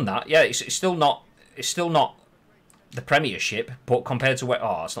has done that. Yeah, it's still not the Premiership, but compared to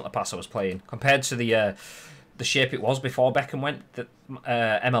it's not the pass I was playing. Compared to the shape it was before Beckham went, the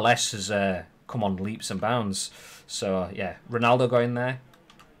MLS has come on leaps and bounds. So yeah, Ronaldo going there,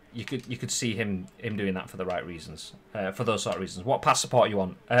 you could see him doing that for the right reasons, for those sort of reasons. What pass support are you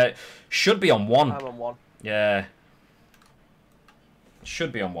on? Should be on 1. I'm on 1. Yeah,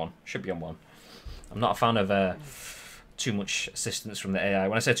 should be on 1. I'm not a fan of too much assistance from the AI.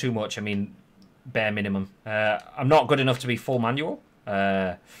 When I say too much, I mean bare minimum. I'm not good enough to be full manual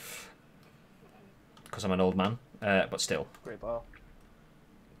because I'm an old man, but still. Great ball.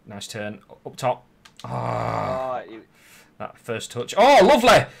 Nice turn up top. That first touch. Oh,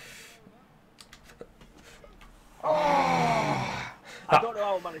 lovely! I don't know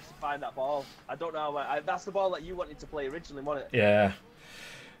how I managed to find that ball. I don't know how that's the ball that you wanted to play originally, wasn't it? Yeah.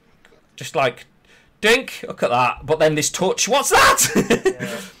 Just like, dink, look at that. But then this touch, what's that?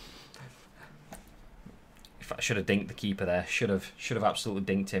 Yeah. If I should have dinked the keeper there. Should have absolutely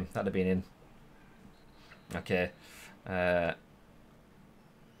dinked him. That'd have been in. Okay.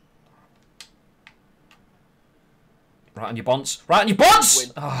 Right on your bonds. Right on your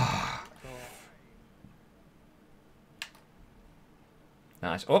bonds! Oh.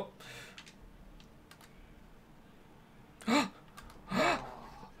 Nice. Oh.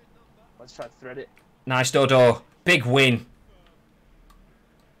 Let's try to thread it. Nice, Dodo. Big win.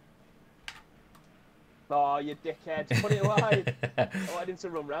 Oh, you dickhead. Put it wide. I wanted him to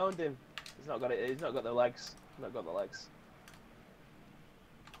run round him. He's not got it. He's not got the legs. Not got the legs.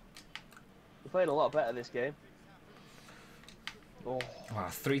 We're playing a lot better this game. Oh. Wow,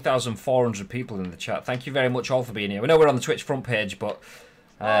 3,400 people in the chat. Thank you very much all for being here. We know we're on the Twitch front page, but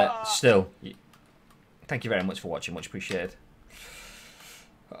still, thank you very much for watching. Much appreciated.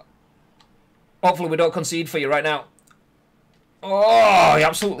 Hopefully we don't concede for you right now. Oh, he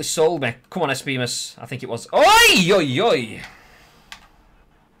absolutely sold me. Come on, Espemus. I think it was. Oi, oi, oi.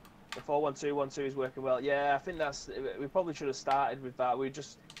 The 4-1-2-1-2 is working well. Yeah, I think we probably should have started with that. We're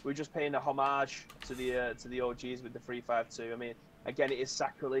just paying a homage to the OGs with the 3-5-2. I mean, Again, it is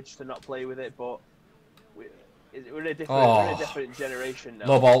sacrilege to not play with it, but we're in a different generation now.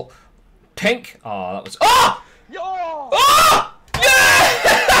 Low ball. Pink. Oh, that was... Oh! Yo! Oh!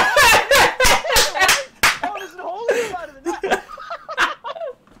 Oh, there's a hole in the side of the net.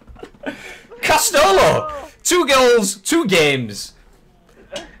 Castolo! 2 goals, 2 games.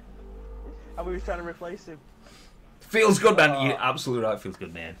 And we were trying to replace him. Feels good, man. You're absolutely right. Feels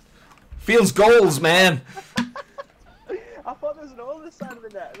good, man. Feels goals, man. I thought there was an hole in the side of the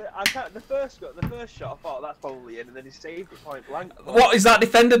net. The first shot, I thought that's probably in, and then he saved it point blank. What is that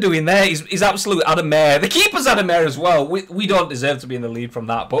defender doing there? He's absolute Adam Mayer. The keeper's Adam Mayer as well. We don't deserve to be in the lead from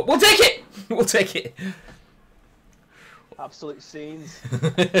that, but we'll take it. We'll take it. Absolute scenes.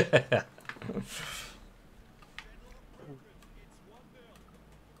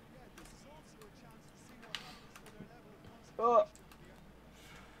 Oh.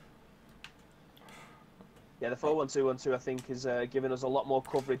 Yeah, the 4-1-2-1-2 I think is giving us a lot more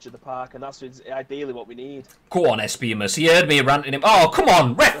coverage of the park, and that's ideally what we need. Go on, Espimus. He heard me ranting him. Oh, come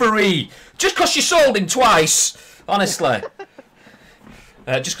on, referee! Just because you sold him twice, honestly.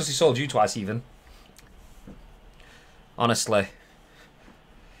 Just because he sold you twice, even. Honestly.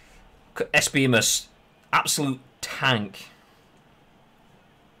 Espimus, absolute tank.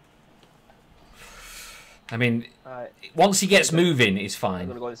 I mean, once he gets moving, he's fine. I'm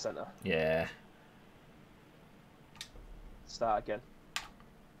going to go in the centre. Yeah. Start again.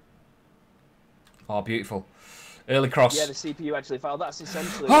 Oh, beautiful. Early cross. Yeah, the CPU actually fouled. That's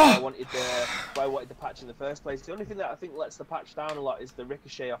essentially why I wanted the patch in the first place. The only thing that I think lets the patch down a lot is the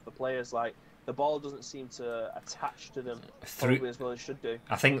ricochet off the players. Like, the ball doesn't seem to attach to them probably as well as it should do.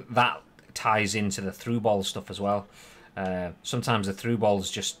 I think that ties into the through ball stuff as well. Sometimes the through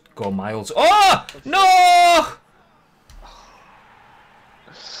balls just go miles. Oh! No!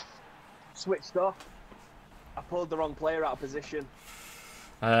 Switched off. I pulled the wrong player out of position.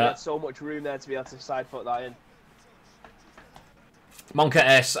 He had so much room there to be able to side foot that in. Monka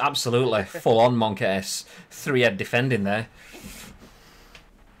S, absolutely. Full on Monka S. 3-head defending there.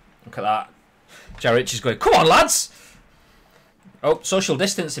 Look at that. Jarrich is going, come on, lads! Oh, social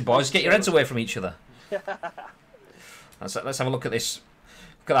distancing, boys. Get your heads away from each other. Let's have a look at this.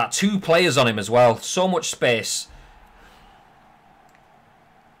 Look at that. 2 players on him as well. So much space.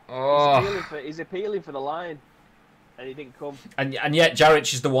 Oh. He's appealing for the line. And he didn't come. And yet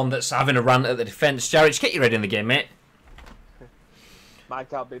Jarrich is the one that's having a rant at the defence. Jarrich, get your head in the game, mate.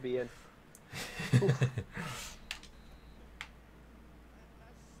 Mike out, baby in.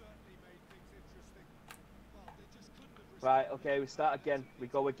 Right, okay, we start again. We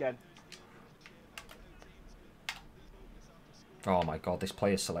go again. Oh my god, this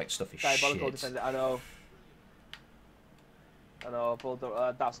player select stuff is Diabolical shit. defender, I know.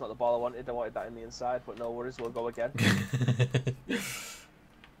 That's not the ball I wanted. I wanted that in the inside, but no worries, we'll go again.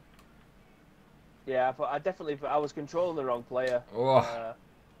 Yeah, but I was controlling the wrong player. Oh.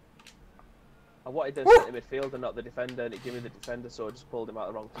 I wanted the centre midfielder, not the defender, and it gave me the defender, so I just pulled him out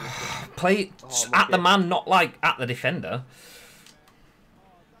of the wrong position. Play at the man, not like at the defender.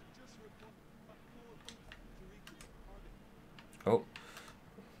 Oh,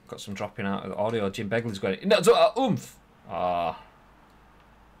 got some dropping out of the audio. Jim Begley's going. No, oomph. Ah.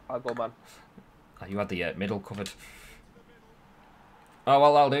 I'll go, man. Oh, you had the middle covered. Oh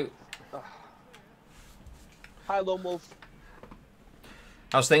well, I'll do. Hi, Lone Wolf.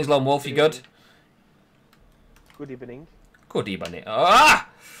 How's things, Lone Wolf? You good? Good evening. Good evening. Ah!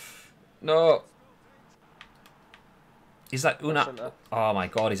 No. Is that Una? Oh my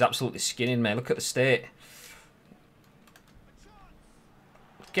god, he's absolutely skinning me. Look at the state.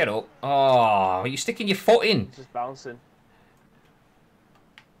 Get up. Oh, are you sticking your foot in? He's just bouncing.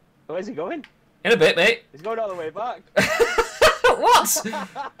 Where's he going? In a bit, mate. He's going all the way back. What?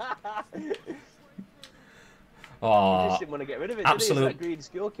 Oh, He just didn't want to get rid of it, absolute. did he? He's that greedy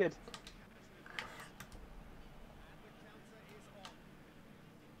school kid.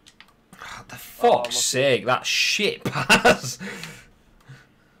 The fuck's sake, that shit pass.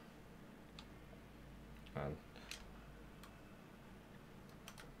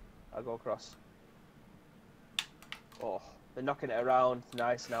 I'll go across. Oh, they're knocking it around.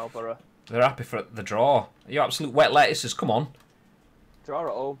 Nice now, Borough. They're happy for the draw. You absolute wet lettuces, come on. Draw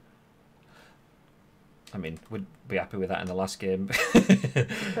at home. I mean, we'd be happy with that in the last game.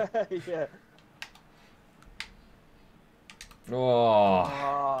 Yeah.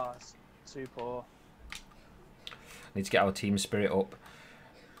 Oh. It's too poor. Need to get our team spirit up.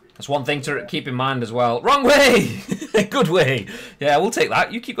 That's one thing to keep in mind as well. Wrong way! Good way. Yeah, we'll take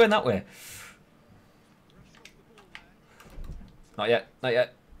that. You keep going that way. Not yet. Not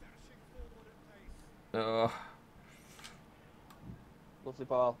yet. Oh. Lovely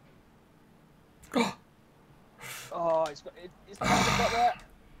ball. Oh, it's got there.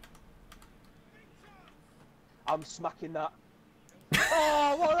 I'm smacking that.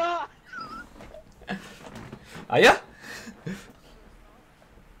 Oh, what that? Are ya?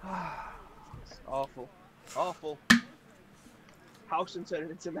 It's awful. Awful. Howson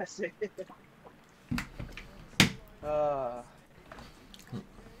turning into Messi.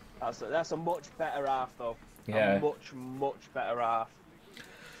 That's a much better half, though. Yeah. A much better half.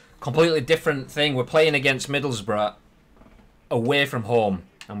 Completely different thing. We're playing against Middlesbrough away from home,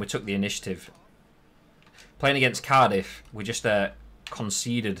 and we took the initiative. Playing against Cardiff, we just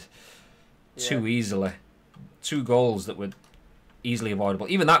conceded too easily. 2 goals that were easily avoidable.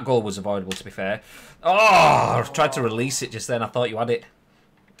 Even that goal was avoidable, to be fair. Oh, I tried to release it just then. I thought you had it.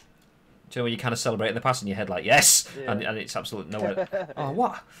 Do you know when you kind of celebrate in the pass in your head like, yes? Yeah. And it's absolutely nowhere. Oh,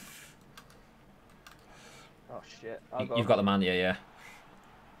 what? Oh, shit. You've got the man, yeah.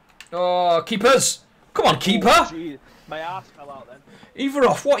 Oh, keepers! Come on, keeper! Geez. My ass fell out then.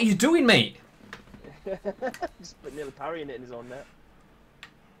 Everoff, what are you doing, mate? He's nearly parrying it in his own net.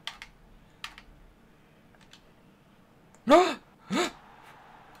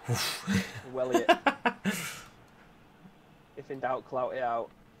 Well it. If in doubt, clout it out.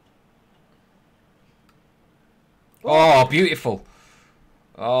 Oh, beautiful.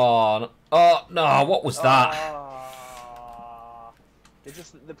 Oh, no, what was that? It's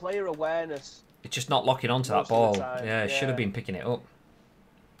just the player awareness. It's just not locking onto that ball. Yeah, should have been picking it up.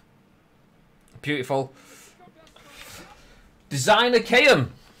 Beautiful. Designer Kayum.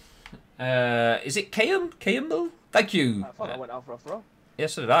 Is it Kayum? Kayum? Thank you. I thought I went out for a throw.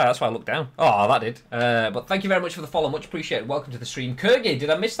 Yes, so did I. That's why I looked down. Oh, that did. But thank you very much for the follow. Much appreciated. Welcome to the stream. Kurgi,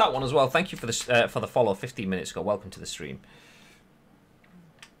 did I miss that one as well? Thank you for the follow 15 minutes ago. Welcome to the stream.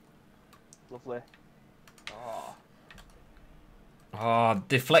 Lovely. Oh,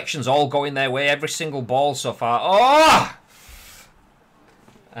 deflections all going their way. Every single ball so far. Oh!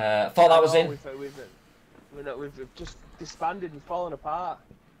 Thought that was in. We've just disbanded and fallen apart.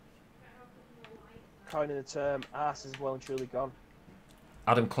 Coining the term, arse is well and truly gone.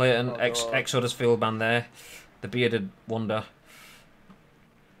 Adam Clayton, ex-Huddersfield man there. The bearded wonder.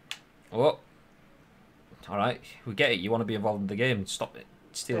 Oh. Alright, we get it. You want to be involved in the game. Stop it.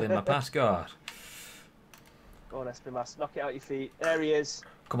 Stealing my pass. God. Go on, Espimas. Knock it out your feet. There he is.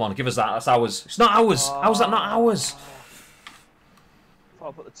 Come on, give us that. That's ours. It's not ours. How's that not ours? Thought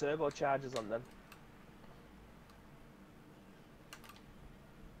I'll put the turbo chargers on then.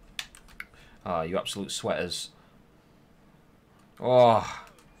 Oh, you absolute sweaters. Oh.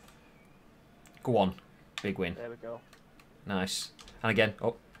 Go on. Big win. There we go. Nice. And again.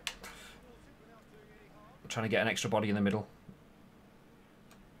 Oh. Trying to get an extra body in the middle.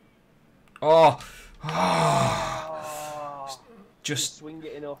 Oh. Oh. Just swing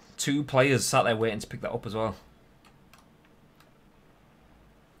it enough. 2 players sat there waiting to pick that up as well.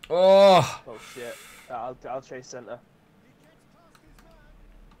 Oh. Oh shit. I'll chase centre.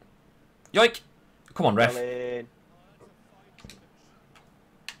 Yoink! Come on, ref. Oh,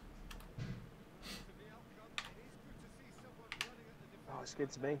 it's good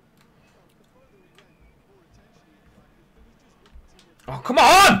to me. Oh, come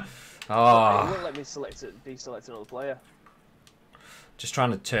on! Oh. It won't let me deselect another player. Just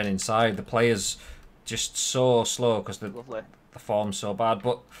trying to turn inside. The player's just so slow because the form's so bad.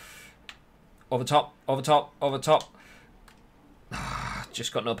 But over top, over top, over top.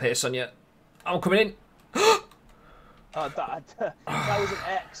 Just got no pace on you. I'm coming in. That was an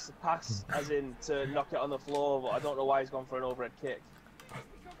X pass, as in to knock it on the floor, but I don't know why he's gone for an overhead kick.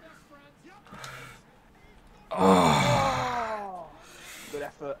 Oh. Good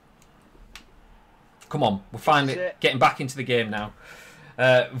effort. Come on, we're finally getting back into the game now.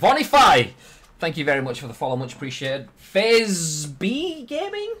 Vonify, thank you very much for the follow, much appreciated. FazeB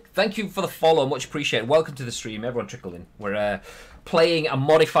Gaming, thank you for the follow, much appreciated. Welcome to the stream, everyone trickle in. We're playing a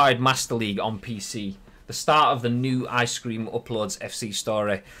modified Master League on PC. The start of the new Ice Cream Uploads FC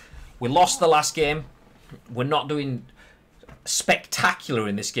story. We lost the last game. We're not doing spectacular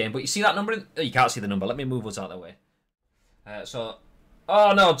in this game, but you see that number? Oh, you can't see the number. Let me move us out of the way.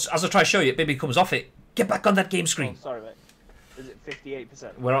 Oh no! As I try to show you, it maybe comes off it. Get back on that game screen. Oh, sorry, mate. Is it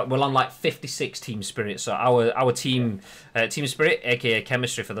 58%? We're on like 56 team spirit. So our team team spirit, aka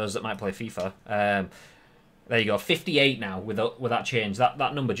chemistry, for those that might play FIFA. There you go, 58 now with that change.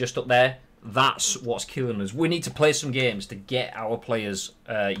 That number just up there. That's what's killing us. We need to play some games to get our players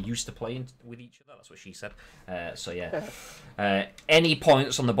used to playing with each other. That's what she said. So yeah, any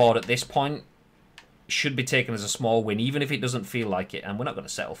points on the board at this point should be taken as a small win, even if it doesn't feel like it. And we're not going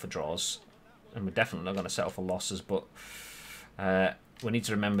to settle for draws, and we're definitely not going to settle for losses. But we need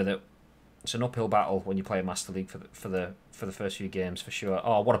to remember that it's an uphill battle when you play a Master League for the first few games, for sure.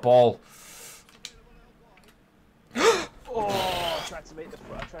 Oh, what a ball! Oh, I tried to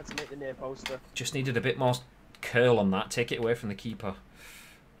make the near poster. Just needed a bit more curl on that. Take it away from the keeper.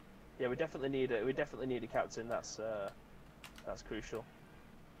 Yeah, we definitely need a captain. That's crucial.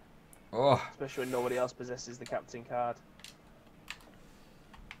 Oh, especially when nobody else possesses the captain card.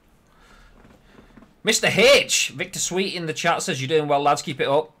 Mr. H, Victor Sweet in the chat says you're doing well, lads. Keep it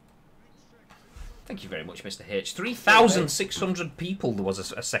up. Thank you very much, Mr. H. 3,600 people there was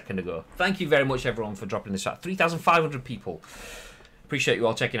a second ago. Thank you very much, everyone, for dropping this chat. 3,500 people. Appreciate you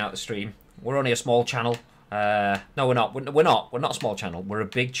all checking out the stream. We're only a small channel. No, we're not. We're not. We're not a small channel. We're a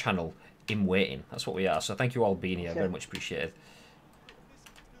big channel in waiting. That's what we are. So thank you all for being here. Very much appreciated.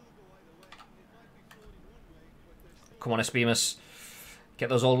 Come on, Espemus. Get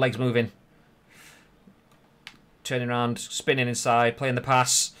those old legs moving. Turning around, spinning inside, playing the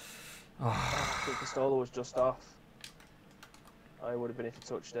pass. Oh. I think Castolo was just off. I would have been if he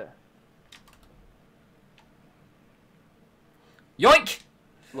touched it. Yoink!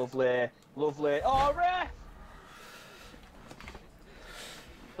 Lovely, lovely. Oh, ref!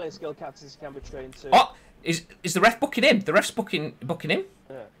 Play skill captains can be trained too. Oh, is the ref booking him? The ref's booking him.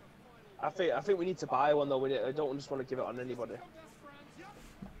 Yeah. I think we need to buy one though. I don't just want to give it on anybody.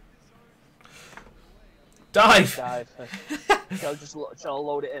 Dive. Shall I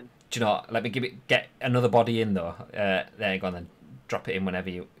load it in? Do you know what? Let me get another body in though. There you go, and then drop it in whenever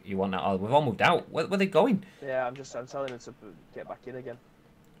you want. Now, oh, we've all moved out. Where are they going? Yeah, I'm telling them to get back in again.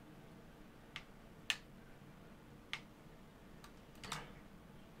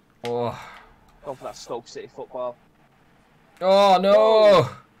 Oh. Going for that Stoke City football. Oh no!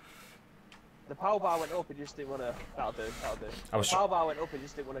 Oh. The power bar went up. He just didn't want to. That'll do. The power bar went up. He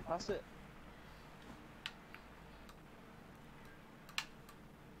just didn't want to pass it.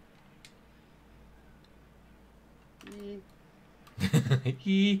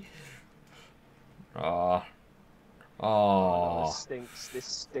 Oh. Oh, this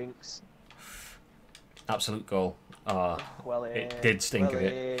stinks. Absolute goal. Oh, well in, it did stink of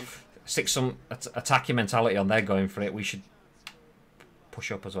it. Stick some attacking mentality on there going for it. We should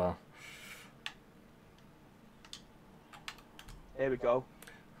push up as well. Here we go.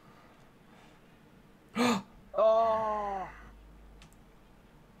 Oh.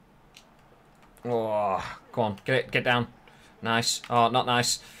 Oh, go on, get down. Nice. Oh, not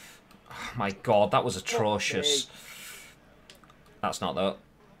nice. Oh, my God, that was atrocious. That's not though.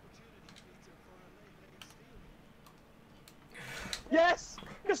 Yes,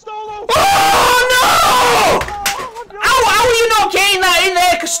 Castolo. Oh no! How are you not getting that in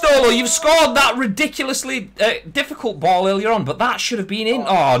there, Castolo? You've scored that ridiculously difficult ball earlier on, but that should have been in.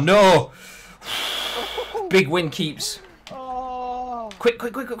 Oh no! Big win keeps.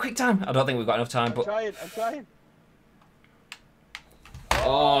 Quick time. I don't think we've got enough time, but... I'm trying.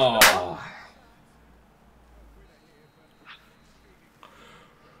 Oh.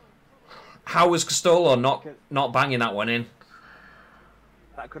 How was Castolo not banging that one in?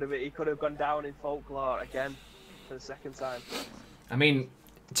 That could have been, he could have gone down in folklore again for the second time. I mean,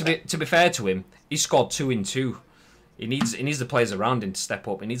 to be fair to him, he scored 2 in 2. He needs the players around him to step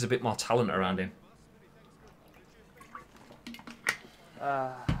up. He needs a bit more talent around him.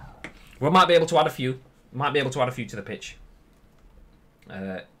 We might be able to add a few. To the pitch.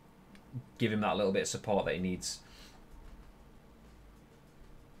 Give him that little bit of support that he needs.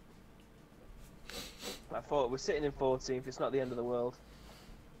 I thought we're sitting in 14th. It's not the end of the world.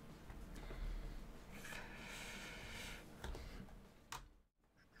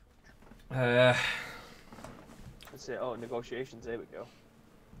 That's it. Oh, negotiations. Here we go.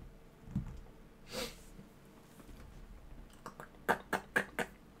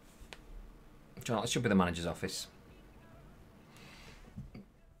 John, it should be the manager's office.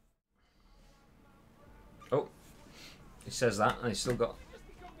 Oh, he says that, and he's still got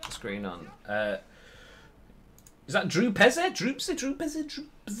the screen on. Is that Drew Pezze? Drew Pezze?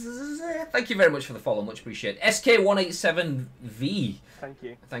 Thank you very much for the follow, much appreciated. SK187V. Thank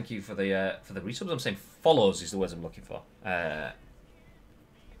you. Thank you for the resubs. I'm saying follows is the words I'm looking for. Oh.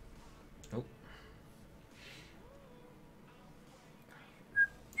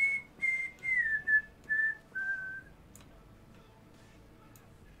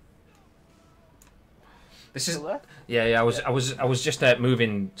 This is yeah. I was just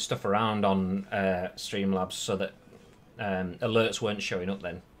moving stuff around on Streamlabs so that alerts weren't showing up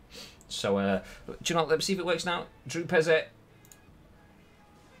then. So do you know? Let's see if it works now. Drew Pezze.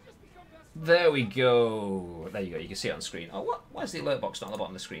 There we go. There you go. You can see it on screen. Oh, what? Why is the alert box not on the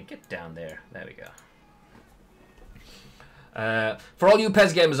bottom of the screen? Get down there. There we go. For all you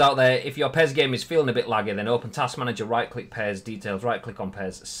PES gamers out there, if your PES game is feeling a bit laggy, then open Task Manager, right-click PES, details, right-click on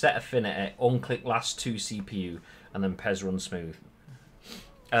PES, set affinity, unclick last 2 CPU, and then PES runs smooth.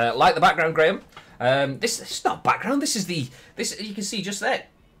 Like the background, Graham. This is not background. This you can see just there.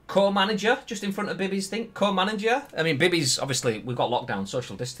 Co-manager, just in front of Bibby's thing. Co-manager. I mean, Bibby's, obviously, we've got lockdown,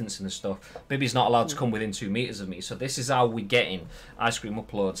 social distancing and stuff. Bibby's not allowed to come within 2 meters of me. So this is how we're getting Ice Cream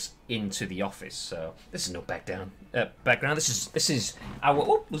Uploads into the office. So this is no background. This is our...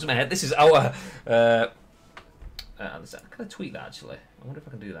 Oh, losing my head. This is our... can I tweet that, actually? I wonder if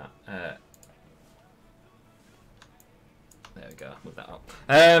I can do that. There we go. Move that up.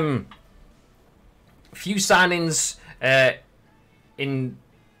 Few signings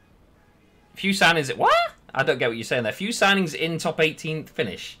Few signings... What? I don't get what you're saying there. Few signings in top 18th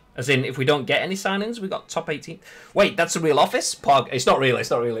finish. As in, if we don't get any signings, we got top 18th. Wait, that's a real office? Pog. It's not real.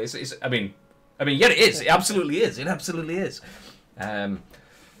 It's not real. It's I mean, yeah, it is. It absolutely is. It absolutely is.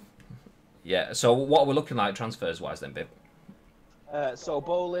 Yeah. So, what are we looking like transfers-wise then, Bib? So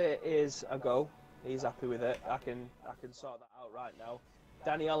Bowley is a go. He's happy with it. I can sort that out right now.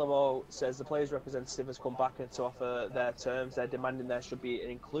 Danny Alamo says the players' representative has come back to offer their terms. They're demanding there should be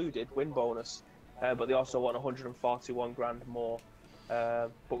an included win bonus, but they also want 141 grand more.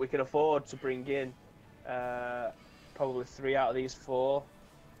 But we can afford to bring in probably 3 out of these 4,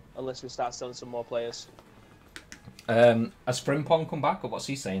 unless we start selling some more players. Has Frimpong come back, or what's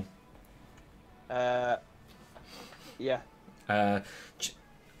he saying? Yeah.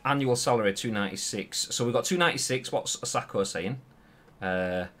 Annual salary 296. So we've got 296. What's Asako saying?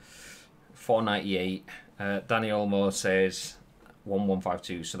 498. Danny Olmo says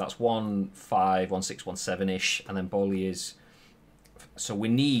 1152. So that's 151617 ish, and then Bowley is. So we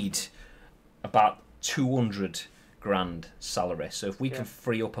need about 200 grand salary. So if we can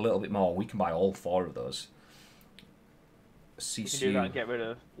free up a little bit more, we can buy all 4 of those. CCU. You can do that and get rid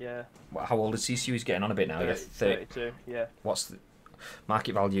of, yeah. How old is CCU? He's getting on a bit now. 32, yeah. What's the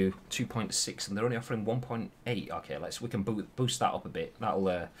market value? 2.6, and they're only offering 1.8. Okay, we can boost that up a bit.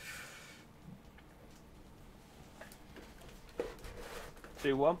 That'll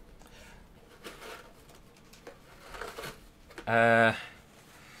 2-1.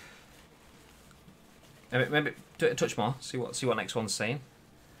 Maybe do it a touch more. See what next one's saying.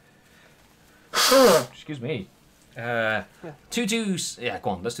 Excuse me. 2-2. Yeah,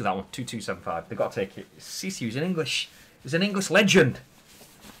 go on. Let's do that one. 2275. They've got to take it. CCU's in English. He's an English legend.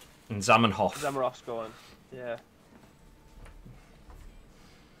 And Zamenhof. Zamenhof's going. Yeah.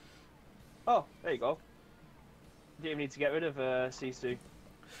 Oh, there you go. You don't even need to get rid of Sisu.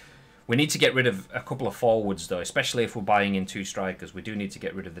 We need to get rid of a couple of forwards, though, especially if we're buying in 2 strikers. We do need to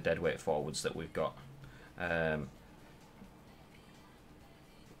get rid of the deadweight forwards that we've got.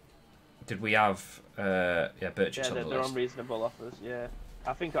 Did we have... yeah, Birch's on the list. They're unreasonable offers, yeah.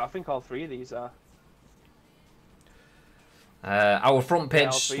 I think all 3 of these are. Our front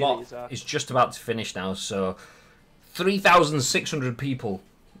page slot is just about to finish now, so 3,600 people.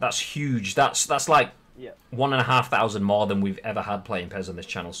 That's huge. That's like 1,500 more than we've ever had playing PES on this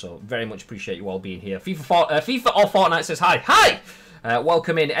channel. So very much appreciate you all being here. FIFA or Fortnite says hi. Hi.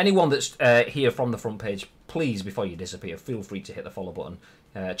 Welcome in anyone that's here from the front page. Please, before you disappear, feel free to hit the follow button.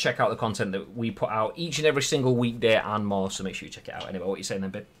 Check out the content that we put out each and every single weekday and more. So make sure you check it out. Anyway, what are you saying then,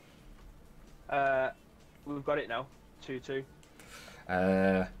 Bib? We've got it now. 2-2.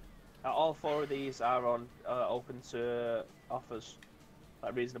 All 4 of these are on open to offers,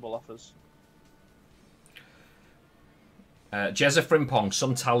 like reasonable offers. Jezza Frimpong,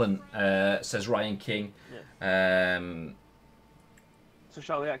 some talent, says Ryan King. Yeah. So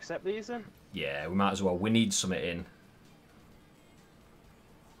shall we accept these then? Yeah, we might as well. We need something in.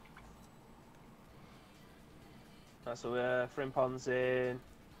 So Frimpong's in,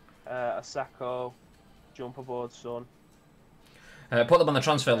 Asako, jump aboard, son. Put them on the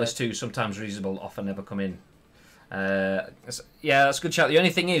transfer list too. Sometimes reasonable offer never come in. Yeah, that's a good shout. The only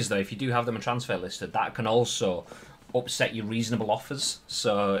thing is, though, if you do have them on transfer listed, that can also upset your reasonable offers.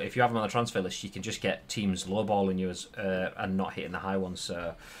 So if you have them on the transfer list, you can just get teams lowballing you and not hitting the high ones.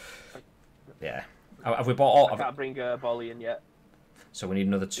 So yeah, have we bought all? I can't bring Bolly in yet. So we need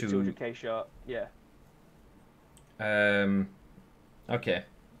another 200k short. Yeah. Okay.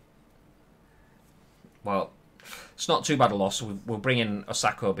 Well, it's not too bad a loss. We'll bring in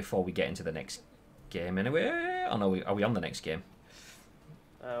Osako before we get into the next game anyway. Oh no, are we on the next game?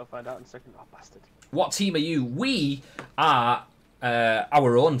 I'll find out in a second. Oh, bastard. What team are you? We are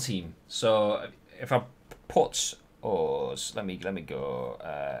our own team. So if I put us, let me go.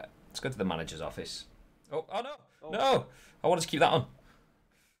 Let's go to the manager's office. Oh no, no! I want to keep that on.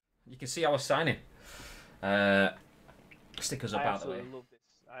 You can see I was signing. Stickers up I out the way. absolutely love this.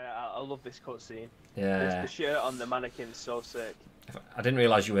 I love this cutscene. Yeah. The shirt on the mannequin's so sick. I didn't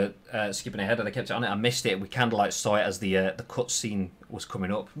realise you were skipping ahead, and I kept it on it. I missed it. We candlelight saw it as the cutscene was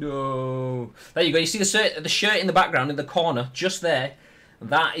coming up. No. There you go. You see the shirt in the background in the corner, just there.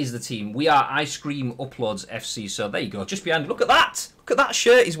 That is the team. We are Ice Cream Uploads FC. So there you go, just behind. Look at that. Look at that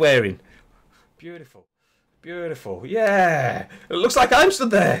shirt he's wearing. Beautiful. Beautiful. Yeah. It looks like I'm stood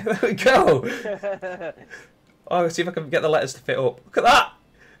there. There we go. Oh, let's see if I can get the letters to fit up. Look at that.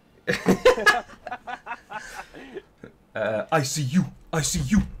 ICU,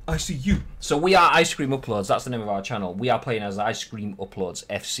 ICU, ICU. So we are Ice Cream Uploads. That's the name of our channel. We are playing as Ice Cream Uploads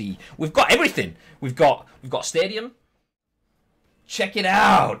FC. We've got everything. We've got stadium. Check it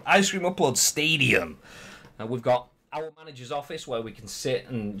out, Ice Cream Uploads Stadium. We've got our manager's office where we can sit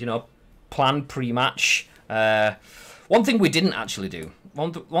and plan pre-match. One thing we didn't actually do.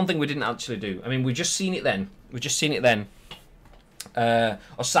 One thing we didn't actually do. I mean, we've just seen it then.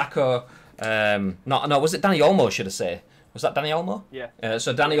 Osaka. No, was it Danny Olmo, should I say? Was that Danny Olmo? Yeah.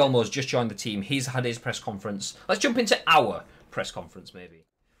 So Danny Olmo's just joined the team. He's had his press conference. Let's jump into our press conference, maybe.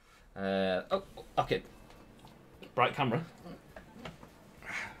 Oh, okay. Bright camera.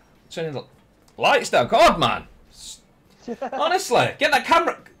 Turning the lights down. God, man. Honestly, get that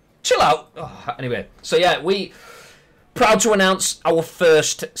camera. Chill out. Oh, anyway, so yeah, we proud to announce our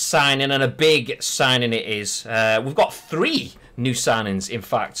first signing, and a big signing it is. We've got 3 new signings, in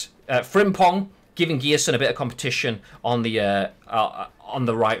fact. Frimpong giving Gearson a bit of competition on the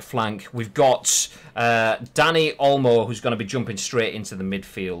right flank. We've got Danny Olmo, who's going to be jumping straight into the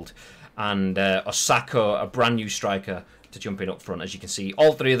midfield, and Osako, a brand new striker, to jump in up front. As you can see,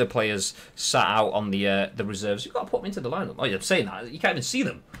 all 3 of the players sat out on the reserves. You've got to put them into the lineup. Oh, yeah, I'm saying that. You can't even see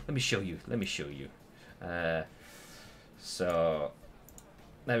them. Let me show you. So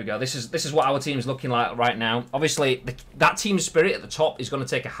there we go. This is what our team's looking like right now. Obviously, that team spirit at the top is going to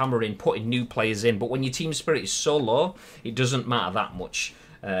take a hammer in, putting new players in. But when your team spirit is so low, it doesn't matter that much.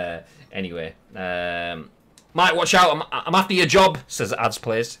 Anyway, Mike, watch out! I'm after your job, says Ads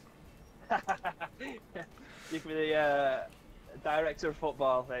Plays. You can be the director of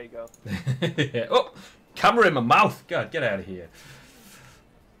football. There you go. Yeah. Oh, camera in my mouth. God, get out of here.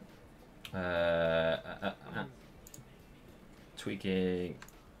 Tweaking.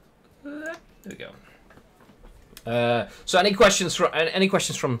 There we go. So any questions from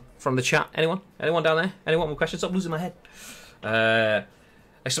the chat? Anyone down there? Anyone with questions? I'm losing my head.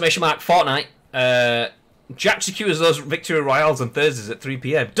 Exclamation mark Fortnite. Jack secures those victory royales on Thursdays at 3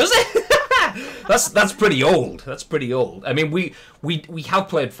 PM. Does it? That's pretty old. That's pretty old. I mean, we have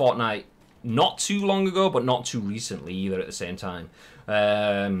played Fortnite not too long ago, but not too recently either. At the same time,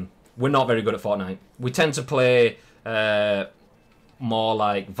 we're not very good at Fortnite. We tend to play more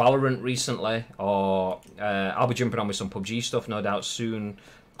like Valorant recently, or I'll be jumping on with some PUBG stuff, no doubt, soon.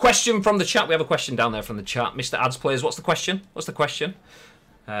 Question from the chat. We have a question down there from the chat. Mr. Ads Players, what's the question? We'll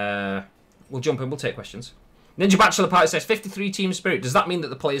jump in. We'll take questions. Ninja Bachelor Party says 53 team spirit. Does that mean that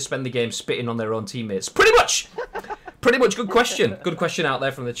the players spend the game spitting on their own teammates? Pretty much. Pretty much. Good question. Good question out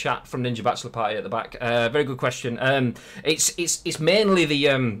there from the chat from Ninja Bachelor Party at the back. Very good question. It's mainly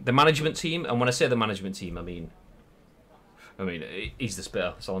the management team, and when I say the management team, I mean he's the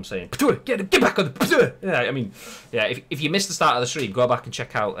spitter. That's all I'm saying. Get back on the. Yeah, I mean, yeah. If you missed the start of the stream, go back and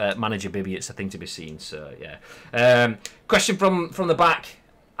check out Manager Bibby. It's a thing to be seen. So yeah. Question from the back.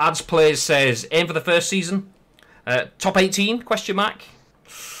 Ads Plays says aim for the first season. Top 18? Question mark.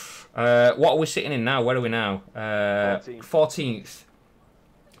 What are we sitting in now? Where are we now? 14th.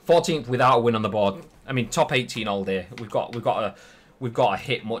 14th without a win on the board. I mean, top 18 all day. We've got to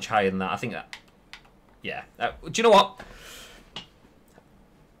hit much higher than that. I think that. Yeah. Do you know what?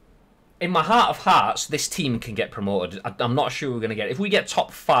 In my heart of hearts, this team can get promoted. I'm not sure we're going to get it. If we get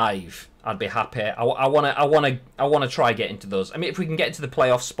top 5, I'd be happy. I want to try get into those. I mean, if we can get into the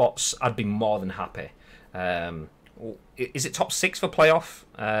playoff spots, I'd be more than happy. Is it top 6 for playoff?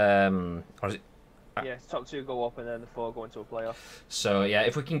 Or is it? Yeah, top 2 go up and then the 4 go into a playoff. So yeah,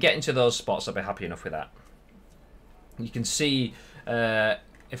 if we can get into those spots, I'd be happy enough with that. You can see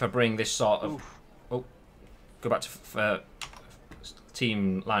if I bring this sort of. Oof. Oh, go back to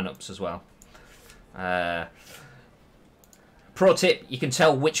team lineups as well. Pro tip: you can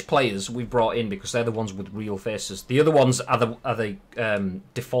tell which players we've brought in because they're the ones with real faces. The other ones are the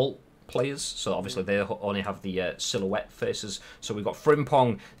default players, so obviously they only have the silhouette faces. So we've got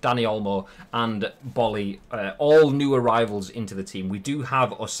Frimpong, Danny Olmo, and Bolly, all new arrivals into the team. We do have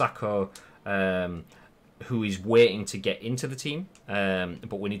Osako who is waiting to get into the team,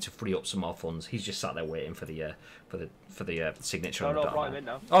 but we need to free up some more funds. He's just sat there waiting for the signature. No, brought him in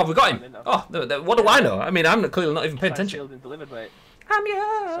now. Oh, we got him. Oh, what do I know? I mean, I'm clearly not even paying attention. Sealed and delivered, mate. I'm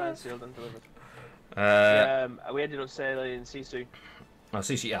yours. Signed, sealed and delivered. We ended up sailing in Sisu. Oh,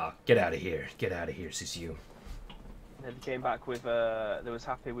 Sisu, yeah, get out of here. Get out of here, Sisu. And then came back with, they was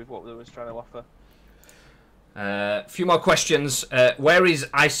happy with what they was trying to offer. A few more questions. Where is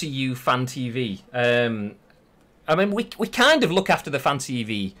ICU Fan TV? I mean, we kind of look after the Fan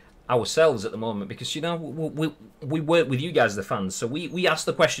TV ourselves at the moment because, you know, we work with you guys, the fans, so we ask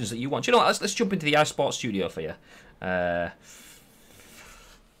the questions that you want. You know what, let's jump into the iSports studio for you. There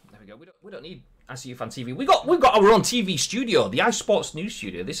we go. We don't need ICU Fan TV. We've got our own TV studio, the iSports News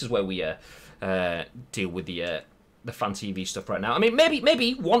Studio. This is where we deal with the Fan TV stuff right now. I mean,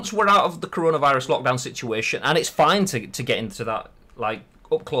 maybe once we're out of the coronavirus lockdown situation, and it's fine to get into that like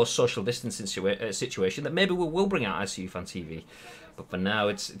up close social distancing situation, that maybe we will bring out ICU Fan TV. But for now,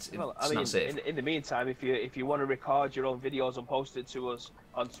 it's not safe. In the meantime, if you want to record your own videos and post it to us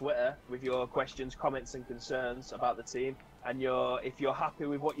on Twitter with your questions, comments, and concerns about the team, and if you're happy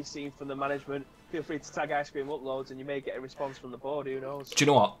with what you're seeing from the management, feel free to tag Ice Cream Uploads, and you may get a response from the board. Who knows? Do you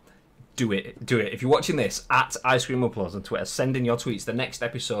know what? Do it. If you're watching this, at Ice Cream Uploads on Twitter, send in your tweets. The next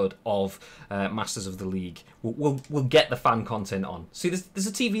episode of Masters of the League, we'll get the fan content on. See, there's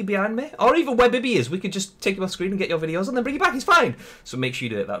a TV behind me, or even where Bibby is. We could just take you off screen and get your videos, and then bring you back. It's fine. So make sure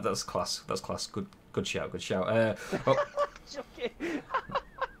you do it. That's class. That's class. Good shout. Good shout.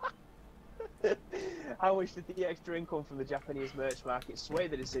 How much did the extra income from the Japanese merch market sway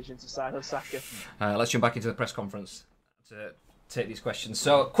the decision to sign Osaka? Let's jump back into the press conference to take these questions.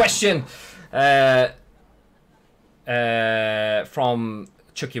 So, question from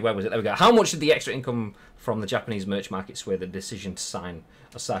Chucky, where was it? There we go. How much did the extra income from the Japanese merch market sway the decision to sign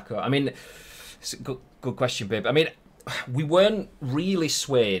Osaka? I mean, it's a good question, babe. I mean, we weren't really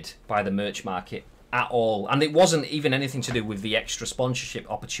swayed by the merch market at all, and it wasn't even anything to do with the extra sponsorship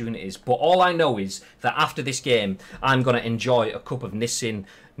opportunities. But all I know is that after this game, I'm going to enjoy a cup of Nissin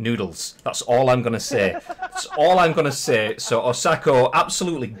noodles. That's all I'm going to say. That's all I'm going to say. So Osako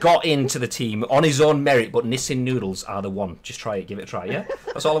absolutely got into the team on his own merit, but Nissin noodles are the one. Just try it, give it a try, yeah?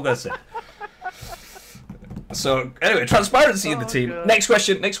 That's all I'm going to say. So, anyway, transparency in the team. God. Next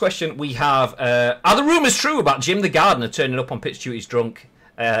question we have, are the rumours true about Jim the Gardener turning up on pitch duties drunk?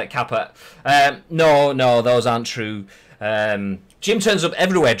 Kappa. No, those aren't true. Jim turns up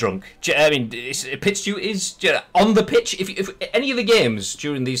everywhere drunk. I mean, pitch duties on the pitch. If any of the games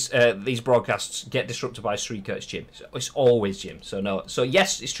during these broadcasts get disrupted by a streaker, it's Jim. It's always Jim. So no. So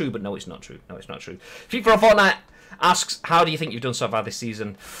yes, it's true, but no, it's not true. No, it's not true. FIFA Fortnite asks, how do you think you've done so far this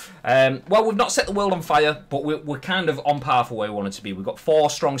season? Well, we've not set the world on fire, but we're kind of on par for where we wanted to be. We've got 4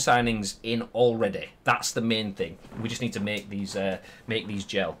 strong signings in already. That's the main thing. We just need to make these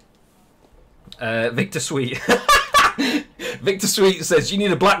gel. Victor Sweet. Victor Sweet says, you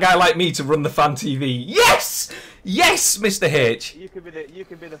need a black guy like me to run the Fan TV. Yes! Yes, Mr. H. You could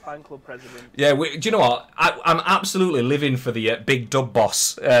be the fan club president. Yeah, do you know what? I'm absolutely living for the big dub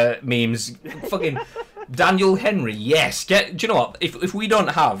boss memes. Fucking Daniel Henry, yes. Do you know what? If we don't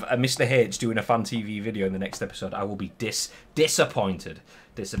have a Mr. H doing a Fan TV video in the next episode, I will be disappointed.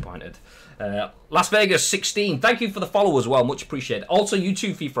 Disappointed. Las Vegas 16. Thank you for the follow as well. Much appreciated. Also, you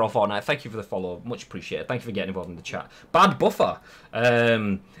too, FIFA or Fortnite. Thank you for the follow. Much appreciated. Thank you for getting involved in the chat. Bad Buffer.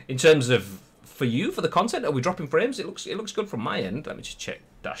 In terms of for the content, are we dropping frames? It looks good from my end. Let me just check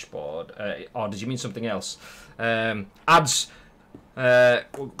dashboard. Or did you mean something else? Ads. We're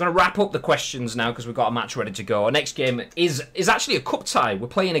going to wrap up the questions now because we've got a match ready to go. Our next game is actually a cup tie. We're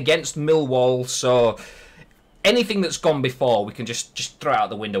playing against Millwall, so anything that's gone before, we can just throw out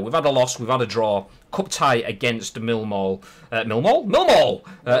the window. We've had a loss, we've had a draw. Cup tie against Millwall. Millwall!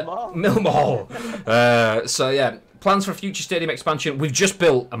 So yeah, plans for future stadium expansion. We've just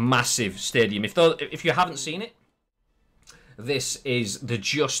built a massive stadium. If you haven't seen it, this is the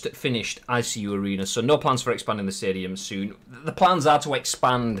just finished ICU Arena, so no plans for expanding the stadium soon. The plans are to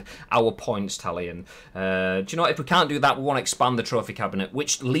expand our points tally, and do you know what? If we can't do that, we want to expand the trophy cabinet,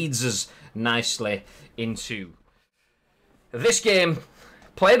 which leads us nicely into this game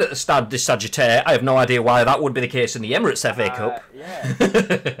played at the Stade de Sagittaire. I have no idea why that would be the case in the Emirates FA Cup. Yeah,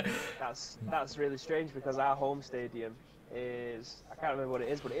 that's really strange because our home stadium is, I can't remember what it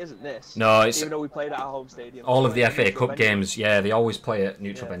is, but it isn't this. No, it's, even though we played at our home stadium. All of the FA Cup games, yeah, they always play at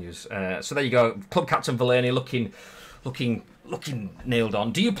neutral venues. So there you go. Club captain Valeni looking nailed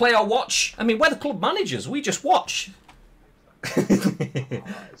on. Do you play or watch? I mean, we're the club managers. We just watch.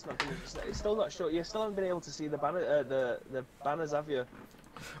 It's still not sure. You still haven't been able to see the banner, the banners, have you?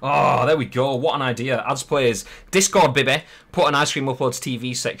 Oh, there we go. What an idea. Ads players. Discord, Bibby. Put an Ice Cream Uploads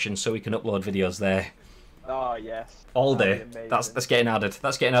TV section so we can upload videos there. Oh, yes. All day. That's getting added.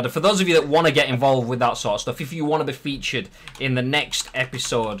 That's getting added. For those of you that want to get involved with that sort of stuff, if you want to be featured in the next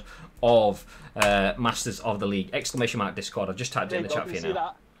episode of Masters of the League, ! Discord. I've just typed it in the chat for you now.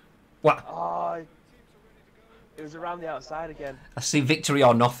 That? What? Oh, it was around the outside again. I see victory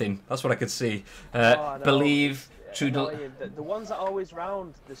or nothing. That's what I could see. No. Believe. The ones that are always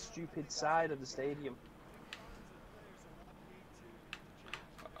round the stupid side of the stadium.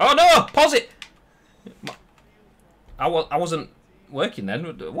 Oh no! Pause it! I wasn't working then.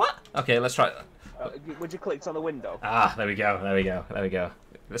 What? Okay, let's try that. Would you click on the window? Ah, there we go. There we go. There we go.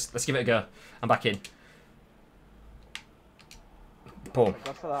 Let's give it a go. I'm back in. Boom.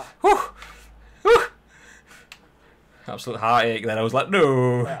 God for that. Whew. Whew. Absolute heartache. Then I was like,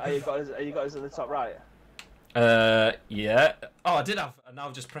 no. Are you got us at the top right? Yeah. Oh, I did have. And now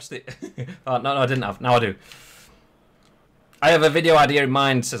I've just pressed it. Oh, no, I didn't have. Now I do. I have a video idea in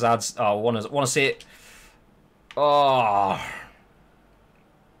mind. Says ads. Oh, want to see it? Oh.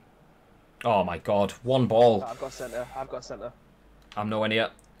 Oh my God. One ball. I've got centre. I've got centre. I'm nowhere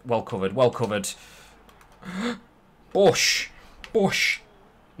near. Well covered. Well covered. Bush. Bush.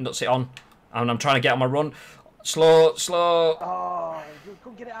 Nuts it on. And I'm trying to get on my run. Slow. Slow. Oh, you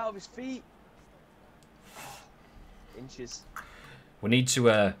couldn't get it out of his feet. Inches. We need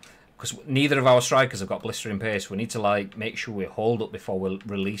to, because neither of our strikers have got blistering pace. We need to like make sure we hold up before we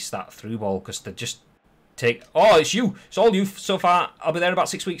release that through ball, because they just take. Oh, it's you. It's all you so far. I'll be there in about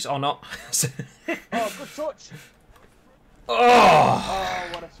 6 weeks or not. Oh, good touch. Oh,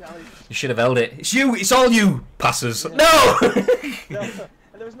 what a challenge. You should have held it. It's you. It's all you. Passes. Yeah. No. No.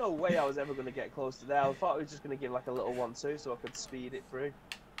 There was no way I was ever going to get close to there. I thought I was just going to give like a little 1-2 so I could speed it through.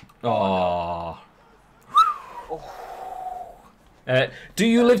 Oh. Oh. Do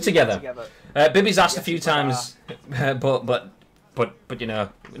you live together? Bibby's asked Yes, a few times, but you know,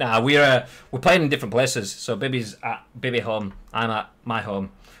 nah, we're playing in different places. So Bibby's at Bibby home, I'm at my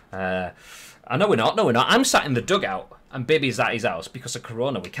home. No, we're not. No, we're not. I'm sat in the dugout, and Bibby's at his house because of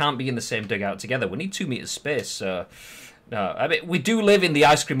Corona. We can't be in the same dugout together. We need 2 meters space. So, no, I mean, we do live in the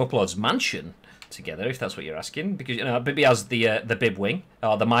Ice Cream Uploads mansion together, if that's what you're asking, because you know Bibby has the bib wing,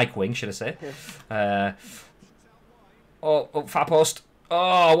 or the mic wing, should I say? Oh, far post.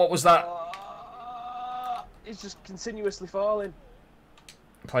 Oh, what was that? It's just continuously falling.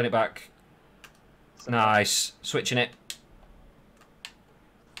 Playing it back. Nice. Switching it.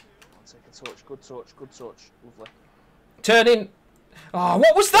 I'll take a touch. Good touch. Good touch. Lovely. Turning. Oh,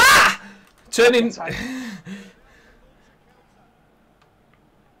 what was that? Turning.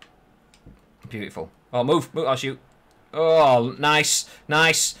 Beautiful. Oh, move. I'll shoot. Oh, nice.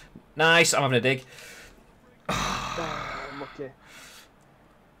 Nice. Nice. I'm having a dig. Lucky.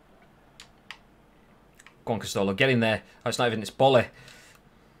 Go on, Castolo. Get in there. Oh, it's not even. It's Bolly.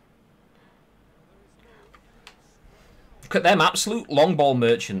 Look at them. Absolute long ball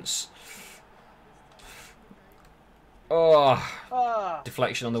merchants. Oh.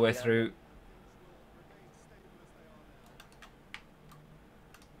 Deflection on the way through.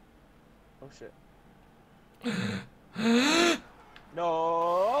 Oh, shit.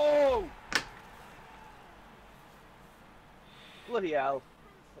 No! Bloody hell.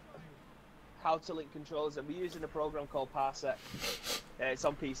 How to link controllers, and we're using a program called Parsec. It's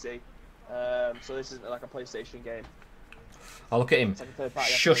on PC, so this isn't like a PlayStation game. Oh, look at him,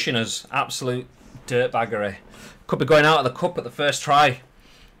 shushing us. Absolute dirtbaggery. Could be going out of the cup at the first try.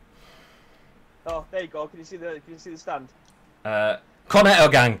 Oh, there you go. Can you see the stand?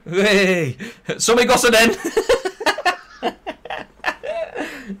 Cornetto gang. Hey, somebody got it in.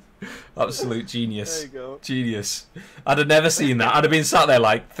 Absolute genius. There you go. Genius. I'd have never seen that. I'd have been sat there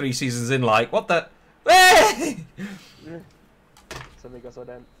like 3 seasons in, like, what the? Hey! Somebody got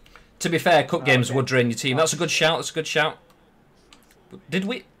in. To be fair, cup games would drain your team. That's a good shout. That's a good shout. Did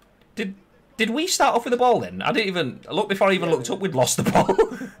we start off with the ball then? I didn't even look before I even looked up. We'd lost the ball.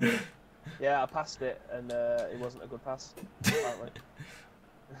 Yeah, I passed it, and it wasn't a good pass. Apparently.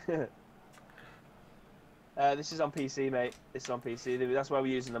 This is on PC, mate. This is on PC. That's why we're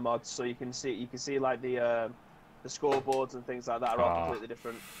using the mods, so you can see like the scoreboards and things like that are all completely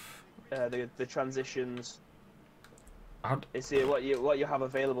different. The transitions. You see what you have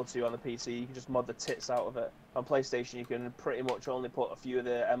available to you on the PC. You can just mod the tits out of it. On PlayStation, you can pretty much only put a few of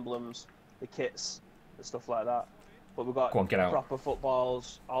the emblems, the kits, and stuff like that. But we've got proper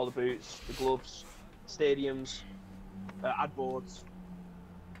footballs, all the boots, the gloves, stadiums, ad boards.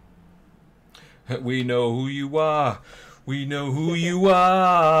 We know who you are. We know who you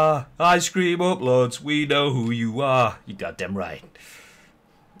are. Ice Cream Uploads. We know who you are. You goddamn right.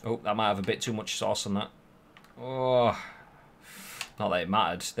 Oh, that might have a bit too much sauce on that. Oh, not that it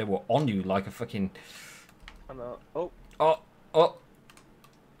mattered. They were on you like a fucking... I know. Oh. Oh, oh.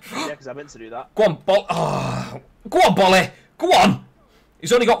 Yeah, because I meant to do that. Go on, oh. Go on, Bolly. Go on.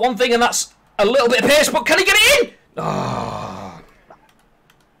 He's only got one thing, and that's a little bit of pace, but can he get it in? Oh.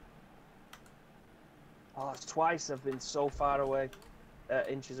 Oh, it's twice I've been so far away.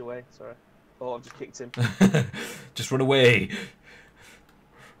 Inches away, sorry. Oh, I've just kicked him. Just run away.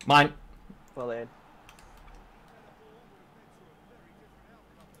 Mine. Well in.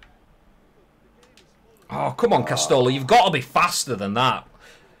 Oh, come on, Castola. You've got to be faster than that.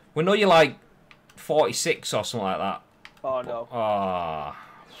 We know you're like 46 or something like that. Oh, no. Oh.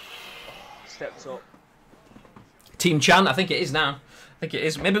 Stepped up. Team chant, I think it is now. I think it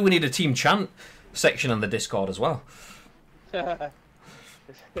is. Maybe we need a team chant section on the Discord as well.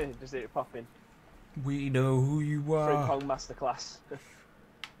 Just it popping. We know who you are. Free Pong Masterclass.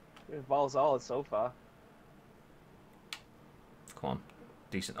 Balls all so far. Come on.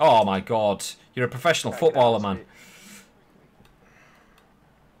 Decent. Oh my god. You're a professional footballer, man.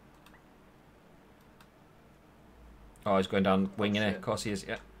 Oh, he's going down wing, innit? Of course he is,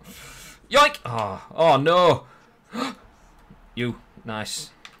 yeah. Yoink! Oh no! You.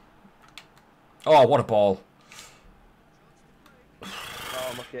 Nice. Oh, what a ball.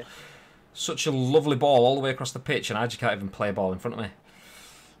 Oh, lucky. Such a lovely ball all the way across the pitch, and I just can't even play a ball in front of me.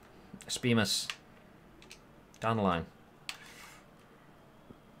 Spemus. Down the line.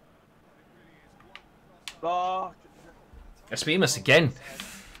 Oh. Spemus again.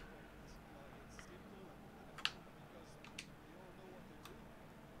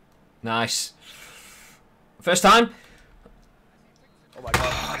 Nice. First time. Oh my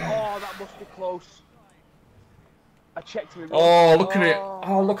god. Oh, that must be close. I checked him. Oh, look at it.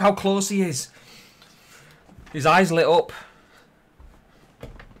 Oh, look how close he is. His eyes lit up.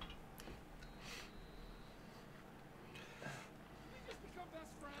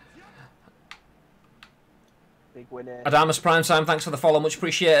 Big winner. Adamus Primetime, thanks for the follow. Much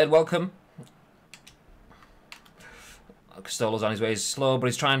appreciated. Welcome. Castolo's on his way. He's slow, but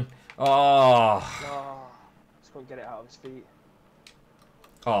he's trying. Oh. Just couldn't get it out of his feet.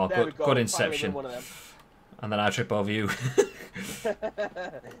 Oh, There good inception. One of them. And then I trip over you.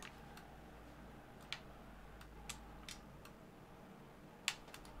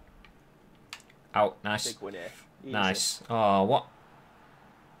 Out. Nice. Big winner. Easy. Nice. Oh, what?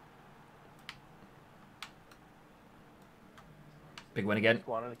 Big win again.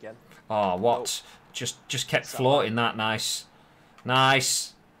 Go on and again. Oh, what? Oh. Just kept floating that. Nice.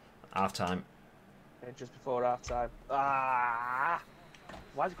 Nice. Half time. Yeah, just before half time. Ah!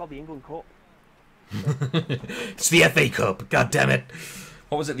 Why is it called the England Cup? It's the FA Cup. God damn it.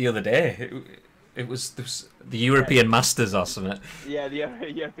 What was it the other day? It was the European Masters or something. Yeah, the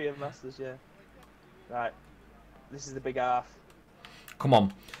European Masters, yeah. Right. This is the big half. Come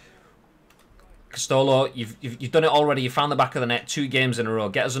on. Castolo, you've done it already. You found the back of the net 2 games in a row.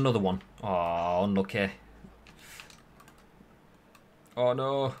 Get us another one. Oh, unlucky. Oh,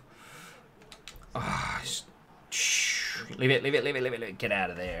 no. Oh, leave it. Get out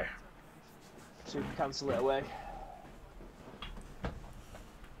of there. Super cancel it away.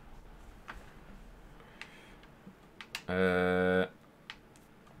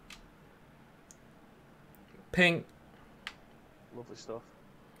 Ping. Lovely stuff.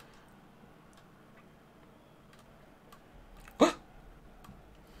 Oh,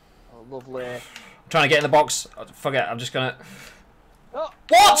 lovely. I'm trying to get in the box. Forget. I'm just gonna. Oh.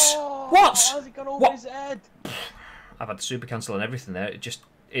 What? Oh, What? How's it gone over his head? I've had super cancel and everything there.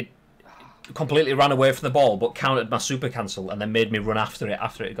 It completely ran away from the ball, but counted my super cancel and then made me run after it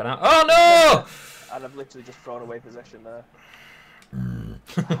after it had gone out. Oh no! And I've literally just thrown away possession there.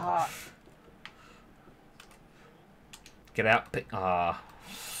 Ah. Get out. Ah.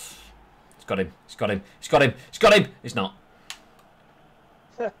 He's got him. He's got him. He's got him. He's got him. He's not.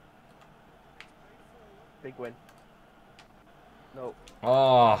 Big win. No.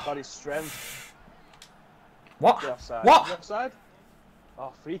 Oh. Got his strength. What? Offside. What? Offside?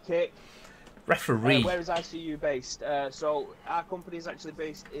 Oh, free kick. Referee. Where is ICU based? So our company is actually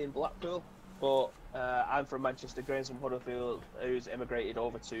based in Blackpool, but I'm from Manchester. Graham's from Huddersfield, who's emigrated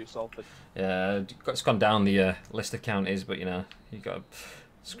over to Salford. Yeah, it's gone down the list of counties, but you know, you got to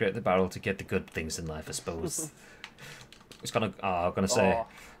scrape the barrel to get the good things in life, I suppose. It's gonna. Oh, I'm gonna say. Oh,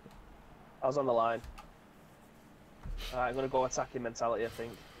 I was on the line. Alright, I'm gonna go attacking mentality, I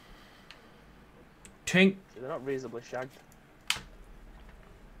think. Tink. They're not reasonably shagged.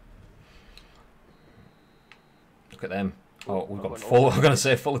 Look at them. Oh, we've got full. I'm gonna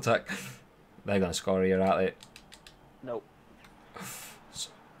say full attack. They're gonna score here, aren't they? Nope.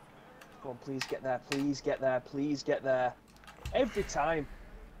 Come on, please get there, please get there, please get there. Every time.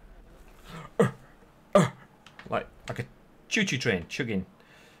 Like a choo-choo train, chugging.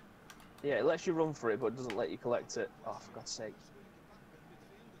 Yeah, it lets you run for it, but it doesn't let you collect it. Oh, for God's sake.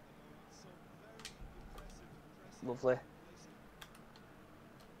 Lovely.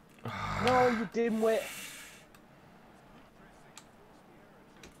 No, you dimwit.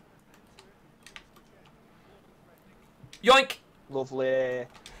 Yoink! Lovely.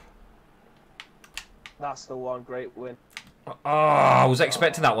 That's the one. Great win. Oh, I was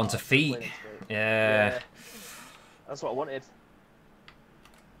expecting that one to feet. Yeah. That's what I wanted.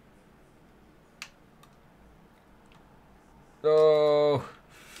 Oh.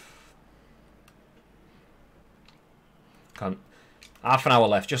 Can't. Half an hour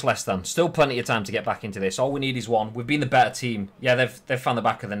left, just less than. Still plenty of time to get back into this. All we need is one. We've been the better team. Yeah, they've found the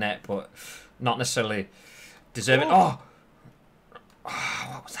back of the net, but not necessarily deserving. Oh,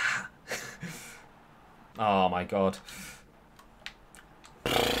 what was that? Oh my God.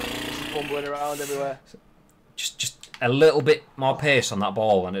 Fumbling around everywhere. Just a little bit more pace on that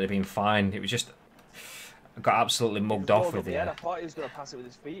ball and it'd have been fine. It was just I got absolutely mugged off with it. I thought he was going to pass it with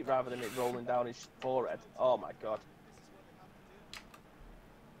his feet rather than it rolling down his forehead. Oh my God.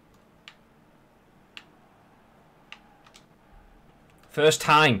 First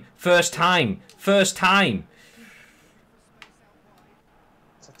time. First time. First time.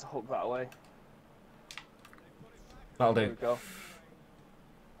 Just had to hook that away. That'll There do. we go.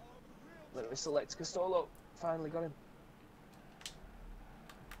 Let me select Castolo. Finally got him.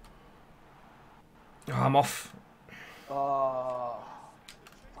 Oh, I'm off. Oh.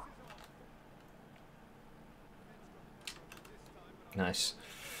 Nice.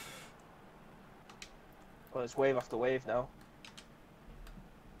 Well, it's wave after wave now.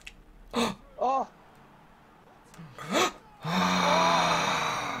 Oh!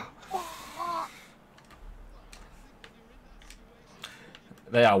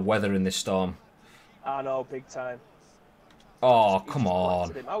 They are weathering this storm. I know, big time. Oh, He come just on.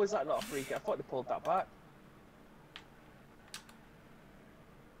 blasted him. How is that not a free kick? I thought they pulled that back.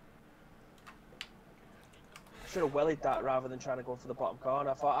 Should have wellied that rather than trying to go for the bottom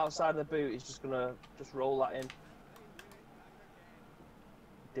corner. I thought outside of the boot, he's just gonna roll that in.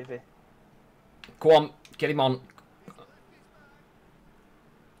 Divvy. Go on, get him on.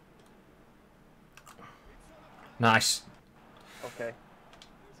 Nice. Okay.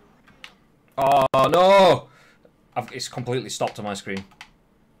 Oh, no! It's completely stopped on my screen.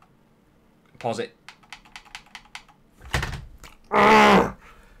 Pause it.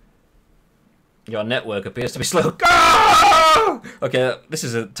 Your network appears to be slow. Okay, this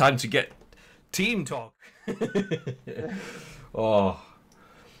is a time to get team talk. Oh.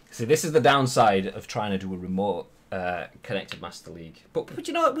 See, this is the downside of trying to do a remote connected Master League. But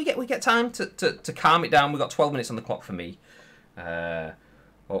you know what? We get time to calm it down. We've got 12 minutes on the clock for me.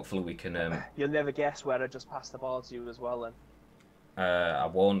 Hopefully we can... You'll never guess where I just passed the ball to you as well then. I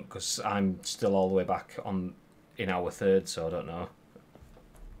won't, because I'm still all the way back in our third, so I don't know.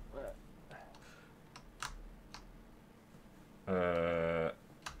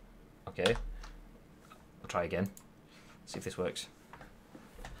 Okay. I'll try again. See if this works.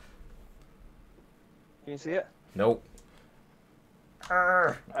 Can you see it? Nope. Do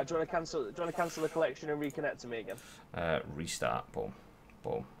you want to cancel the collection and reconnect to me again? Restart. Boom.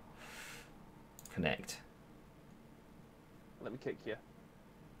 Boom. Connect. Let me kick you.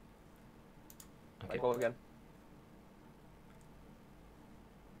 Okay. Go again.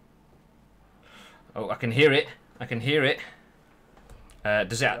 Oh, I can hear it. I can hear it.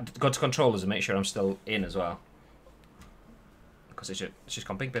 Does it go to controllers and make sure I'm still in as well? Because it's just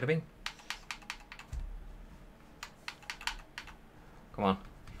gone bing, bada bing. Come on.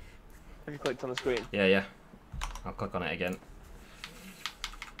 Have you clicked on the screen? Yeah, yeah. I'll click on it again.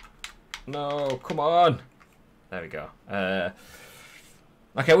 No, come on. There we go.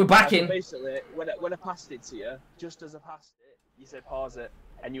 Okay, we're back in. Basically, when I passed it to you, just as I passed it, you said pause it,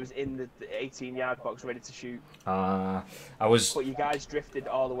 and you was in the 18-yard box ready to shoot. I was... But you guys drifted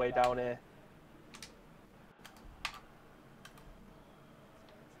all the way down here.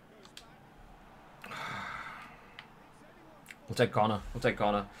 We'll take corner. We'll take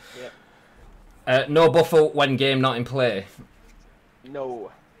corner. Yeah. No buffer when game not in play.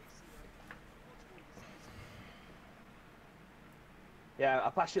 No. Yeah, I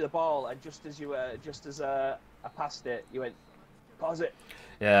passed you the ball, and just as I passed it, you went, pause it.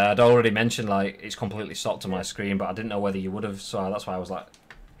 Yeah, I'd already mentioned like it's completely stopped on my screen, but I didn't know whether you would have, so that's why I was like,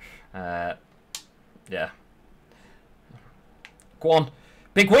 yeah. Go on,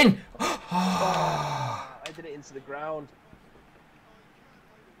 big win. Oh, I did it into the ground.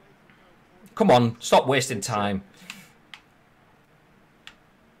 Come on, stop wasting time.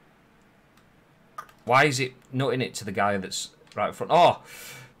 Why is it nutting it to the guy that's right in front? Oh!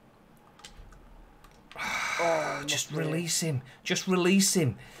 Just release him. Just release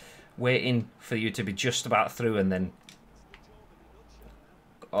him. Waiting for you to be just about through and then...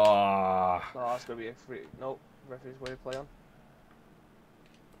 Oh, that's going to be a free... Nope, referee's way to play on.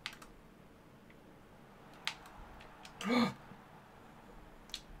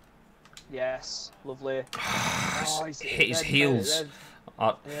 Yes, lovely. Oh, hit his heels.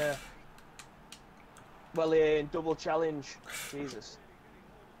 Yeah. Well in, double challenge. Jesus.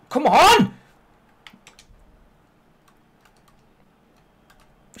 Come on!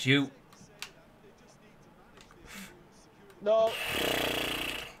 It's you. No.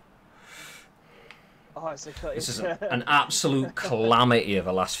 Oh, it's a cut. This is an absolute calamity of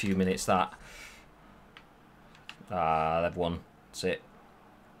the last few minutes, that. Ah, they've won. That's it.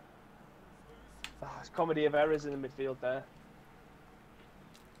 Oh, it's comedy of errors in the midfield there.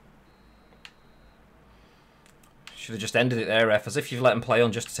 Should have just ended it there, ref, as if you've let him play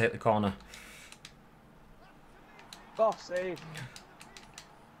on just to take the corner. Oh, save.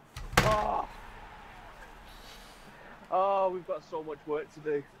 Oh. Oh, we've got so much work to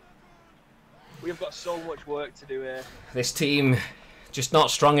do. We've got so much work to do here. This team, just not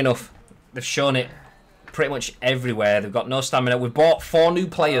strong enough. They've shown it pretty much everywhere. They've got no stamina. We've bought 4 new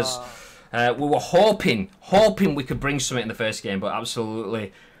players. We were hoping we could bring something in the first game, but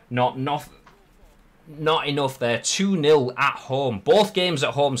absolutely not enough there. 2-0 at home. Both games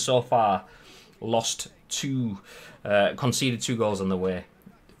at home so far. Lost 2, conceded 2 goals on the way.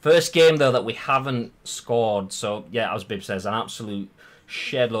 First game, though, that we haven't scored. So, yeah, as Bib says, an absolute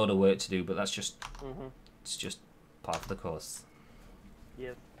shed load of work to do, but that's just it's just part of the course.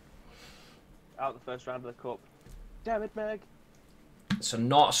 Yeah. Out the first round of the cup. Damn it, Meg. So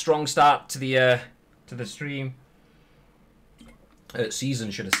not a strong start to the stream. Season,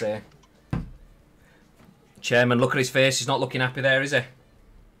 should I say. Chairman, look at his face. He's not looking happy there, is he?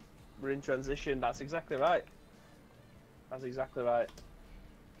 We're in transition. That's exactly right. That's exactly right.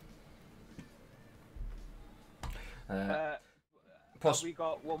 Have we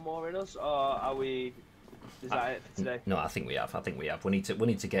got one more in us, or are we? Is that it for today? No, I think we have. We need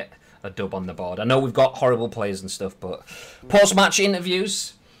to get a dub on the board. I know we've got horrible players and stuff, but post-match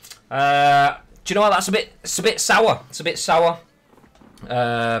interviews. Do you know what? It's a bit sour. It's a bit sour.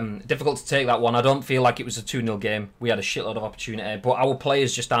 Difficult to take that one. I don't feel like it was a 2-0 game. We had a shitload of opportunity, but our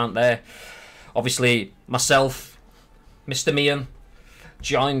players just aren't there. Obviously, myself, Mr. Meehan,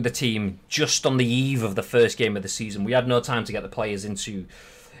 joined the team just on the eve of the first game of the season. We had no time to get the players into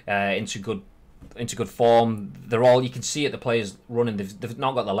good form. They're all, you can see it, the players running. They've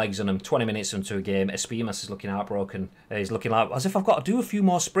not got the legs on them. 20 minutes into a game, Espimas is looking heartbroken. He's looking like as if I've got to do a few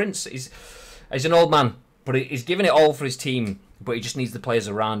more sprints. He's an old man, but he's giving it all for his team. But he just needs the players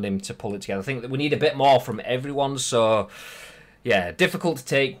around him to pull it together. I think that we need a bit more from everyone. So yeah, difficult to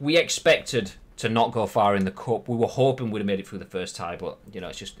take. We expected to not go far in the cup. We were hoping we'd have made it through the first tie, but you know,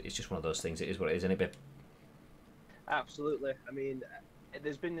 it's just one of those things. It is what it is, isn't it, Bib? Absolutely. I mean,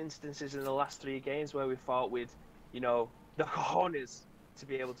 there's been instances in the last 3 games where we thought we'd, you know, the cojones to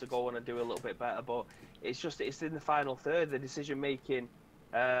be able to go on and do a little bit better, but it's in the final third, the decision making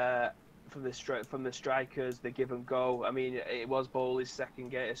from the strikers, the give and go. I mean, it was Bowley's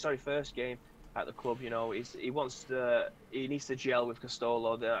first game at the club. You know, he needs to gel with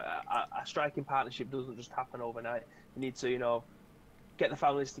Castolo. A striking partnership doesn't just happen overnight. You need to, you know, get the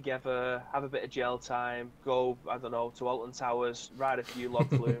families together, have a bit of gel time, go, I don't know, to Alton Towers, ride a few log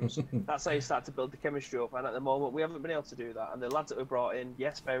flumes. That's how you start to build the chemistry up. And at the moment, we haven't been able to do that. And the lads that we brought in,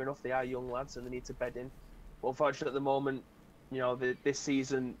 yes, fair enough, they are young lads and they need to bed in. But unfortunately, at the moment, you know, this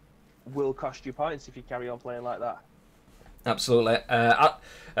season will cost you points if you carry on playing like that. Absolutely.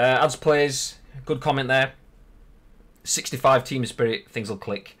 Ads plays, good comment there. 65 team spirit, things will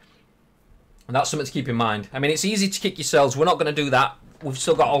click. And that's something to keep in mind. I mean, it's easy to kick yourselves. We're not going to do that. We've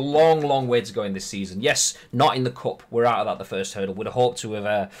still got a long, long way to go in this season. Yes, not in the cup. We're out of that the first hurdle. We'd have hoped to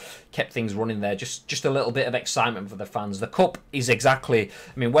have kept things running there. Just a little bit of excitement for the fans. The cup is exactly...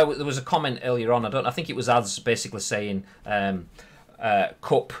 I mean, there was a comment earlier on. I think it was Ads basically saying...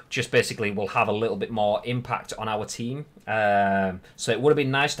 Cup just basically will have a little bit more impact on our team. So it would have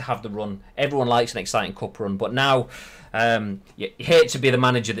been nice to have the run. Everyone likes an exciting cup run, but now you hate to be the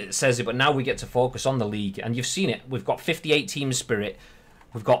manager that says it, but now we get to focus on the league, and you've seen it. We've got 58 team spirit.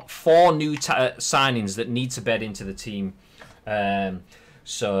 We've got 4 new signings that need to bed into the team.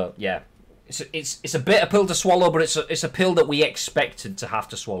 So yeah, it's a bitter pill to swallow, but it's a pill that we expected to have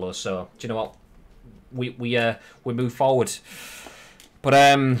to swallow. So do you know what? We move forward. But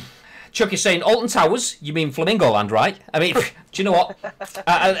Chuck is saying Alton Towers. You mean Flamingo Land, right? I mean, do you know what?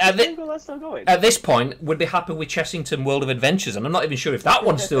 Still going. At this point, we'd be happy with Chessington World of Adventures, and I'm not even sure if that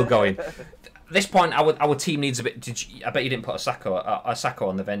one's still going. At this point, our team needs a bit. I bet you didn't put a Sacco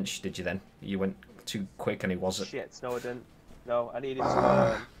on the bench, did you? Then you went too quick, and he wasn't. Shit, no, I didn't. No, I needed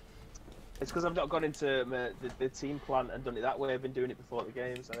to. It's because I've not gone into the team plan and done it that way. I've been doing it before the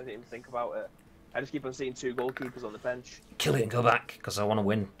games, and I didn't even think about it. I just keep on seeing 2 goalkeepers on the bench. Kill it and go back, because I want to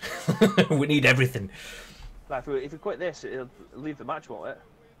win. We need everything. Like, if we quit this, it'll leave the match, won't it?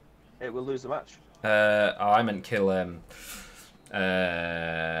 It will lose the match. I meant kill. Oh,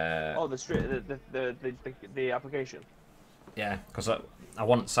 the application. Yeah, because I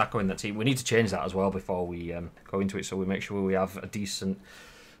want Sacco in that team. We need to change that as well before we go into it, so we make sure we have a decent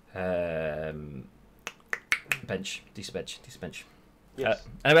bench. Yes.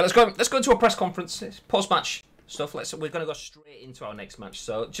 Anyway, let's go into a press conference. It's post-match stuff. We're going to go straight into our next match.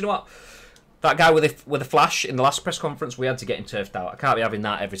 So, do you know what? That guy with a flash in the last press conference, we had to get him turfed out. I can't be having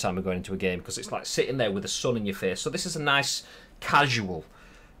that every time we're going into a game because it's like sitting there with the sun in your face. So this is a nice, casual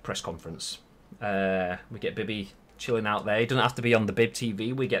press conference. We get Bibby chilling out there. He doesn't have to be on the Bib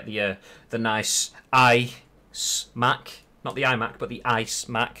TV. We get the nice iMac, not the iMac, but the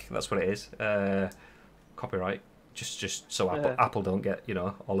iMac. That's what it is. Copyright. Just so Apple don't get,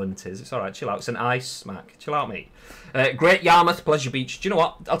 all in it is. It's all right. Chill out. It's an iMac. Chill out, mate. Great Yarmouth, Pleasure Beach. Do you know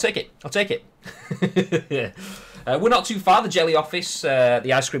what? I'll take it. Yeah. We're not too far. The Jelly Office,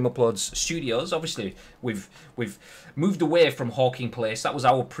 the Ice Cream Uploads studios. Obviously, we've moved away from Hawking Place. That was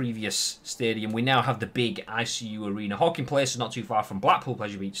our previous stadium. We now have the big ICU Arena. Hawking Place is not too far from Blackpool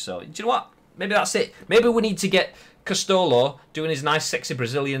Pleasure Beach. So, do you know what? Maybe that's it. Maybe we need to get Castolo doing his nice, sexy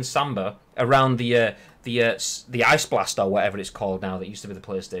Brazilian samba around the Ice Blast or whatever it's called now that used to be the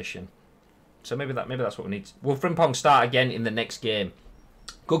PlayStation. So maybe that's what we need. Will Frimpong start again in the next game?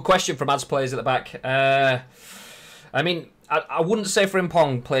 Good question from Ads Players at the back. I mean, I wouldn't say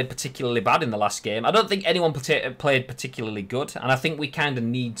Frimpong played particularly bad in the last game. I don't think anyone played particularly good, and I think we kind of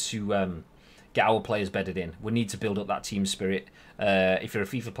need to get our players bedded in. We need to build up that team spirit. If you're a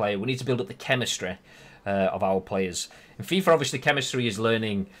FIFA player, we need to build up the chemistry of our players. In FIFA, obviously, chemistry is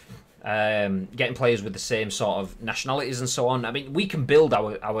learning, getting players with the same sort of nationalities and so on. I mean, we can build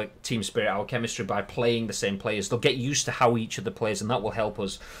our team spirit, our chemistry by playing the same players. They'll get used to how each of the plays, and that will help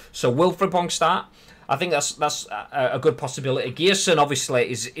us. So will Frimpong start? I think that's a good possibility. Gearson,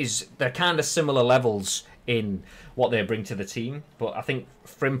 obviously, is they're kind of similar levels in what they bring to the team, but I think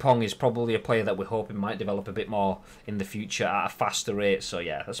Frimpong is probably a player that we're hoping might develop a bit more in the future at a faster rate. So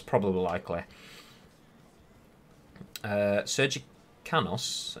yeah, that's probably likely. Sergi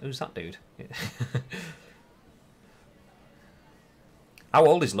Canos, who's that dude? How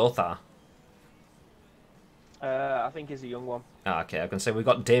old is Lothar? I think he's a young one. Ah, okay, I can say we've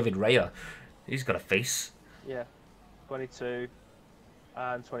got David Raya. He's got a face. Yeah, 22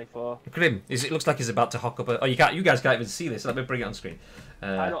 and 24. Look at him. It looks like he's about to hock up. You guys can't even see this. Let me bring it on screen.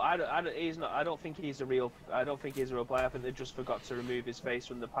 I don't think he's a real player. I think they just forgot to remove his face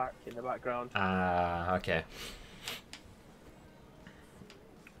from the pack in the background. Ah, okay.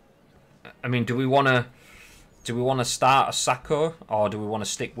 I mean, do we want to start Asako, or do we want to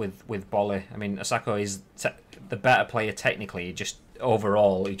stick with Bolly? I mean, Asako is the better player technically. He just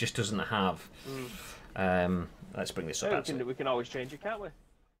doesn't have. Let's bring this up. We can always change it, can't we?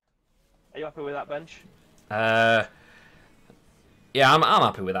 Are you happy with that bench? Yeah, I'm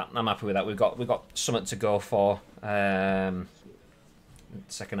happy with that. We've got something to go for.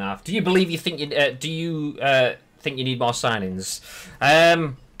 Second half. Do you think you need more signings?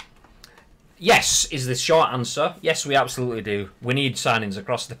 Yes, is the short answer. Yes, we absolutely do. We need signings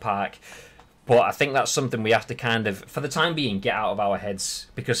across the park. But I think that's something we have to kind of, for the time being, get out of our heads.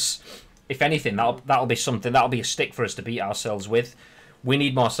 Because, if anything, that'll be something, that'll be a stick for us to beat ourselves with. We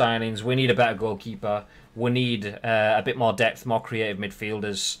need more signings. We need a better goalkeeper. We need a bit more depth, more creative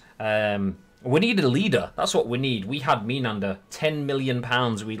midfielders. We need a leader. That's what we need. We had Minander, £10 million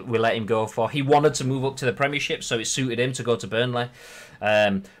we let him go for. He wanted to move up to the Premiership, so it suited him to go to Burnley.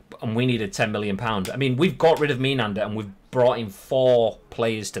 And we needed £10 million. I mean, we've got rid of Minander and we've brought in 4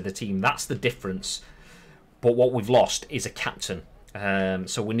 players to the team. That's the difference. But what we've lost is a captain.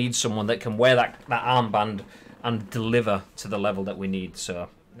 So we need someone that can wear that armband and deliver to the level that we need. So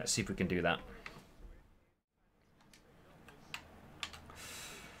let's see if we can do that.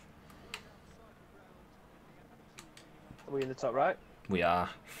 Are we in the top right? We are.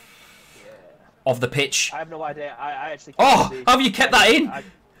 Yeah. Of the pitch. I have no idea. I actually. Oh, how have you kept that in?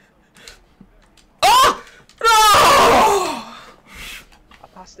 Oh no! I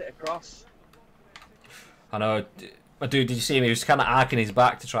passed it across. I know. Dude, did you see him? He was kind of arcing his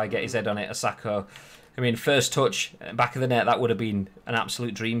back to try and get his head on it, Asako. I mean, first touch, back of the net, that would have been an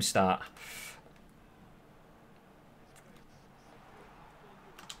absolute dream start.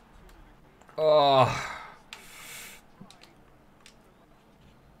 Oh.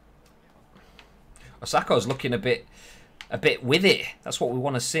 Osako's looking a bit with it. That's what we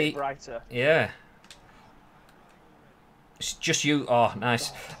want to see. Brighter. Yeah. It's just you. Oh,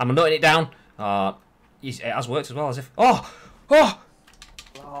 nice. I'm noting it down. It has worked as well, as if. Oh! Oh!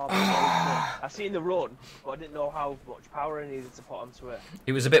 Oh, I seen the run, but I didn't know how much power I needed to put onto it.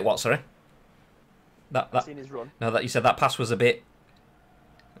 It was a bit what, sorry? I seen his run. No, that you said that pass was a bit.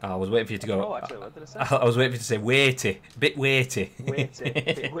 Oh, I was waiting for you to go. Oh, actually, what did I say? I was waiting for you to say weighty. A bit weighty. Weighty.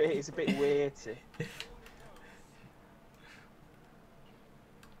 It's a bit weighty.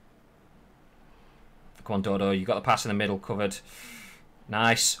 Come on, Dodo. You got the pass in the middle covered.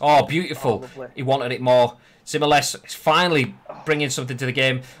 Nice. Oh, beautiful. Oh, He wanted it more. Simoles is finally bringing something to the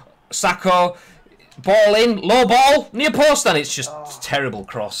game. Sacco, ball in, low ball, near post, and it's just terrible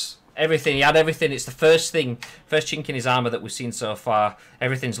cross. Everything, he had everything. It's the first chink in his armour that we've seen so far.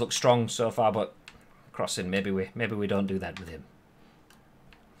 Everything's looked strong so far, but crossing, maybe we don't do that with him.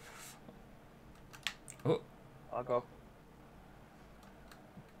 Oh. I'll go.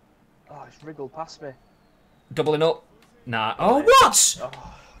 Oh, it's wriggled past me. Doubling up. Nah. Oh, what?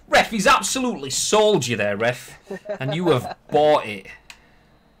 Oh. Ref, he's absolutely sold you there, ref. And you have bought it.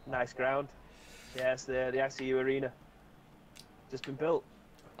 Nice ground. Yeah, it's the ICU Arena. Just been built.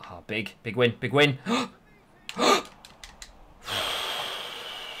 Oh, big win, big win. I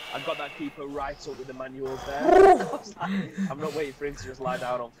got that keeper right up with the manuals there. I'm not waiting for him to just lie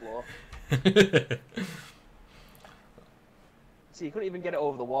down on floor. See, he couldn't even get it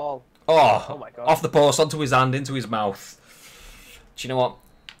over the wall. Oh my God. Off the post, onto his hand, into his mouth. Do you know what?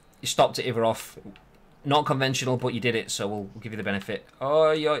 You stopped it either off. Not conventional, but you did it, so we'll give you the benefit. Oh,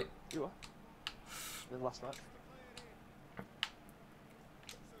 yo. You are. The last match.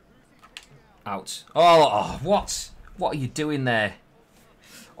 Out. Oh, what? What are you doing there?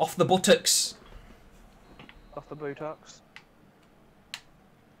 Off the buttocks. Off the buttocks.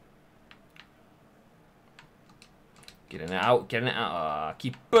 Getting it out, getting it out. Ah,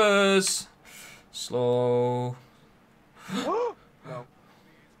 keepers. Slow. No.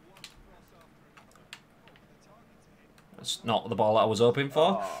 That's not the ball that I was hoping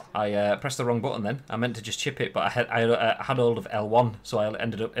for. Oh. I pressed the wrong button then. I meant to just chip it, but I had hold of L1, so I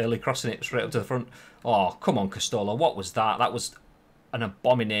ended up early crossing it straight up to the front. Oh, come on, Castolo. What was that? That was an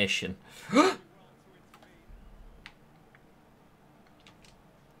abomination.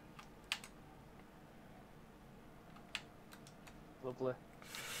 Lovely.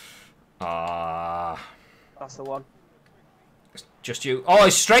 That's the one. Just you. Oh,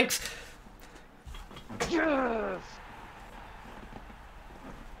 his strength. Yes!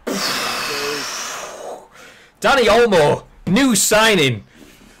 Danny Olmo, new signing.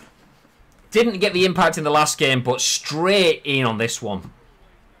 Didn't get the impact in the last game, but straight in on this one.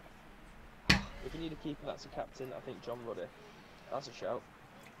 If you need a keeper that's a captain, I think John Ruddy. That's a shout.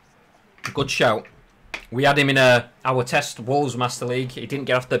 Good shout. We had him in our test Wolves Master League. He didn't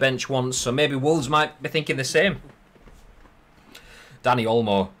get off the bench once, so maybe Wolves might be thinking the same. Danny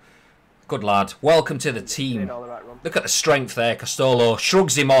Olmo, good lad. Welcome to the team. Look at the strength there. Castolo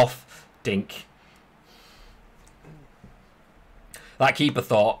shrugs him off. Dink. That keeper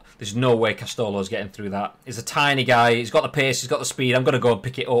thought, there's no way Castolo's getting through that. He's a tiny guy. He's got the pace. He's got the speed. I'm going to go and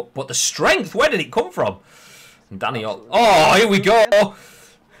pick it up. But the strength, where did it come from? And Danny Olmo. Oh, here we go.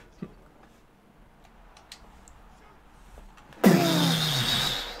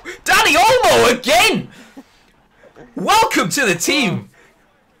 Danny Olmo again! Welcome to the team!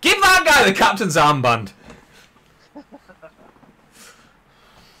 Give that guy the captain's armband.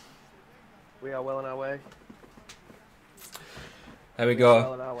 We are well on our way. There we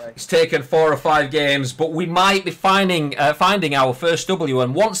go. It's taken 4 or 5 games, but we might be finding our first W.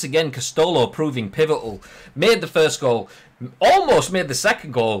 And once again, Castolo proving pivotal. Made the first goal, almost made the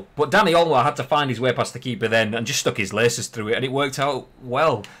second goal, but Danny Olmo had to find his way past the keeper then and just stuck his laces through it, and it worked out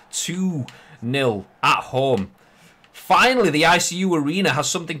well. 2-0 at home. Finally, the ICU Arena has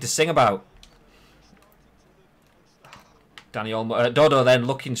something to sing about. Danny Olmo, Dodo then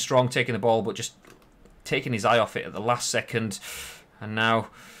looking strong, taking the ball, but just taking his eye off it at the last second. And now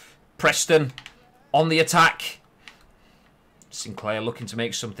Preston on the attack. Sinclair looking to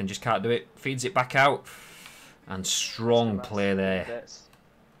make something, just can't do it. Feeds it back out. And strong play there.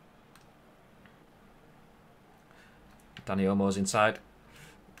 Danny Olmo's inside.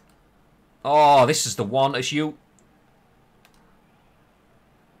 Oh, this is the one. It's you.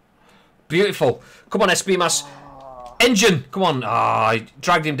 Beautiful. Come on, Espimas. Engine! Come on. Ah, he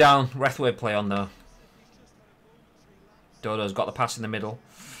dragged him down. Rethway play on though. Dodo's got the pass in the middle.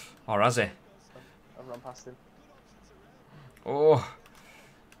 Or has he? I've run past him. Oh.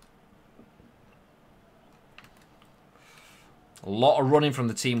 A lot of running from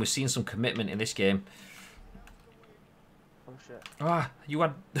the team. We've seen some commitment in this game. Oh shit. Ah, you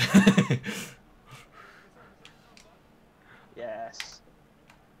had... Yes.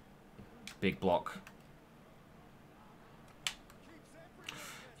 Big block.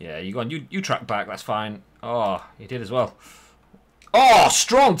 Yeah, you go on. You track back. That's fine. Oh, he did as well. Oh,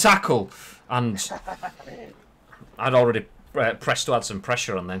 strong tackle. And I'd already pressed to add some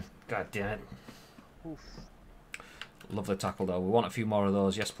pressure on then. God damn it. Oof. Lovely tackle though. We want a few more of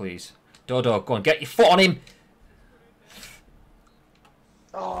those. Yes, please. Dodo, go on. Get your foot on him.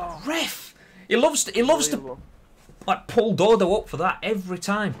 Oh, Ref. He loves to like pull Dodo up for that every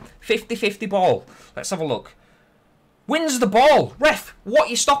time. 50-50 ball. Let's have a look. Wins the ball. Ref, what are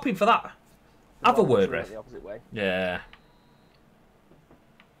you stopping for that? Have a word, ref. The opposite way. Yeah.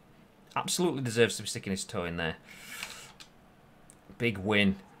 Absolutely deserves to be sticking his toe in there. Big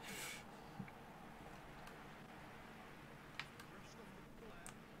win.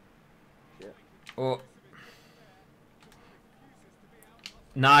 Yeah. Oh.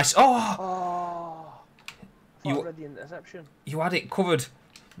 Nice. Oh. Oh. I read the interception. You had it covered.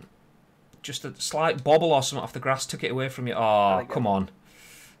 Just a slight bobble or something off the grass took it away from you. Oh, come on.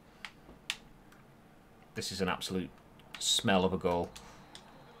 This is an absolute smell of a goal.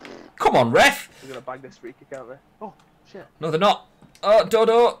 Come on, ref! They're going to bag this free kick, aren't they? Oh, shit. No, they're not. Oh,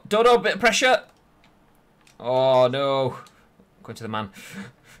 Dodo. Dodo, bit of pressure. Oh, no. Going to the man.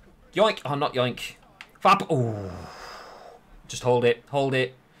 Yoink. Oh, not yoink. Fab. Oh. Just hold it. Hold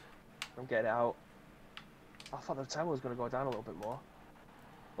it. I'm getting it out. I thought the time was going to go down a little bit more.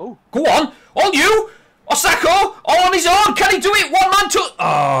 Oh. Go on. On you. Osako. All on his own. Can he do it? One man to...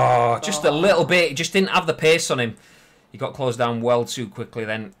 Oh, just a little bit. He just didn't have the pace on him. He got closed down well too quickly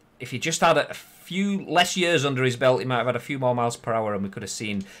then. If he just had a few less years under his belt, he might have had a few more miles per hour and we could have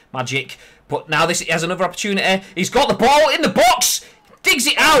seen magic. But now he has another opportunity. He's got the ball in the box. Digs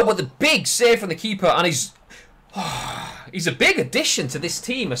it out with a big save from the keeper. And he's a big addition to this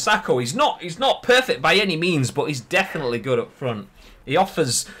team, Osako. He's not perfect by any means, but he's definitely good up front. He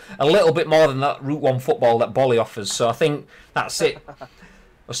offers a little bit more than that Route 1 football that Bolly offers. So I think that's it.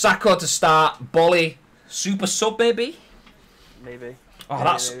 Osako to start. Bolly, super sub maybe? Maybe. Oh,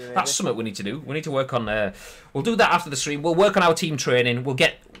 that's something we need to do. We need to work on... we'll do that after the stream. We'll work on our team training. We'll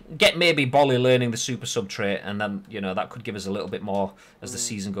get maybe Bolly learning the super sub trait. And then, you know, that could give us a little bit more as the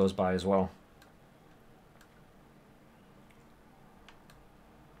season goes by as well.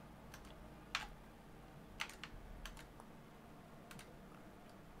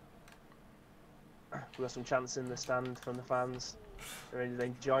 We got some chants in the stand from the fans. They're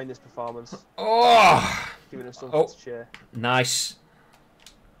enjoying this performance. Oh! Giving us something to cheer. Nice.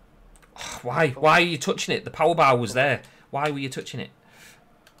 Why? Why are you touching it? The power bar was there. Why were you touching it?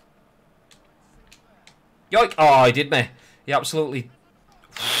 Yoink! Oh, he did me. He absolutely...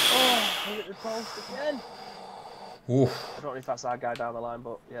 Oh, I hit the post again. Oof. I don't know if that's our guy down the line,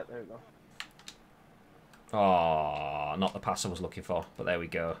 but yeah, there we go. Oh, not the pass I was looking for, but there we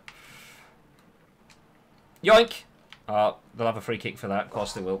go. Yoink! Oh, they'll have a free kick for that. Of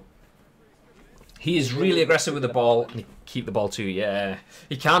course they will. He is really aggressive with the ball, and he can keep the ball too. Yeah,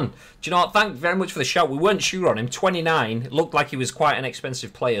 he can. Do you know what? Thank you very much for the shout. We weren't sure on him. 29. It looked like he was quite an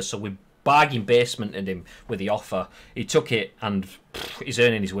expensive player, so we bargain basemented him with the offer. He took it, and he's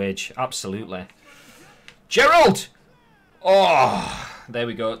earning his wage. Absolutely. Gerald! Oh, there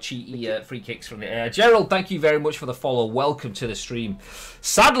we go. Cheeky free kicks from the air. Gerald, thank you very much for the follow. Welcome to the stream.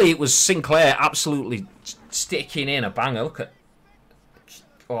 Sadly, it was Sinclair absolutely sticking in a banger. Look at...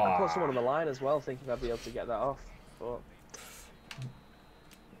 Oh. I put someone on the line as well, thinking I'd be able to get that off. But...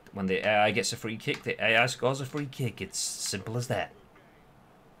 when the AI gets a free kick, the AI scores a free kick. It's simple as that.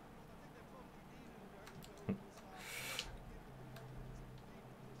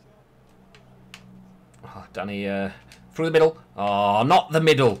 Oh, Danny, through the middle. Oh, not the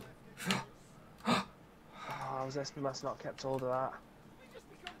middle. Oh, was Espimas not kept hold of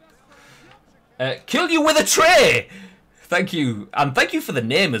that? Kill you with a tray! Thank you. And thank you for the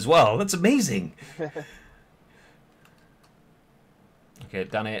name as well. That's amazing. Okay,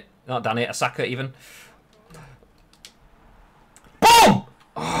 Danny. Not Danny, Osaka even. Boom!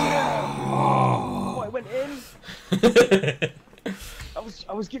 Oh, it went in.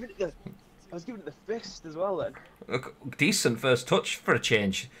 I was giving it the fist as well then. Decent first touch for a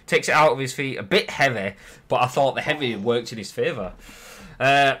change. Takes it out of his feet. A bit heavy, but I thought the heavy worked in his favour.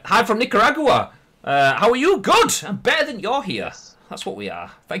 Hi from Nicaragua. How are you? Good. I'm better than you're here. Yes. That's what we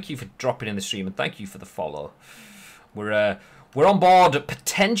are. Thank you for dropping in the stream and thank you for the follow. We're on board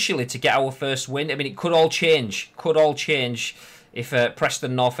potentially to get our first win. I mean, it could all change. Could all change if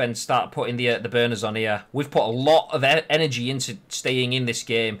Preston North End start putting the burners on here. We've put a lot of energy into staying in this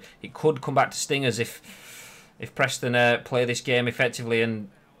game. It could come back to sting us if Preston play this game effectively, and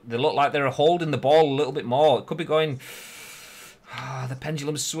they look like they're holding the ball a little bit more. It could be going. The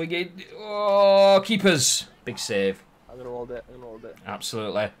pendulum's swinging. Oh, keepers. Big save. I'm going to hold it. I'm going to hold it.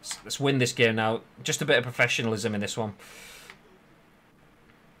 Absolutely. Let's win this game now. Just a bit of professionalism in this one.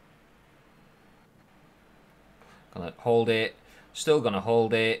 Gonna hold it. Still gonna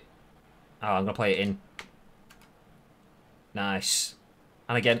hold it. Oh, I'm gonna play it in. Nice.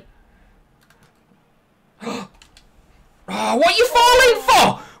 And again. Oh, what are you falling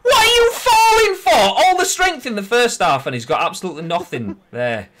for? What are you falling for? All the strength in the first half and he's got absolutely nothing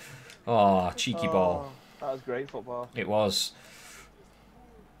there. Oh, cheeky ball. That was great football. It was.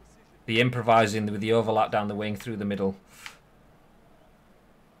 The improvising with the overlap down the wing through the middle.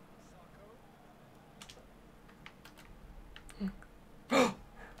 Boom!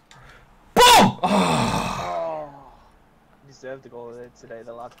 Oh. He deserved the goal today,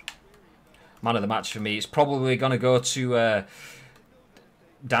 the lad. Man of the match for me. It's probably going to go to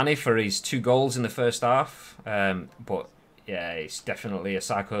Danny for his 2 goals in the first half. But yeah, it's definitely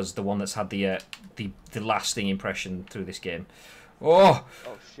Osaka's the one that's had the lasting impression through this game. Oh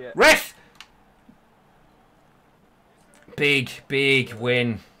shit! Ref! Big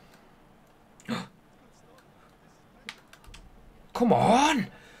win. Come on!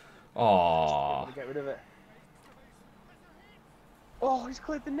 Oh. Get rid of it. Oh, he's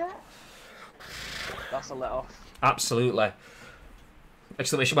cleared the net. That's a let off. Absolutely.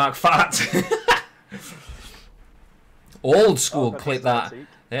 Exclamation mark fat. Old school clip that.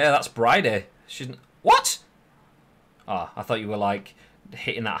 Yeah, that's Bridie. What? Oh, I thought you were like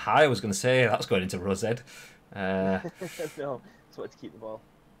hitting that high. I was going to say that's going into Rosehead. No, just wanted to keep the ball.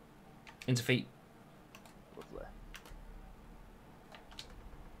 Into feet. Lovely.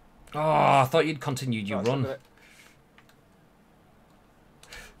 Oh, I thought you'd continued your run.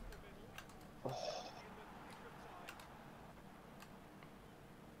 Oh.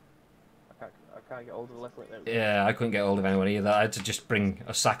 I can't get hold of the left wing. Yeah, I couldn't get hold of anyone either. I had to just bring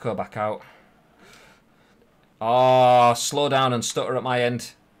Osako back out. Oh, slow down and stutter at my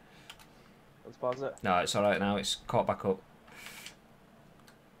end. Let's pause it. No, it's alright now. It's caught back up.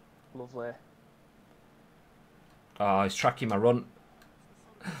 Lovely. Oh, he's tracking my run.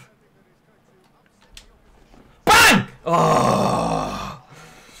 Bang! Oh!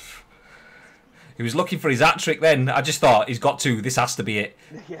 He was looking for his hat-trick then. I just thought, he's got to. This has to be it.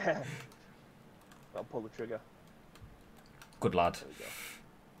 Yeah. I'll pull the trigger. Good lad. There we go.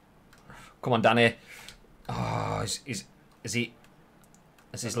 Come on, Danny. Oh, has his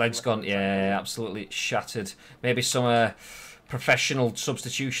legs gone? Yeah, absolutely shattered. Maybe some professional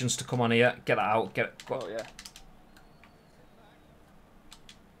substitutions to come on here. Get that out. Get it. Oh, yeah.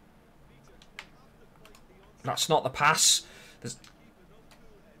 That's not the pass. There's...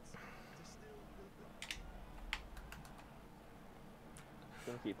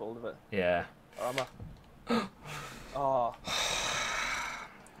 Gonna keep hold of it. Yeah. Or am I? Oh.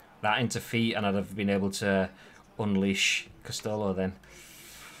 That into feet, and I'd have been able to unleash Costello then.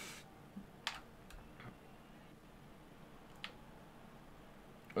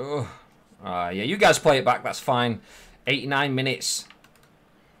 Oh. Yeah, you guys play it back. That's fine. 89 minutes.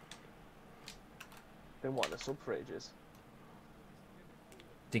 Been wanting a sub for ages.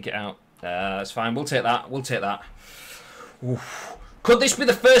 Dig it out. That's fine. We'll take that. We'll take that. Oof. Could this be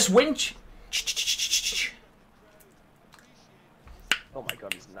the first win? Oh my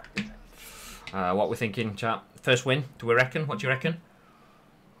god, he's knackered. What we're thinking, chat? First win? Do we reckon? What do you reckon?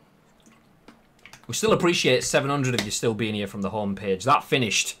 We still appreciate 700 of you still being here from the home page. That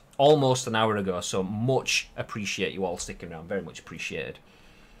finished almost an hour ago, so much appreciate you all sticking around. Very much appreciated.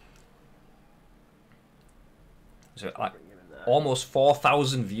 So like almost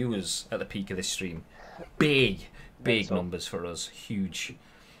 4,000 viewers at the peak of this stream. Big numbers for us. Huge.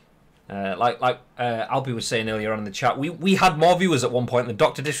 Like Albie was saying earlier on in the chat, we had more viewers at one point than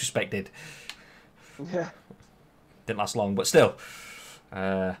Dr. Disrespect did. Yeah. Didn't last long, but still.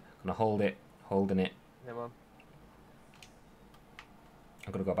 Gonna hold it, holding it. Yeah, man.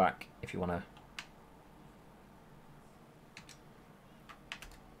 I'm gonna go back if you wanna.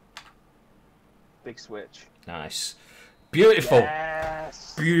 Big switch. Nice. Beautiful.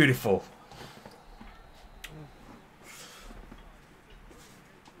 Yes. Beautiful.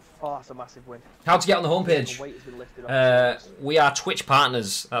 Oh, that's a massive win. How to get on the homepage? The weight has been lifted off. We are Twitch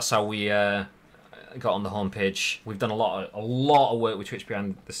partners. That's how we got on the homepage. We've done a lot of work with Twitch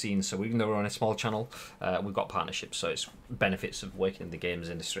behind the scenes. So even though we're on a small channel, we've got partnerships. So it's benefits of working in the games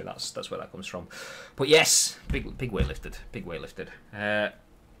industry. That's where that comes from. But yes, big weight lifted. Big weight lifted.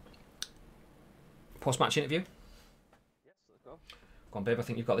 Post-match interview. Yes, let's go. Go on, babe. I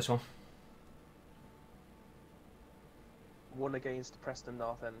think you've got this one. Won against Preston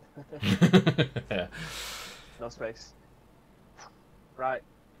North End. Yeah. No space. Right.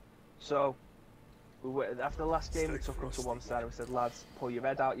 So, after the last game, we took them to one side and we said, lads, pull your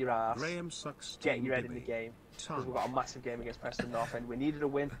head out your arse, get your head in the game, because we've got a massive game against Preston North End. We needed a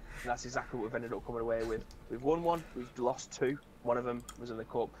win, and that's exactly what we've ended up coming away with. We've won one, we've lost two. One of them was in the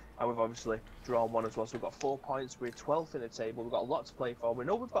cup, and we've obviously drawn one as well. So we've got 4 points, we're 12th in the table, we've got a lot to play for. We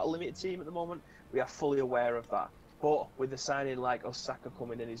know we've got a limited team at the moment, we are fully aware of that. But with the signing like Osaka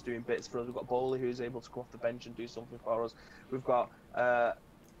coming in, he's doing bits for us. We've got Bowley, who's able to come off the bench and do something for us. We've got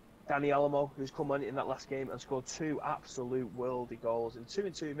Danny Alamo, who's come on in that last game and scored 2 absolute worldy goals in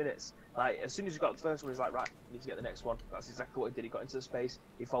 2 minutes. Like, as soon as he got the first one, he's like, right, I need to get the next one. That's exactly what he did. He got into the space,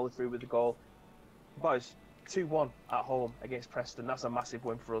 he followed through with the goal. Boys, 2-1 at home against Preston. That's a massive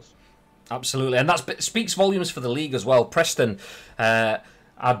win for us. Absolutely, and that speaks volumes for the league as well. Preston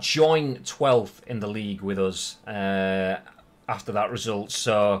are joint 12th in the league with us after that result,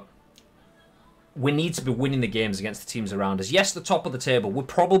 so we need to be winning the games against the teams around us. Yes, the top of the table, we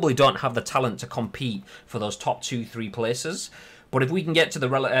probably don't have the talent to compete for those top 2-3 places, but if we can get to the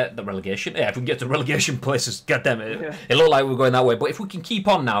relegation, if we can get to relegation places, goddamn it, it looked like we were going that way. But if we can keep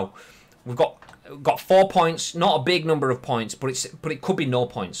on now, we've got 4 points, not a big number of points, but it could be no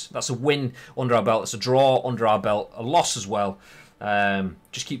points. That's a win under our belt. It's a draw under our belt, a loss as well.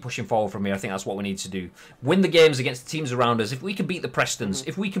 Just keep pushing forward from here. I think that's what we need to do. Win the games against the teams around us. If we can beat the Prestons,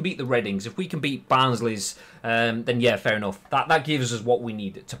 if we can beat the Readings, if we can beat Barnsleys, then yeah, fair enough. That gives us what we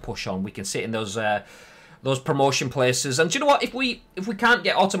need to push on. We can sit in those promotion places. And do you know what? If we can't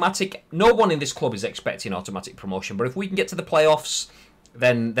get automatic, no one in this club is expecting automatic promotion. But if we can get to the playoffs,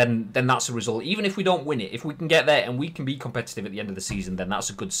 then that's a result. Even if we don't win it, if we can get there and we can be competitive at the end of the season, then that's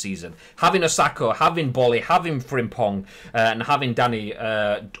a good season. Having Osako, having Bolly, having Frimpong, and having Danny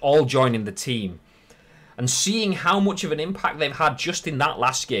all joining the team, and seeing how much of an impact they've had just in that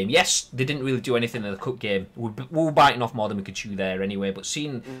last game. Yes, they didn't really do anything in the cup game. We were biting off more than we could chew there anyway, but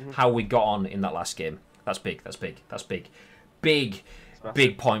seeing how we got on in that last game, that's big.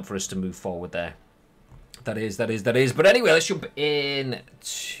 Big point for us to move forward there. That is. But anyway, let's jump into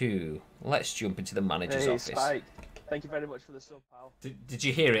the manager's office. Spike. Thank you very much for the sub, pal. Did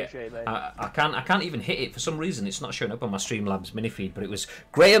you hear it? I can't even hit it for some reason. It's not showing up on my Streamlabs mini feed, but it was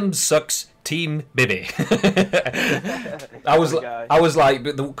Graham sucks Team Bibby. I was like,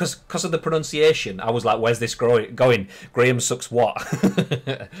 because of the pronunciation, I was like, where's this going? Graham sucks what?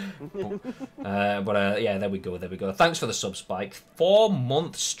 but yeah, there we go. Thanks for the sub, Spike.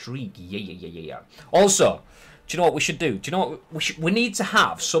 4-month streak. Yeah. Also, do you know what we should do? Do you know what we need to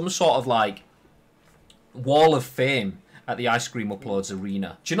have some sort of like wall of fame at the Ice Cream Uploads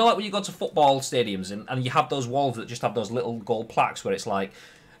Arena. Do you know, like when you go to football stadiums and you have those walls that just have those little gold plaques where it's like,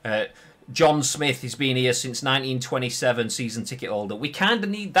 John Smith has been here since 1927, season ticket holder. We kind of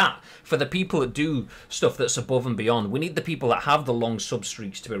need that for the people that do stuff that's above and beyond. We need the people that have the long sub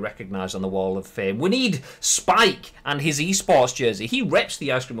streaks to be recognised on the Wall of Fame. We need Spike and his esports jersey. He reps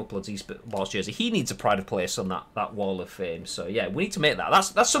the Ice Cream Uploads esports jersey. He needs a pride of place on that Wall of Fame. So yeah, we need to make that.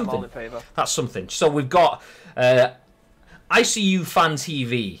 That's something. That's something. So we've got ICU Fan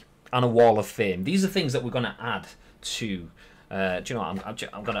TV and a Wall of Fame. These are things that we're going to add to. Do you know what?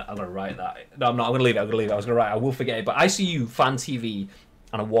 I'm gonna write that. No, I'm not. I'm gonna leave it. I was gonna write. I will forget it. But ICU Fan TV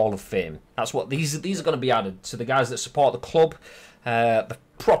and a Wall of Fame. That's what these are going to be added to the guys that support the club, the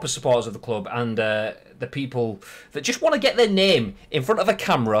proper supporters of the club, and the people that just want to get their name in front of a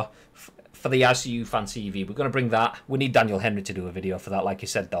camera for the ICU Fan TV. We're going to bring that. We need Daniel Henry to do a video for that, like you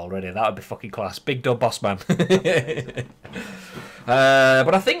said already. That would be fucking class. Big dub boss man. But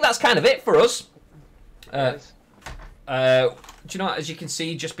I think that's kind of it for us. Do you know, as you can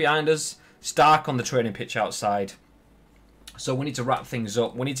see just behind us, it's dark on the training pitch outside. So we need to wrap things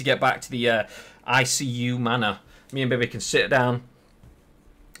up. We need to get back to the ICU manor. Me and Baby can sit down,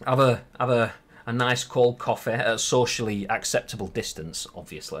 have a nice cold coffee at a socially acceptable distance,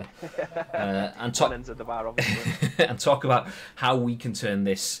 obviously, and talk at the bar, obviously. and talk about how we can turn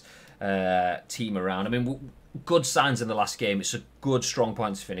this team around. I mean, good signs in the last game. It's a good, strong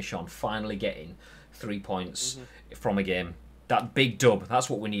point to finish on. Finally getting 3 points from a game. That big dub, that's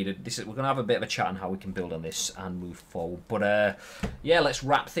what we needed. We're going to have a bit of a chat on how we can build on this and move forward. But yeah, let's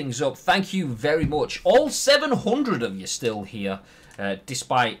wrap things up. Thank you very much. All 700 of you still here,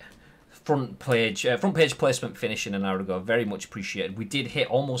 despite front page placement finishing an hour ago. Very much appreciated. We did hit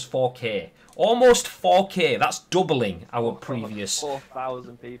almost 4K. Almost 4K. That's doubling our previous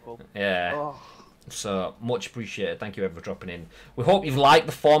 4,000 people. Yeah. Oh. So much appreciated. Thank you ever for dropping in. We hope you've liked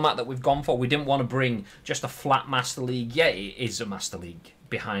the format that we've gone for. We didn't want to bring just a flat Master League. Yeah, it is a Master League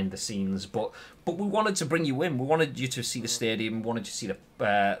behind the scenes, but we wanted to bring you in. We wanted you to see the stadium. We wanted you to see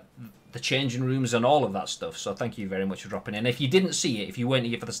the changing rooms and all of that stuff. So thank you very much for dropping in. If you didn't see it, if you weren't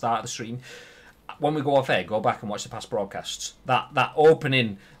here for the start of the stream, when we go off air, go back and watch the past broadcasts. That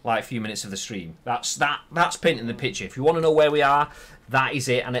opening few minutes of the stream, that's painting the picture. If you want to know where we are, that is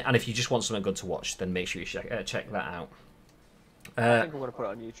it. And if you just want something good to watch, then make sure you check that out. I think I'm going to put it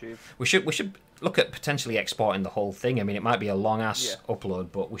on YouTube. We should look at potentially exporting the whole thing. I mean, it might be a long ass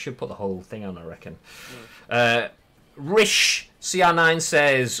upload, but we should put the whole thing on, I reckon. Rish CR9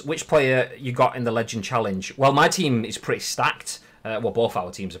 says, which player you got in the Legend Challenge? Well, my team is pretty stacked. Well, both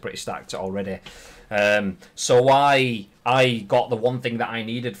our teams are pretty stacked already. So I got the one thing that I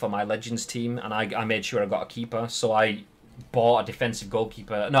needed for my Legends team, and I made sure I got a keeper. So I bought an offensive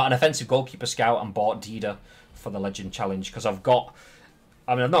goalkeeper scout, and bought Dida for the Legend Challenge, because I've not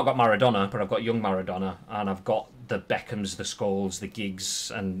got Maradona, but I've got young Maradona, and I've got the Beckhams, the Scholes, the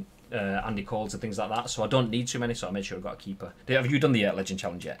Giggs, and Andy Coles and things like that. So I don't need too many, so I made sure I got a keeper. Have you done the Legend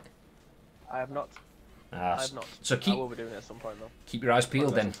Challenge yet? I have not. I have not. So I will be doing it at some point though. Keep your eyes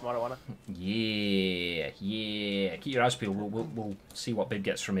peeled then. Marijuana. Yeah. Keep your eyes peeled. We'll see what Bib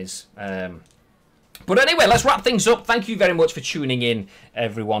gets from his. But anyway, let's wrap things up. Thank you very much for tuning in,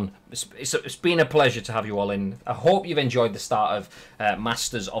 everyone. It's been a pleasure to have you all in. I hope you've enjoyed the start of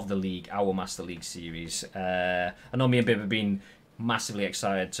Masters of the League, our Master League series. I know me and Bib have been massively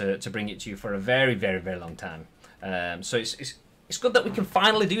excited to bring it to you for a very, very, very long time. So it's good that we can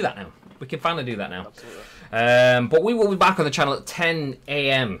finally do that now. Absolutely. But we will be back on the channel at 10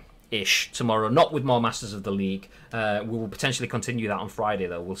 a.m.-ish tomorrow, not with more Masters of the League. We will potentially continue that on Friday,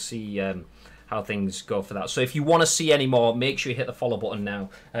 though. We'll see how things go for that. So if you want to see any more, make sure you hit the follow button now.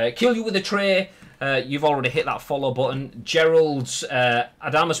 Kill You With a Tray, you've already hit that follow button. Gerald's,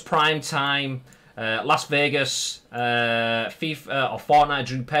 Adamus Prime Time, Las Vegas, FIFA or Fortnite,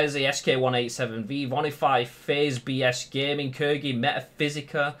 Drew Pezzi, SK187V, Vonify, Phase BS Gaming, Kurgi,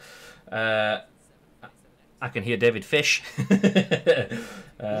 Metaphysica. I can hear David Fish.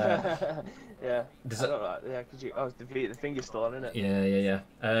 Yeah. Because the finger's still on, isn't it?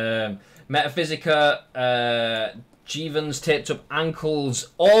 Yeah. Metaphysica, Jeevans, Taped Up Ankles,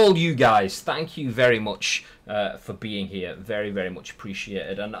 all you guys, thank you very much for being here. Very, very much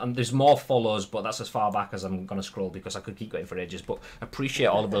appreciated. And there's more follows, but that's as far back as I'm going to scroll, because I could keep going for ages. But appreciate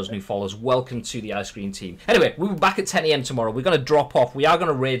all of those new follows. Welcome to the Ice Cream team. Anyway, we'll be back at 10 a.m. tomorrow. We're going to drop off. We are going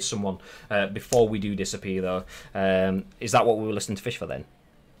to raid someone before we do disappear, though. Is that what we were listening to Fish for then?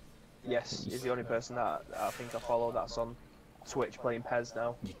 Yes, he's the only person that I think I follow that's on Twitch playing PES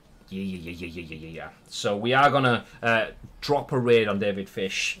now. Yeah. So we are going to drop a raid on David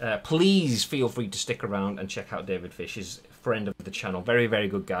Fish. Please feel free to stick around and check out David Fish. He's a friend of the channel. Very, very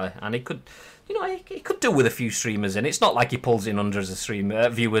good guy. And he could do with a few streamers in. It's not like he pulls in hundreds of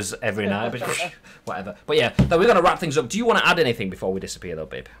viewers every night, but whatever. But yeah, we're going to wrap things up. Do you want to add anything before we disappear, though,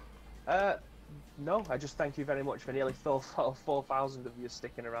 babe? No, I just thank you very much for nearly 4,000 of you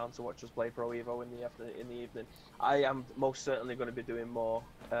sticking around to watch us play Pro Evo in the evening. I am most certainly going to be doing more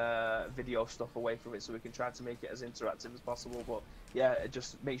video stuff away from it, so we can try to make it as interactive as possible. But yeah,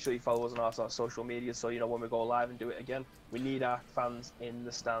 just make sure you follow us on our social media, so you know when we go live and do it again. We need our fans in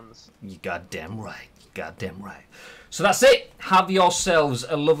the stands. You goddamn right. So that's it. Have yourselves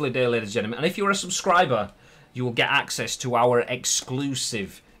a lovely day, ladies and gentlemen. And if you're a subscriber, you will get access to our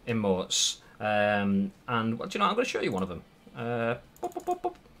exclusive emotes. And what do you know? I'm going to show you one of them.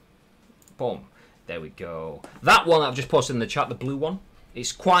 Boom. There we go. That one I've just posted in the chat, the blue one,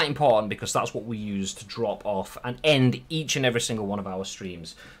 it's quite important because that's what we use to drop off and end each and every single one of our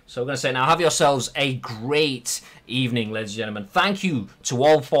streams. So we're going to say now, have yourselves a great evening, ladies and gentlemen. Thank you to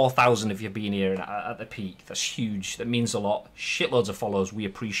all 4,000 of you being here at the peak. That's huge. That means a lot. Shitloads of follows. We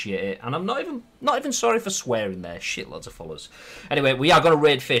appreciate it. And I'm not even sorry for swearing there. Shitloads of followers. Anyway, we are going to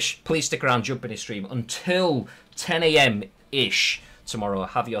raid Fish. Please stick around, jump in his stream until 10 a.m.-ish tomorrow.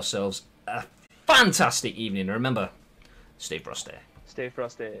 Have yourselves a fantastic evening. Remember, stay frosty. Stay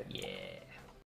frosty. Yeah.